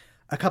like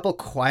a couple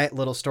quiet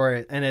little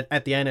stories, and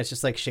at the end, it's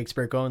just like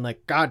Shakespeare going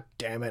like, "God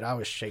damn it, I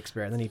was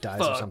Shakespeare," and then he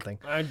dies or something.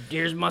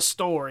 Here's my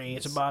story.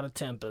 It's about a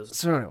tempest.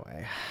 So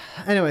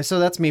anyway, so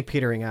that's me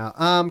petering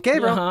out.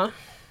 Gabriel. Uh-huh.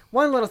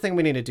 One little thing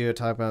we need to do to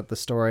talk about the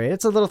story.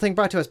 It's a little thing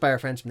brought to us by our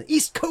friends from the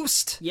East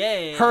Coast.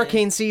 Yeah.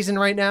 Hurricane season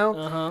right now.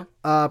 Uh-huh.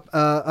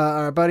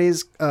 Our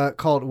buddies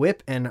called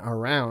Whip and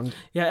Around.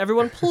 Yeah,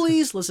 everyone,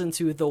 please listen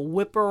to the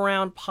Whip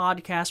Around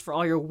podcast for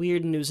all your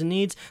weird news and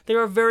needs. They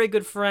are very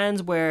good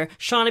friends where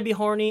Shawnee B.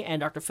 Horny and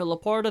Dr. Phil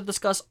Laporta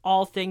discuss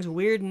all things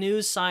weird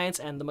news, science,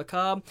 and the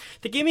macabre.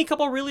 They gave me a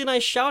couple really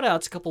nice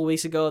shout-outs a couple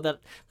weeks ago that,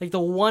 like, the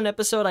one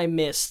episode I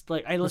missed.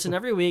 Like, I listen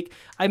every week.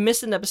 I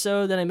missed an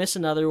episode, then I missed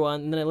another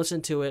one, and then I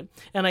listened to it,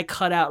 and I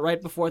cut out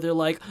right before they're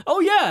like,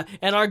 oh yeah,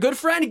 and our good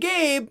friend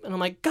Gabe. And I'm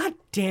like, God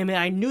damn it,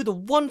 I knew the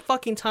one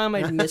fucking time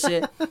I'd miss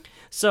it.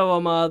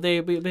 So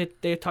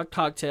they talked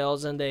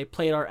Cocktails and they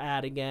played our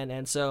ad again,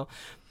 and so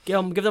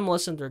give them a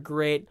listen. They're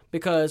great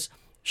because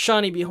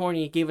Shawnee B.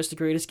 Horny gave us the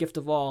greatest gift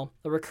of all,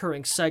 a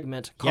recurring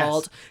segment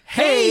called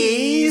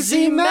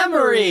Hazy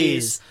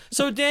Memories.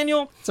 So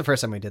Daniel, it's the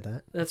first time we did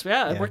that.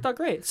 It worked out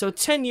great. So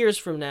 10 years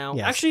from now,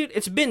 actually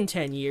it's been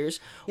 10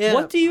 years. Yeah.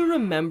 What do you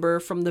remember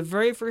from the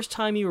very first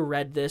time you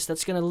read this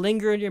that's going to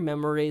linger in your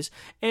memories?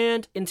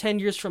 And in 10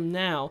 years from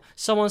now,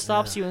 someone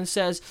stops you and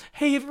says,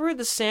 hey, have you read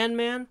The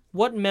Sandman?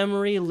 What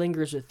memory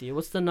lingers with you?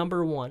 What's the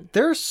number one?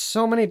 There's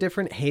so many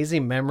different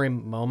hazy memory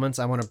moments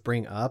I want to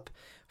bring up.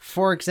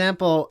 For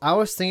example, I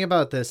was thinking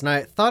about this, and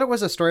I thought it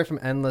was a story from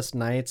Endless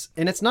Nights,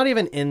 and it's not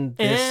even in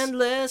this.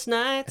 Endless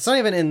Nights. It's not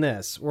even in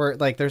this. Where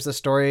like there's a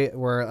story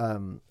where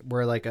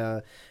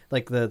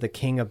the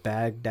king of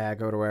Baghdad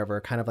or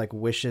whatever kind of like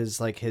wishes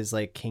like his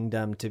like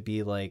kingdom to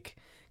be like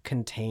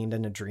contained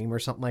in a dream or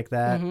something like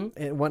that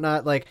and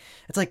whatnot. Like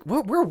it's like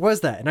where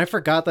was that? And I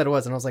forgot that it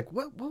was, and I was like,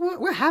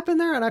 what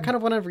happened there? And I kind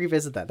of want to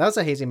revisit that. That was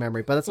a hazy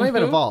memory, but it's not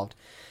even involved.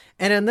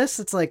 And in this,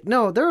 it's like,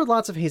 no, there are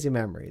lots of hazy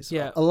memories.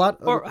 Yeah. A lot.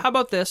 Or how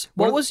about this?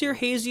 What was your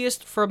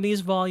haziest from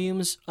these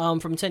volumes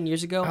from 10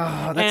 years ago?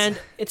 Oh, and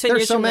 10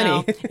 years so from many.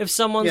 now, if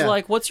someone's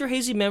like, what's your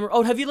hazy memory?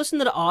 Oh, have you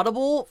listened to the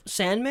Audible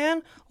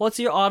Sandman? What's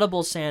your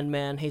Audible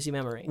Sandman hazy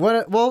memory?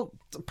 Well,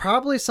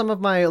 probably some of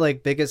my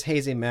like biggest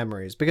hazy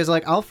memories, because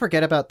like I'll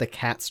forget about the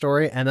cat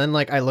story, and then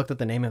like I looked at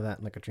the name of that,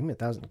 and like A Dream of a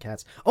Thousand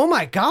Cats. Oh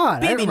my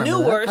God. Baby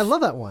Newirth. I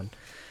love that one.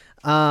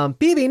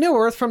 BB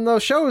Newirth from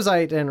those shows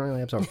I didn't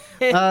really absorb.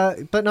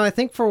 But no, I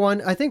think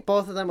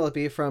both of them will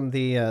be from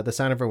the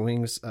Sound of Her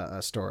Wings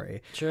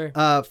story. Sure.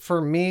 For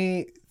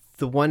me,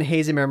 the one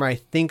hazy memory I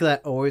think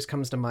that always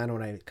comes to mind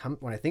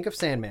when I think of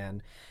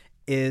Sandman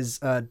is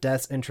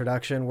Death's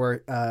introduction,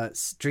 where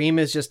Dream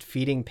is just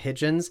feeding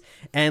pigeons,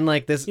 and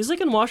like this. He's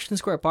like in Washington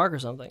Square Park or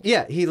something.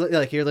 Yeah, he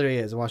literally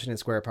is in Washington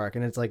Square Park,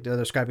 and it's like they're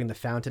describing the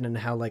fountain and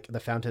how like the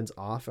fountain's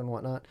off and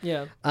whatnot.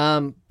 Yeah.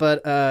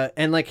 But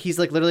and like he's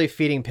like literally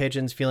feeding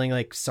pigeons, feeling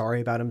like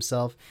sorry about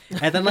himself,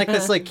 and then like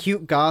this like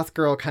cute goth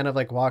girl kind of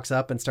like walks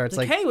up and starts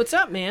like hey, what's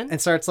up, man? And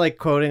starts like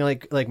quoting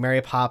like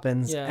Mary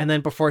Poppins, and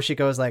then before she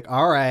goes like,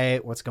 all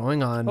right, what's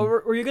going on? Oh,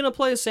 were you gonna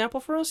play a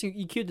sample for us?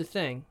 You cued the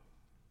thing.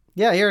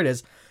 Yeah, here it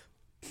is.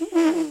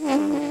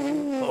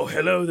 Oh,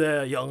 hello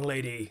there, young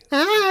lady.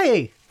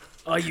 Hi.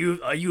 Are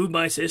you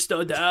my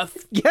sister,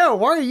 Death? Yeah,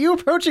 why are you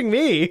approaching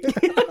me?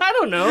 I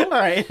don't know. All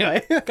right,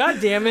 anyway.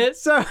 God damn it.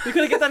 So you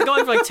could have get that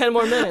going for like 10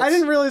 more minutes. I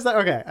didn't realize that.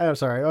 Okay, I'm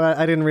sorry.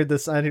 I didn't read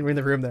this. I didn't read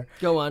the room there.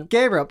 Go on.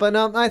 Gabriel. But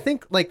I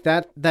think like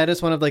that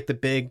is one of like the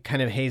big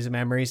kind of hazy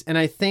memories. And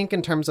I think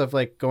in terms of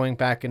like going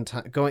back in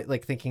time,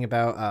 thinking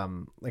about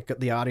like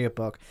the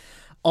audiobook,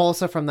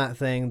 also from that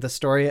thing, the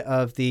story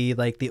of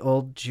the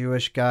old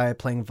Jewish guy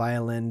playing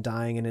violin,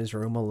 dying in his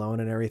room alone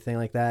and everything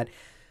like that.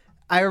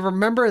 I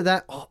remember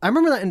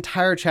that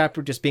entire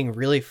chapter just being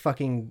really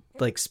fucking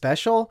like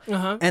special,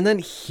 and then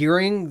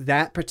hearing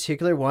that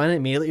particular one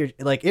immediately,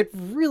 like it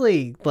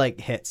really like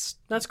hits.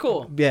 That's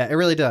cool. Yeah, it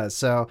really does.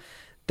 So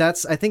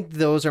I think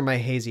those are my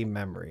hazy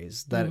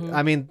memories. That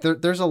I mean,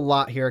 there's a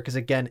lot here because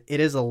again,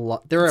 it is a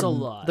lot. There's a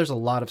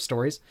lot of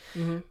stories.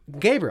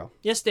 Gabriel.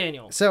 Yes,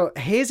 Daniel. So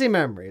hazy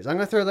memories. I'm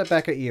gonna throw that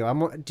back at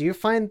you. Do you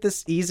find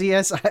this easy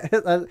as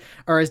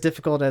or as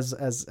difficult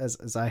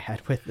as I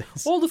had with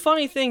this? Well, the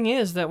funny thing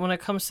is that when it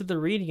comes to the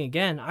reading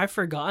again, I've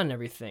forgotten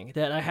everything.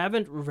 That I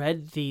haven't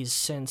read these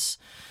since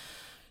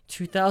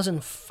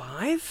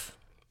 2005.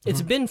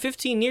 It's been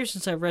 15 years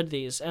since I read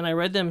these, and I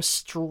read them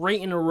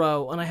straight in a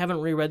row, and I haven't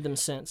reread them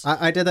since.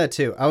 I did that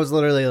too. I was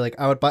literally like,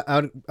 I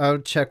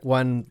would check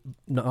one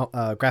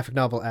graphic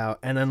novel out,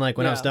 and then like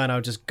when I was done, I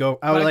would just go.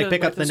 I would like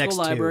pick up the next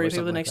library, two.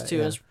 Pick the next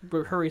two, and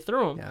hurry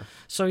through them. Yeah.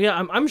 So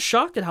yeah, I'm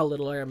shocked at how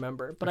little I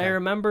remember, but I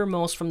remember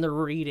most from the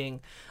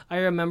reading. I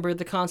remember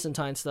the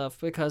Constantine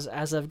stuff because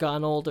as I've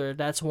gotten older,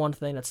 that's one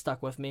thing that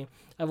stuck with me.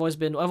 I've always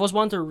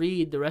wanted to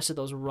read the rest of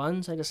those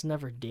runs. I just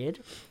never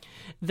did.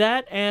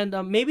 That and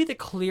maybe the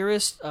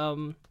clearest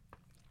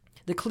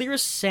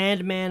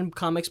Sandman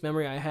comics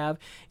memory I have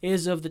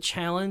is of the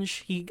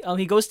challenge. He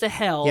goes to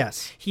hell.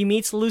 Yes. He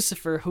meets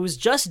Lucifer, who's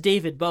just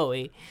David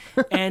Bowie,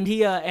 and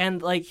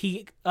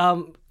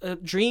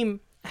Dream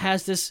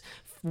has this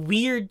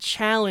weird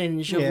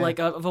challenge of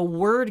of a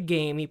word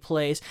game he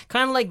plays,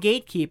 kind of like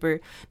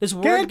Gatekeeper. This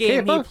word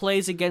game he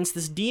plays against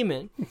this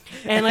demon,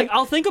 and like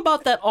I'll think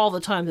about that all the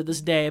time to this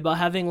day about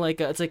having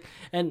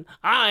and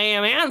I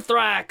am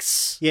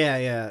Anthrax.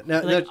 Yeah.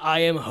 No, I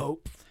am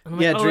Hope. I'm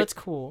like, that's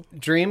cool.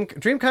 Dream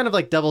kind of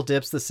like double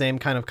dips the same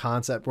kind of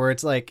concept where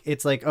it's like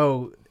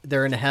oh,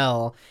 they're in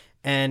hell.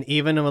 And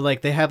even with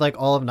like they have like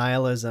all of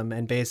nihilism,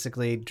 and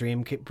basically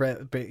Dream,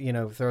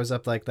 throws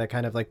up like that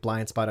kind of like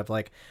blind spot of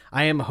like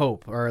I am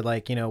Hope, or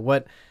like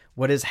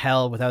what is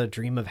hell without a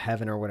dream of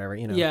heaven or whatever.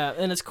 Yeah,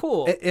 and it's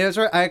cool. It's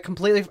right.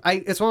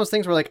 It's one of those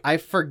things where like I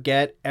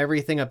forget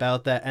everything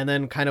about that, and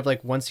then kind of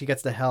like once he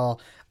gets to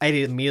hell, I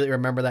immediately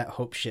remember that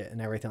Hope shit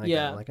and everything like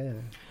that.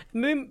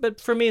 Like,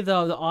 But for me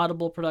though, the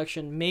Audible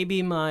production,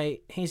 maybe my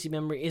hazy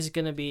memory is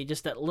gonna be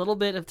just that little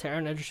bit of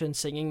Taron Egerton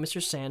singing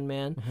Mr.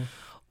 Sandman.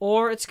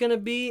 Or it's going to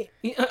be...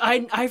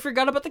 I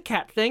forgot about the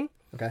cat thing.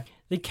 Okay.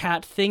 The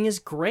cat thing is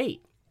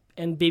great.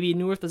 And Baby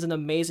Newirth does an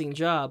amazing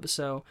job.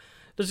 So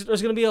there's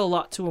going to be a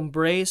lot to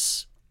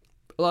embrace,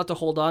 a lot to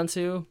hold on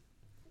to.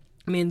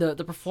 I mean, the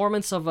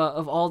performance of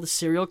all the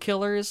serial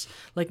killers,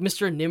 like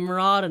Mr.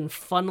 Nimrod and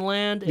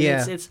Funland,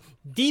 it's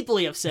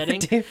deeply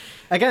upsetting.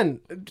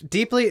 Again,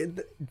 deeply...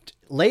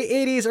 Late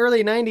 80s,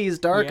 early 90s,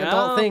 dark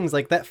adult things,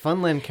 like that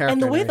Funland character.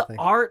 And the way the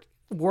art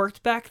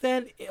worked back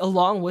then,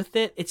 along with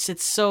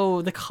it's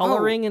so the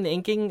coloring and the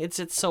inking,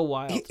 it's so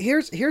wild.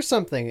 Here's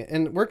something,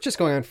 and we're just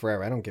going on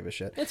forever. I don't give a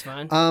shit. It's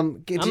fine.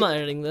 I'm not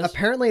editing this.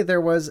 Apparently,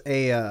 there was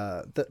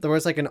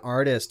like an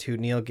artist who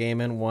Neil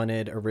Gaiman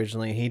wanted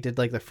originally. He did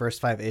like the first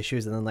 5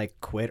 issues and then like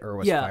quit or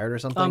was fired or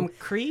something.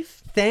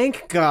 Creef.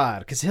 Thank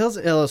God, because his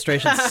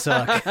illustrations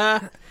suck.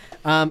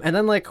 And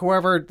then like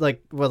whoever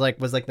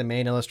was the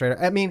main illustrator.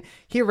 I mean,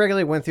 he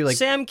regularly went through like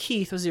Sam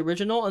Keith was the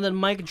original, and then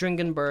Mike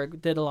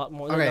Dringenberg did a lot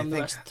more.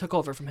 The rest took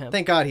over from him.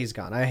 Thank God he's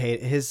gone. I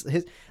hate his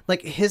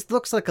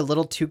looks like a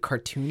little too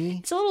cartoony.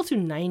 It's a little too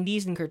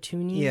 90s and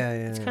cartoony. Yeah.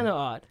 It's kind of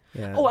odd.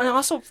 Yeah. Oh, and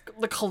also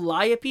the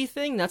Calliope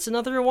thing. That's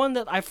another one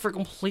that I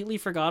completely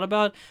forgot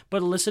about.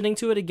 But listening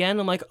to it again,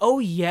 I'm like, oh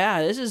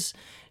yeah, this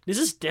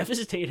is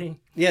devastating.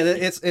 Yeah,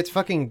 it's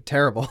fucking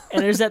terrible.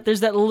 And there's that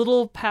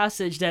little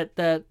passage that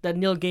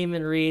Neil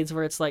Gaiman reads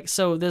where it's like,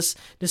 so this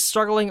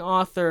struggling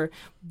author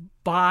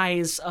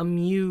buys a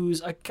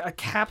muse, a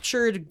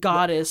captured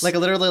goddess, like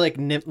literally like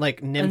nymph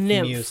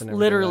muse, and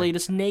literally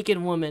this naked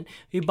woman.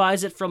 He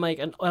buys it from like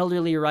an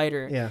elderly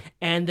writer. Yeah,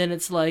 and then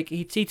it's like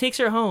he takes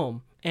her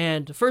home,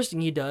 and the first thing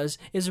he does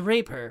is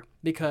rape her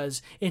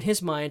because in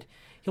his mind,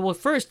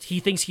 first he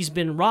thinks he's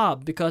been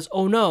robbed because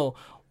oh no.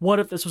 What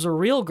if this was a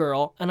real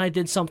girl and I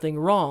did something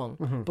wrong?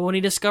 Mm-hmm. But when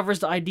he discovers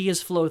the ideas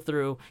flow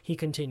through, he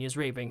continues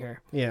raping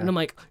her. Yeah. And I'm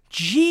like,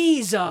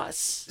 Jesus!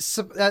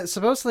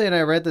 Supposedly, and I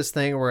read this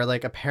thing where,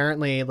 like,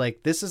 apparently,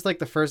 like, this is, like,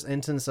 the first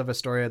instance of a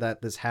story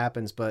that this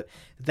happens, but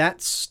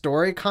that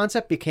story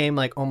concept became,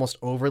 like, almost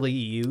overly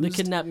used. The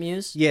kidnap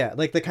muse? Yeah,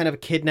 like, the kind of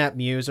kidnap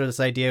muse, or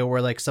this idea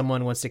where, like,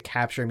 someone wants to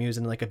capture a muse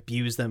and, like,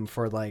 abuse them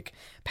for, like,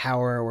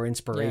 power or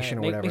inspiration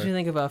or whatever. Makes me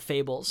think of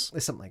Fables.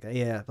 Something like that,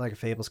 yeah, like a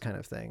Fables kind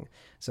of thing.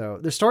 So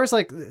there's stories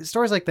like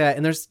that,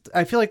 and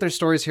I feel like there's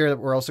stories here that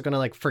we're also gonna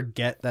like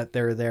forget that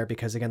they're there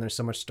because again there's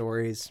so much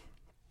stories.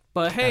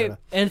 But hey, and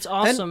it's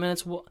awesome,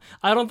 and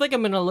I don't think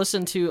I'm gonna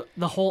listen to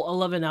the whole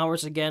 11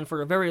 hours again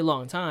for a very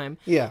long time.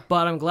 Yeah.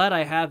 But I'm glad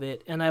I have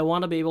it, and I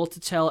want to be able to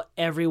tell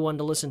everyone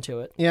to listen to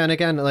it. Yeah, and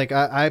again, like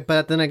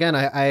but then again,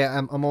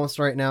 I'm almost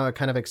right now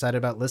kind of excited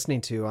about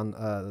listening to on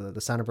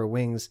the Sound of Her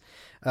Wings.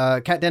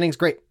 Kat Dennings,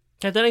 great.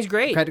 Kat Dennings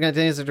great. Kat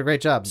Dennings did a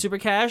great job. Super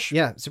cash.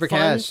 Yeah, super fun,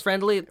 cash.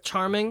 Friendly,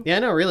 charming. Yeah,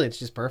 no, really, it's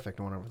just perfect.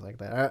 One like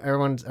that.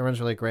 Everyone's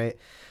really great.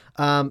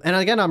 And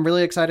again, I'm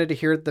really excited to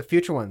hear the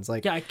future ones.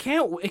 Like, yeah, it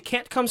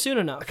can't come soon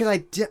enough. Because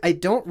I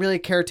don't really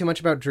care too much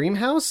about Dream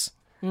House.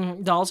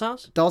 Mm-hmm. Doll's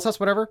House,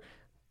 whatever.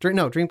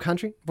 Dream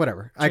Country,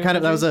 whatever.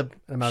 That was an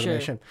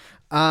amalgamation.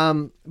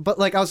 Sure. But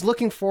like I was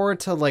looking forward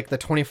to like the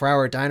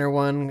 24-hour diner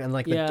one and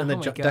like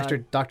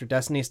the Dr.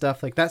 Destiny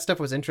stuff. Like that stuff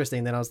was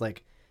interesting. Then I was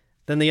like,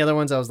 then the other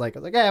ones I was like,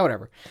 yeah,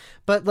 whatever.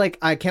 But like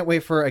I can't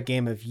wait for A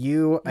Game of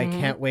You. I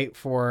can't wait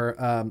for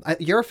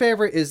your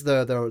favorite is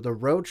the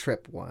road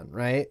trip one,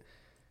 right?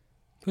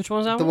 Which one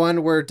was that? The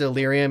one where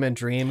Delirium and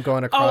Dream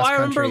going across country. I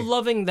remember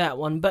loving that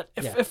one, but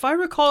if I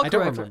recall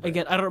correctly,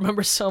 again, I don't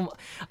remember some.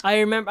 I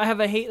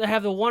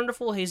have the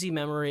wonderful hazy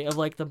memory of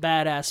like the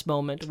badass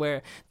moment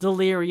where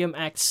Delirium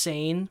acts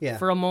sane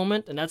for a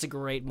moment, and that's a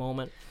great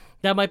moment.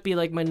 That might be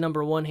like my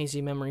number one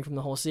hazy memory from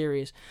the whole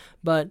series,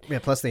 but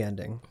plus the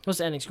ending. Plus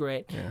the ending's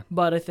great. Yeah.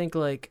 But I think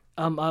like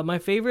my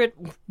favorite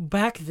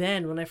back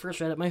then when I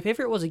first read it, my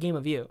favorite was A Game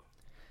of You.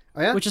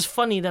 Oh yeah. Which is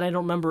funny that I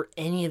don't remember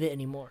any of it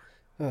anymore.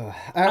 All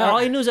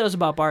I knew is that it was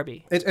about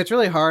Barbie. It's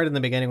really hard in the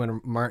beginning when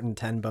Martin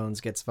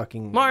Tenbones gets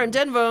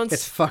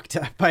fucked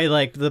up by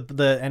like the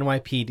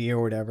NYPD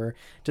or whatever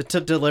to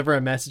deliver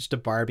a message to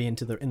Barbie in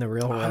the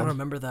real world. I don't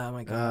remember that. Oh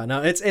my god.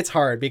 No, it's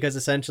hard because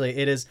essentially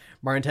it is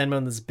Martin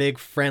Tenbones, this big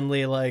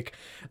friendly like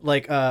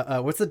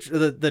what's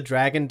the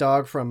dragon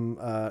dog from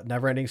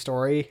Neverending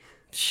Story?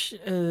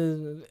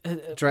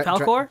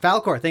 Falcor?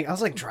 Falcor. I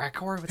was like,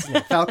 Dracor? What's his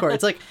name? Falcor.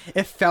 It's like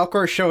if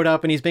Falcor showed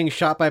up and he's being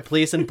shot by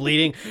police and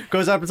bleeding,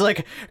 goes up, it's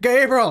like,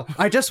 Gabriel,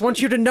 I just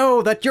want you to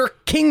know that your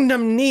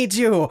kingdom needs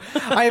you.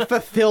 I have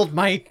fulfilled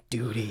my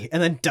duty.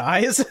 And then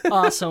dies.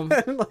 Awesome.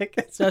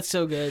 That's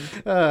so good.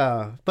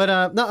 No,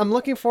 I'm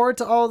looking forward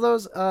to all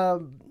those.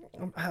 I'm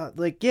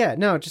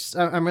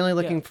really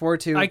looking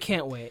forward to. I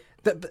can't wait.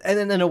 And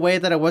then in a way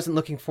that I wasn't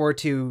looking forward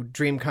to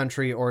Dream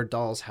Country or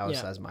Doll's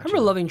House as much. I remember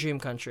loving Dream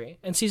Country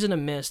and Season of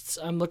Mists.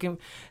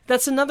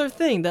 That's another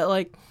thing that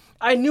like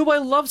I knew I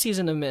loved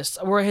Season of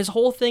Mists, where his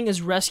whole thing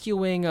is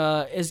rescuing,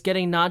 is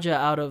getting Nadja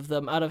out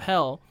of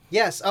hell.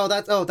 Yes.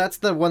 That's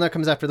the one that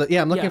comes after the.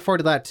 Yeah, I'm looking forward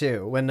to that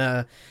too. When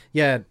I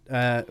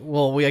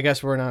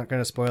guess we're not going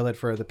to spoil it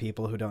for the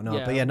people who don't know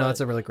it, but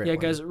it's a really great. Yeah,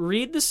 one. guys,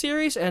 read the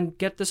series and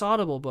get this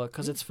Audible book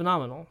because it's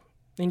phenomenal.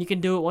 And you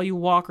can do it while you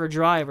walk or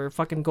drive or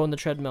fucking go on the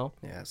treadmill.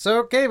 Yeah.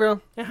 So,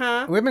 Gabriel,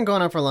 we've been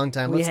going on for a long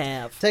time.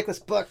 Let's take this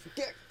book.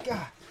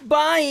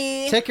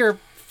 Bye. Take your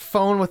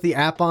phone with the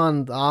app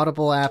on, the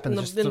Audible app, and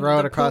just throw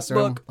it across the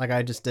room like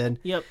I just did.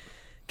 Yep.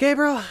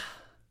 Gabriel, oh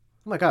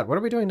my God, what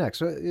are we doing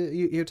next?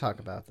 You talk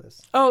about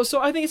this. Oh,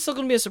 so I think it's still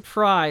going to be a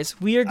surprise.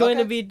 We are going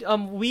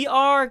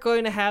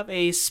to have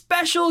a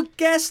special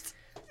guest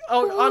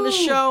on the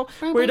show.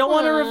 We don't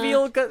want to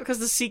reveal because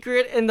the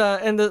secret and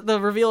the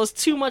reveal is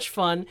too much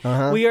fun.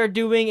 We are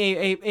doing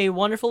a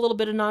wonderful little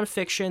bit of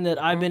nonfiction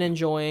that I've been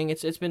enjoying.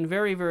 It's been a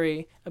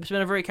very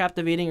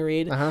captivating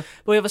read. But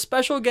we have a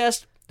special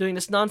guest doing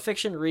this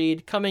nonfiction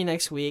read coming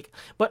next week.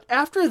 But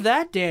after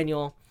that,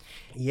 Daniel,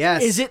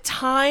 yes, is it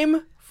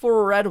time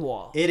for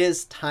Redwall? It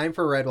is time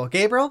for Redwall.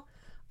 Gabriel,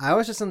 I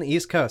was just on the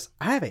East Coast.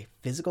 I have a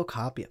physical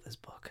copy of this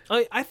book.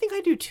 I think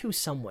I do too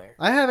somewhere.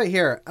 I have it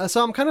here.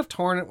 So I'm kind of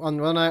torn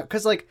on when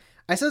because like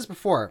I said this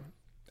before,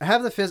 I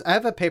have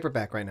a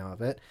paperback right now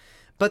of it,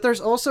 but there's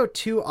also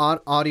two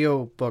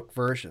audiobook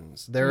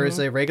versions. There is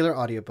a regular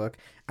audiobook,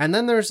 and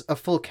then there's a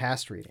full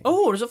cast reading.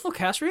 Oh, there's a full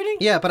cast reading?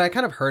 Yeah, but I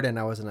kind of heard it and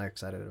I wasn't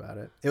excited about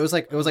it. It was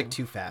like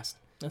too fast.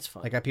 That's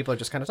fine. Like people are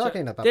just kind of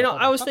talking about.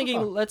 I was thinking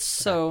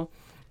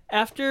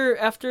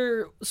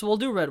After we'll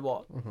do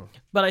Redwall,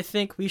 but I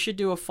think we should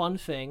do a fun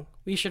thing.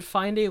 We should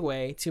find a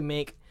way to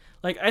make,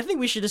 like, I think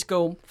we should just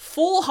go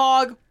full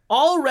hog,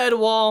 all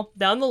Redwall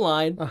down the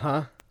line.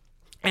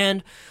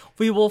 And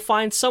we will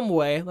find some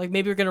way, like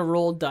maybe we're gonna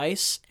roll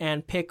dice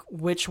and pick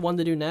which one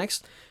to do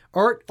next.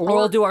 Or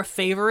we'll do our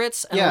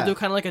favorites, and we'll do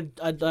kind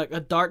of like a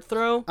dart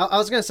throw. I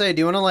was gonna say,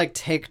 do you want to like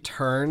take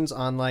turns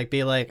on like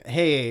be like,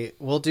 hey,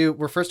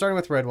 we're first starting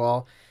with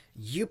Redwall.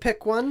 You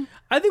pick one.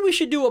 I think we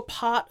should do a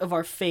pot of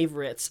our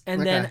favorites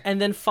and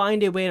then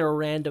find a way to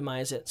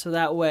randomize it so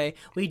that way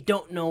we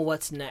don't know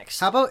what's next.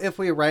 How about if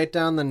we write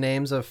down the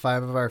names of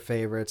 5 of our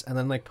favorites and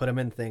then like put them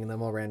in thing and then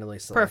we'll randomly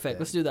select Perfect.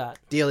 Let's do that.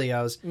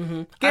 Dealios.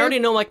 I already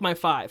know like my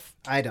 5.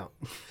 I don't.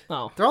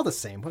 Oh. They're all the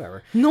same.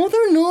 Whatever. No,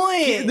 they're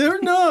not.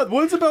 They're not.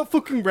 One's about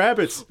fucking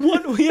rabbits.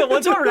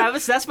 One's about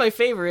rabbits. That's my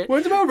favorite.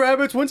 One's about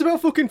rabbits. One's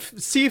about fucking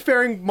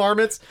seafaring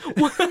marmots.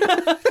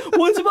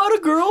 One's about a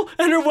girl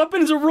and her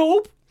weapon is a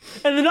rope.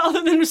 And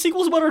then the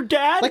sequel's about her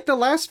dad. Like the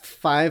last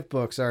 5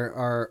 books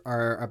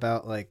are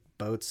about like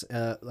boats.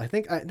 I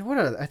think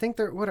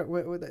they're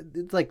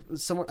like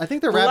someone. I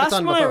think they're rabbits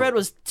on the boat. The last one I read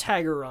was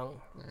Tagarung.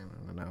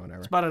 No, whatever.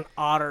 It's about an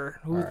otter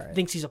who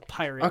thinks he's a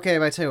pirate. Okay,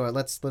 but I tell you what,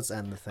 let's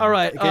end the thing. All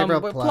right,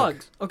 Gabriel,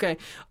 plugs. Okay,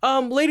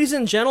 ladies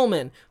and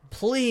gentlemen,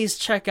 please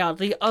check out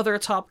the other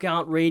Top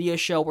Gallant radio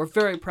show. We're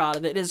very proud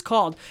of it. It is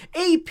called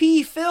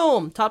AP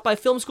Film, taught by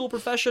film school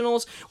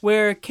professionals,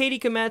 where Katie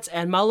Kometz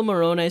and Malo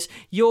Morones,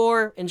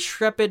 your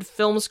intrepid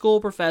film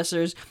school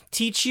professors,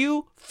 teach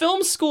you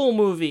film school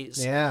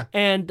movies. Yeah.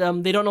 And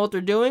they don't know what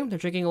they're doing. They're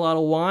drinking a lot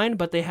of wine,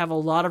 but they have a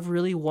lot of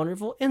really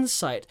wonderful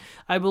insight.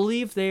 I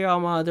believe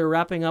they're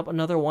wrapping up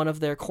another one of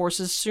their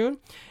courses soon,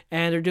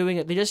 and they're doing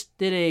it. They just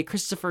did a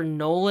Christopher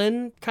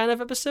Nolan kind of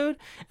episode,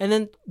 and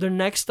then their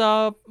next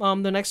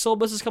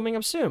syllabus is coming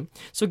up soon.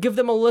 So give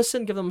them a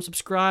listen, give them a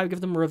subscribe,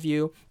 give them a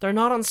review. They're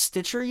not on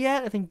Stitcher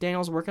yet. I think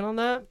Daniel's working on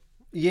that.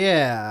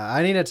 Yeah,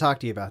 I need to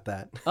talk to you about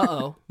that.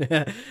 Uh-oh.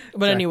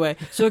 But anyway,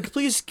 so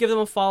please give them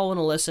a follow and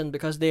a listen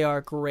because they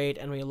are great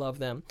and we love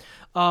them.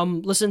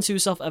 Listen to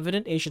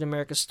Self-Evident Asian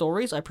America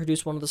Stories. I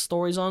produced one of the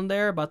stories on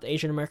there about the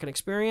Asian American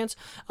experience.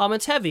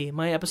 It's heavy.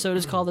 My episode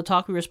is called The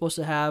Talk We Were Supposed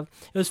to Have.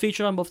 It was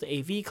featured on both the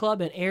AV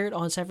Club and aired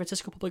on San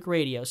Francisco Public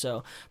Radio.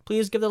 So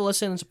please give it a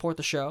listen and support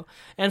the show.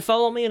 And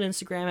follow me on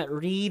Instagram at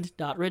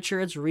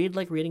read.richards. Read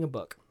like reading a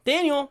book.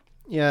 Daniel!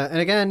 Yeah, and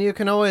again, you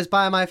can always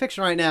buy my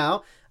fiction right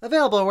now.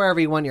 Available wherever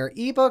you want your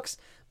ebooks,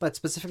 but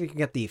specifically you can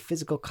get the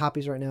physical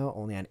copies right now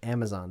only on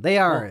Amazon. They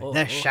are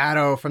The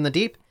Shadow from the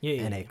Deep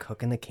and A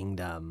Cook in the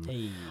Kingdom.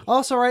 Hey.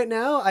 Also right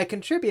now, I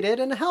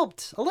contributed and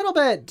helped a little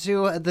bit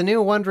to the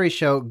new Wondery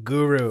show,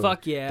 Guru.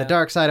 Fuck yeah. The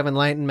Dark Side of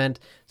Enlightenment.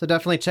 So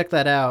definitely check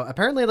that out.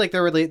 Apparently, like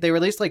they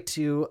released like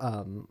 2,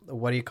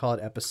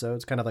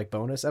 episodes, kind of like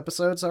bonus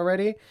episodes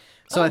already.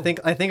 So I think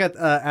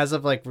as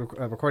of like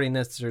recording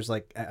this, there's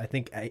like, I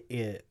think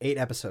 8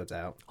 episodes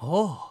out.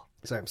 Oh.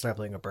 Sorry, I'm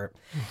stifling a burp.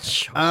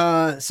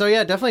 Sure. So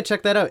yeah, definitely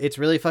check that out. It's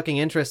really fucking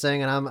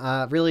interesting, and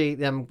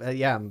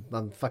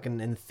I'm fucking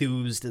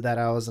enthused that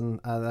I was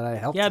that I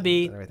helped. Yeah,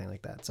 B. And everything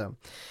like that. So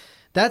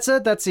that's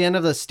it. That's the end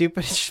of the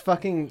stupid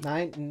fucking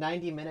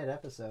 90-minute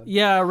episode.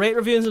 Yeah, rate,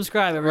 review, and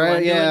subscribe, everyone.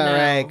 Right,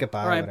 yeah, right.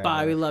 Goodbye. All right, whatever.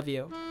 bye. We love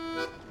you.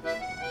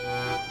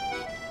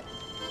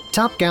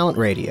 Top Gallant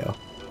Radio,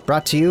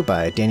 brought to you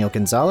by Daniel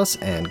Gonzalez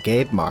and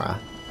Gabe Mara.